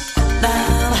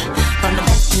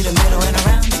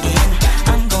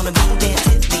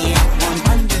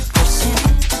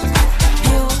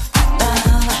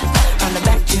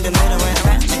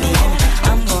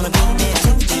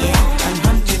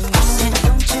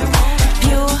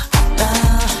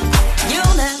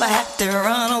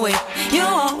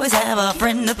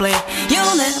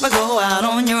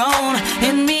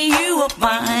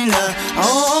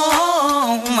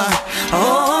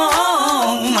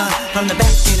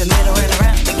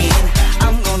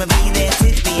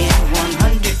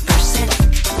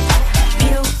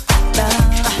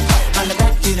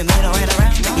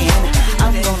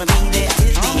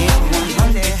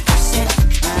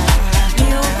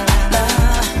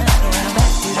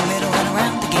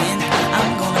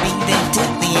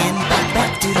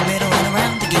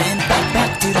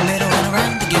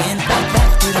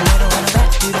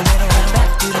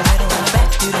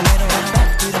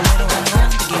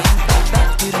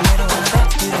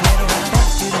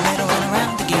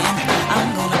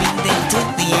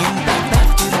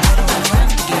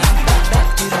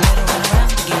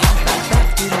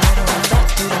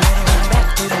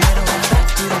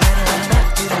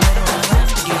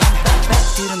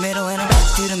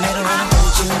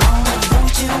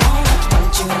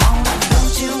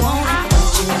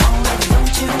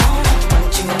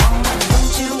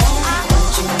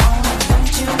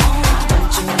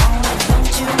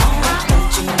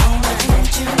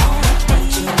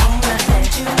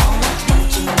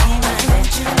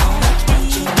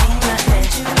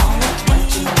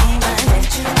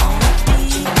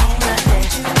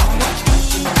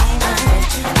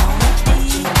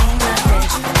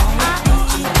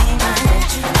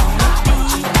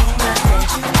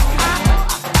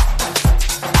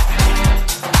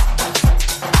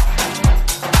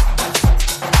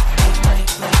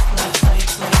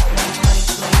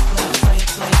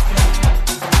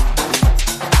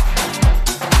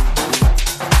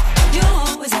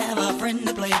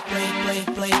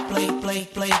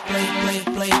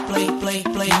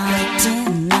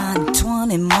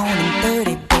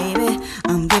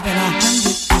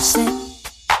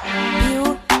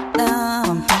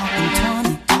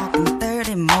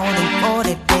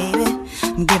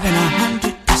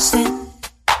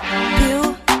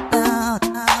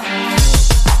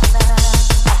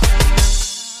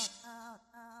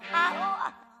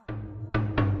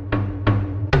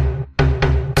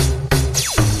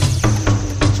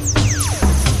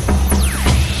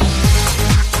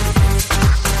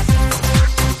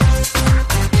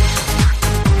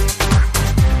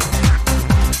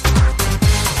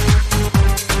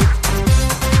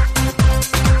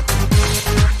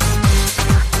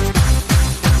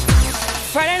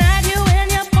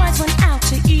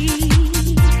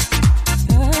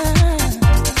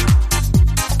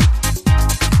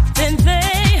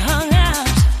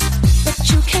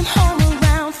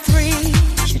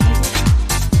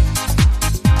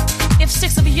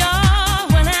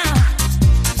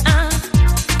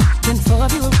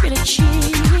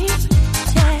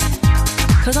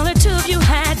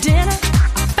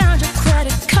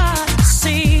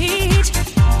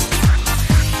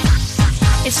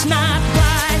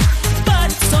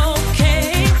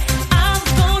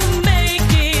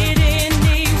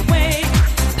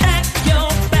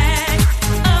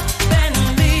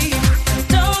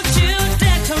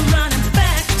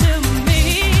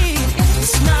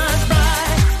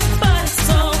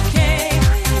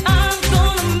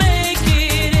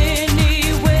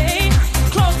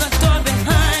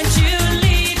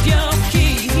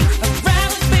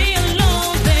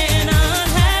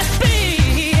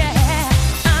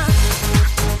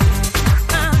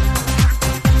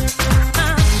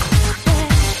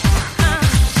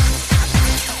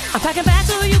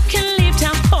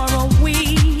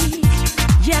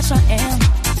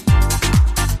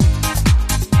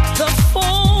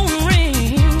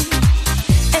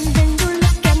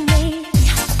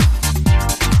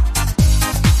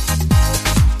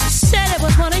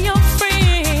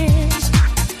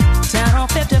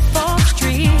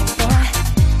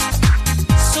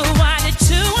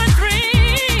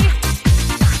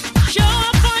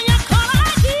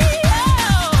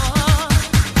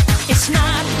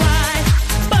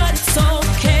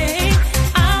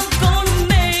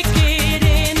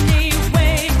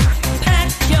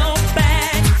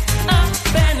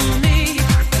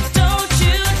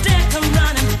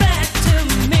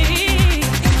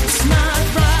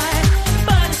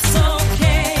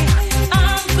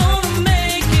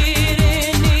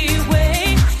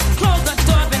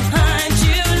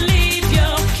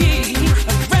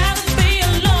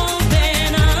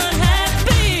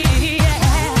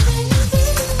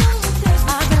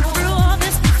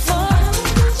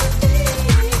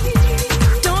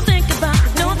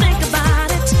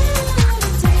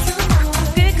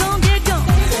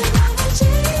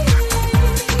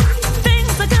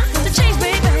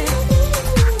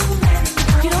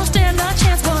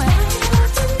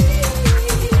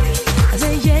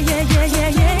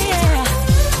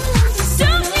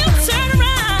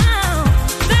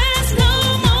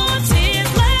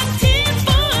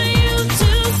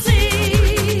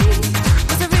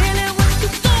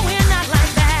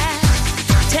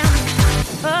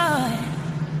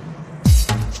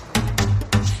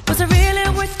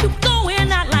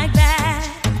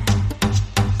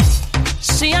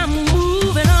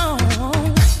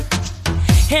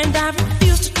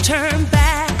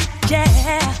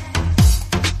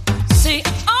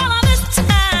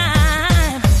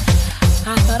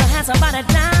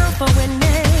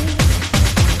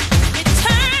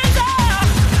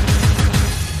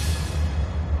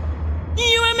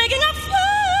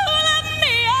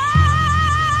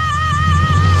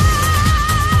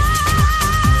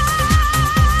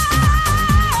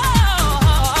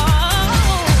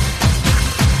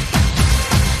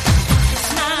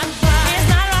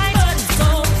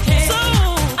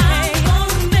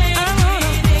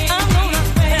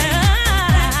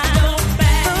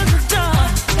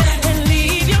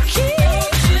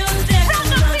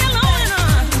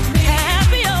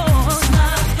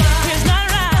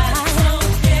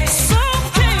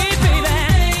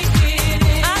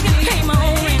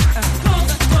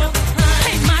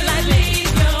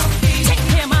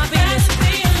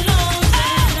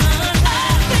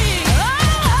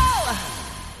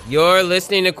You're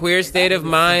listening to Queer State of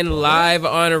Mind live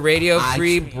on Radio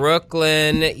Free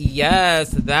Brooklyn.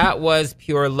 Yes, that was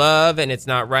Pure Love, and It's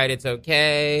Not Right, It's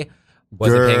Okay.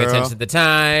 Wasn't paying attention at the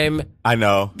time. I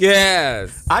know.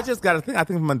 Yes. I just got to think. I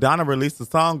think Madonna released a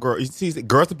song, girl. You see,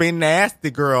 Girls Being Nasty,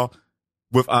 girl,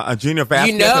 with Junior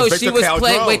Vasquez. You know, she was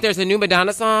playing. Wait, there's a new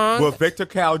Madonna song? With Victor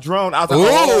Calderone. I was like,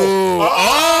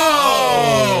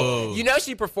 oh. You know,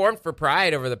 she performed for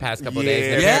Pride over the past couple of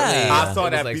days. Yeah. I saw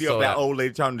that video of that old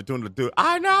lady trying to do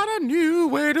I know a new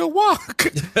way to walk.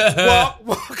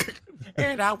 walk.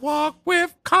 And I walk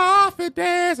with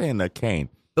confidence and a cane.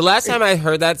 The last time I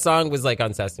heard that song was like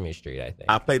on Sesame Street, I think.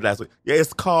 I played last week. Yeah,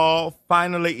 it's called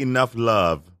Finally Enough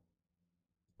Love.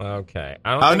 Okay.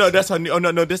 That's her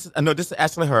new. This is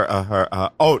actually her.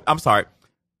 I'm sorry.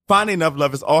 Finally Enough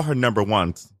Love is all her number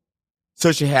ones.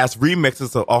 So she has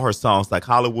remixes of all her songs, like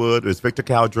Hollywood is Victor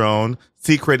Calderone,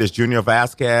 Secret is Junior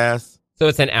Vasquez. So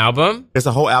it's an album? It's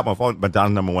a whole album of all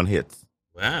Madonna's number one hits.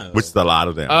 Wow. Which is a lot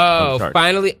of them. Oh,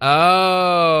 finally.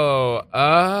 I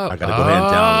gotta go ahead and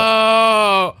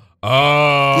download.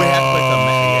 We have to play some.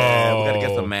 Yeah, we gotta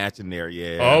get some match in there.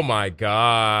 Yeah. Oh my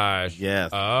gosh.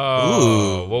 Yes.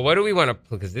 Oh. Ooh. Well, what do we want to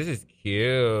play? Because this is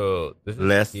cute.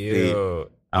 Let's cute. See. Oh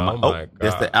my god.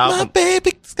 This the album. My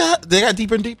baby Scott. They got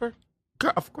Deeper and Deeper.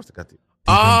 Girl, of course they got deeper.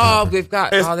 Oh, they've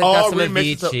got some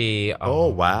remixes Avicii. Oh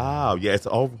wow. Yeah, it's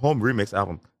an all home remix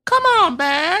album. Come on,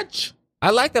 Badge. I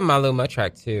like the Maluma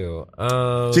track too.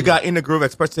 She got In the Groove,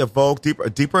 Expressive Vogue,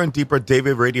 Deeper and Deeper,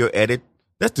 David Radio Edit.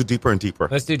 Let's do Deeper and Deeper.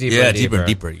 Let's do Deeper and Deeper. Deeper and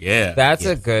Deeper, yeah. That's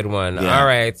a good one. Yeah. All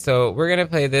right, so we're going to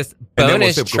play this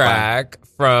bonus track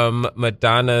from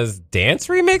Madonna's Dance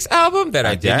Remix album that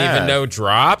I didn't even know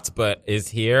dropped, but is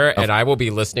here, and I will be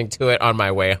listening to it on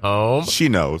my way home. She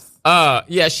knows.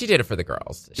 Yeah, she did it for the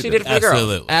girls. She did it for the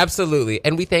girls. Absolutely.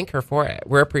 And we thank her for it.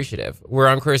 We're appreciative. We're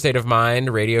on Queer State of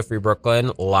Mind, Radio Free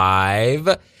Brooklyn,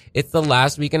 live. It's the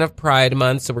last weekend of Pride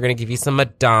Month, so we're going to give you some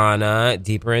Madonna,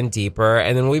 Deeper and Deeper,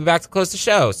 and then we'll be back to close the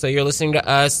show. So you're listening to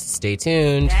us. Stay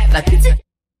tuned. I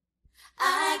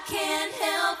can't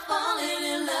help falling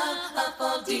in love. I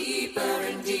fall deeper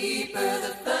and deeper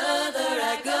the further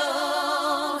I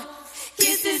go.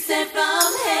 Kisses sent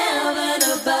from heaven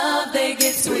above, they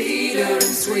get sweeter and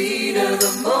sweeter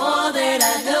the more that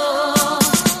I know.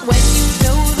 When you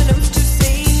know the notes to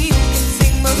sing, you can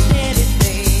sing most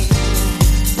anything.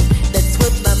 That's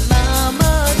what my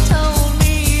mama told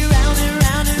me. Round and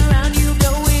round and round you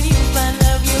go. When you find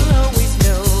love, you'll always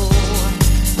know.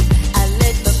 I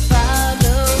let my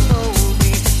father mold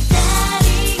me.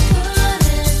 Daddy couldn't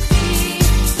be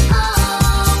all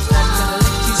wrong. I'm gonna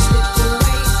let you slip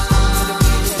away. I'm gonna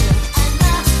be there.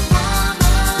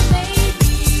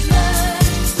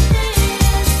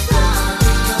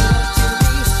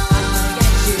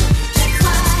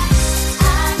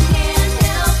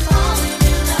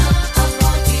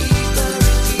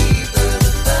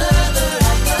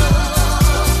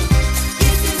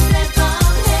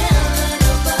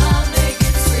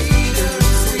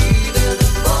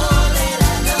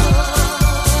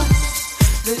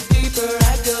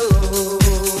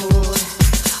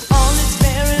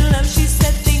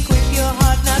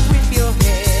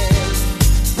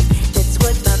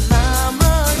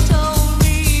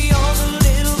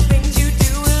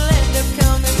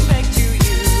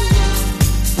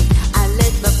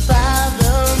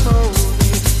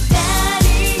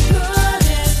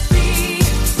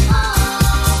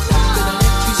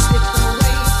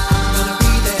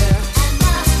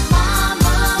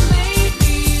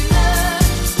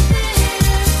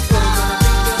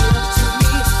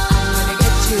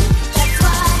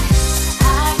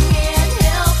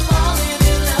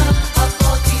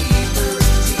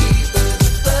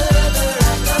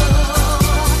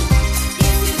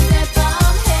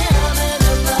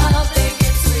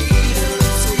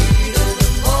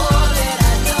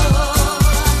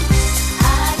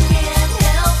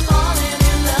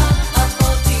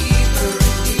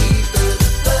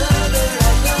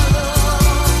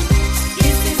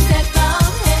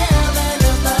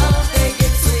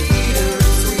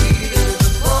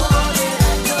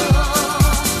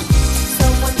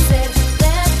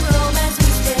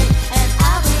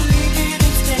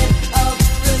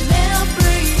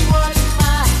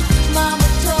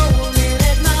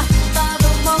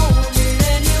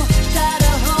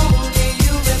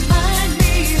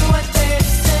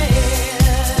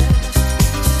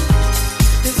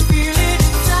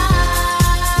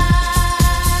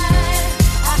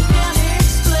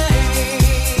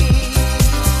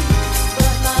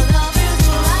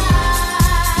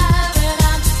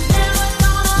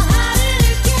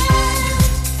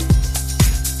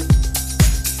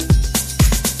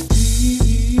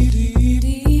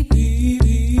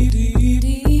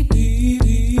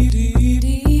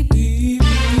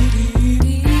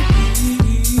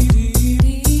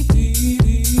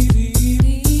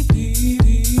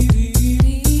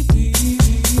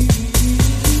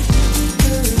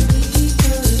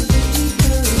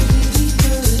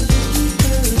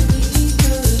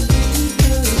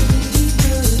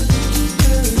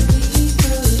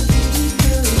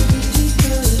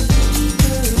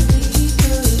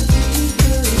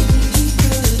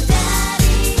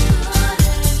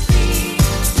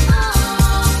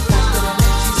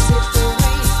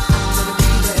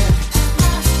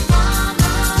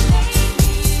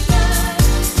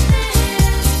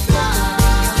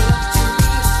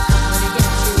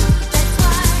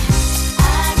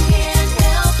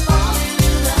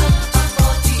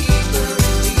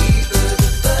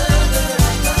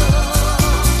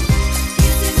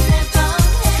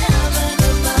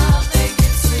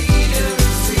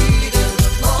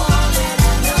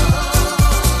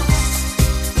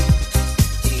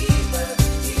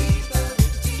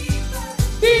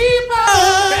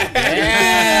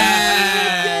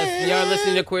 Yes. Y'all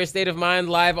listening to Queer State of Mind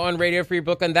live on Radio Free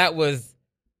Brooklyn. That was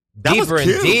deeper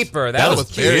and deeper. That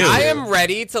was cute. I am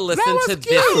ready to listen to this.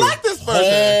 I like this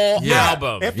version.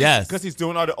 Album. Because he's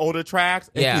doing all the older tracks.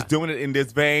 If he's doing it in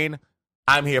this vein,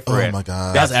 I'm here for it. Oh my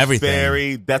God. That's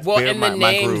everything. That's very and the my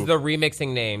names, groove. the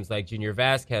remixing names like Junior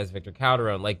Vasquez, Victor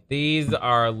Calderon, like these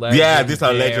are legends. Yeah, these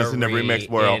are legends in the remix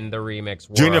world.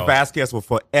 Junior Vasquez will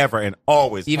forever and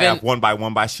always have One by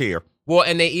One by Cher. Well,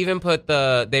 and they even put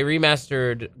they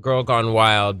remastered Girl Gone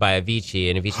Wild by Avicii,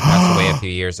 and Avicii passed away a few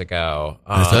years ago.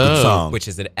 That's a good song. Which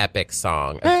is an epic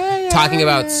song. Talking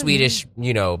about Swedish,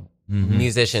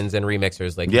 musicians and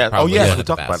remixers. Like, we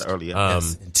talked about it earlier.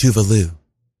 Tuvalu.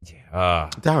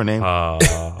 Is that her name?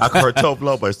 I heard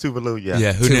Tovlo, but it's Tuvalu. Yeah.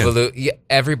 Yeah. Who knew? Yeah,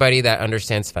 everybody that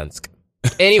understands Svensk.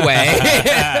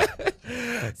 Anyway,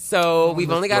 so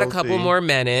we've only got a couple more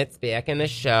minutes back in the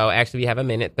show. Actually, we have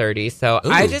 1:30. So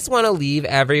I just want to leave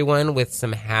everyone with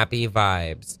some happy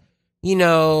vibes.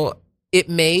 It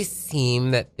may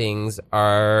seem that things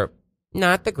are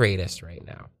not the greatest right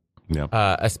now.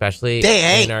 Yeah. Especially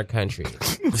in our country.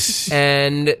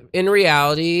 And in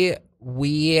reality,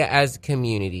 we as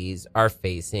communities are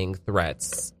facing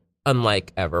threats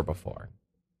unlike ever before.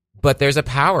 But there's a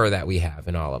power that we have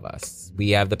in all of us.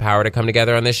 We have the power to come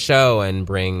together on this show and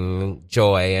bring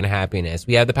joy and happiness.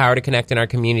 We have the power to connect in our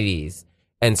communities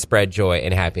and spread joy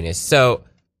and happiness. So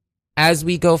as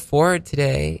we go forward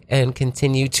today and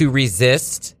continue to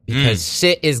resist, because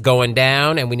shit is going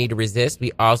down and we need to resist,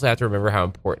 we also have to remember how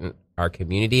important our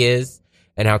community is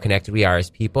and how connected we are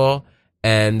as people.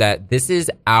 And that this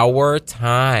is our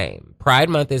time. Pride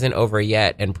Month isn't over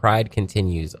yet, and Pride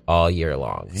continues all year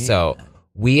long. Yeah. So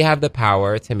we have the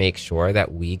power to make sure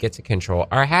that we get to control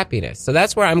our happiness. So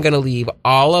that's where I'm going to leave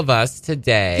all of us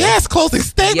today. Yes, closing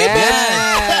statement.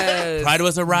 Yes. Pride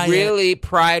was a riot. Really,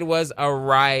 Pride was a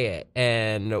riot.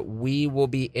 And we will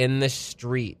be in the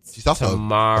streets She's also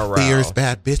tomorrow. A fierce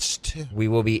bad bitch, too. We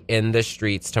will be in the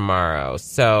streets tomorrow.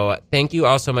 So thank you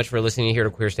all so much for listening here to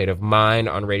Queer State of Mind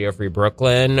on Radio Free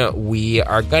Brooklyn. We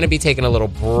are going to be taking a little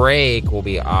break. We'll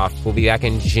be off. We'll be back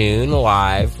in June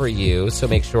live for you. So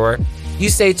make sure you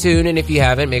stay tuned, and if you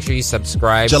haven't, make sure you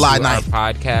subscribe July to 9th.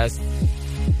 our podcast.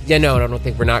 Yeah, no, I don't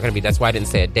think we're not going to be. That's why I didn't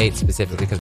say a date specifically, because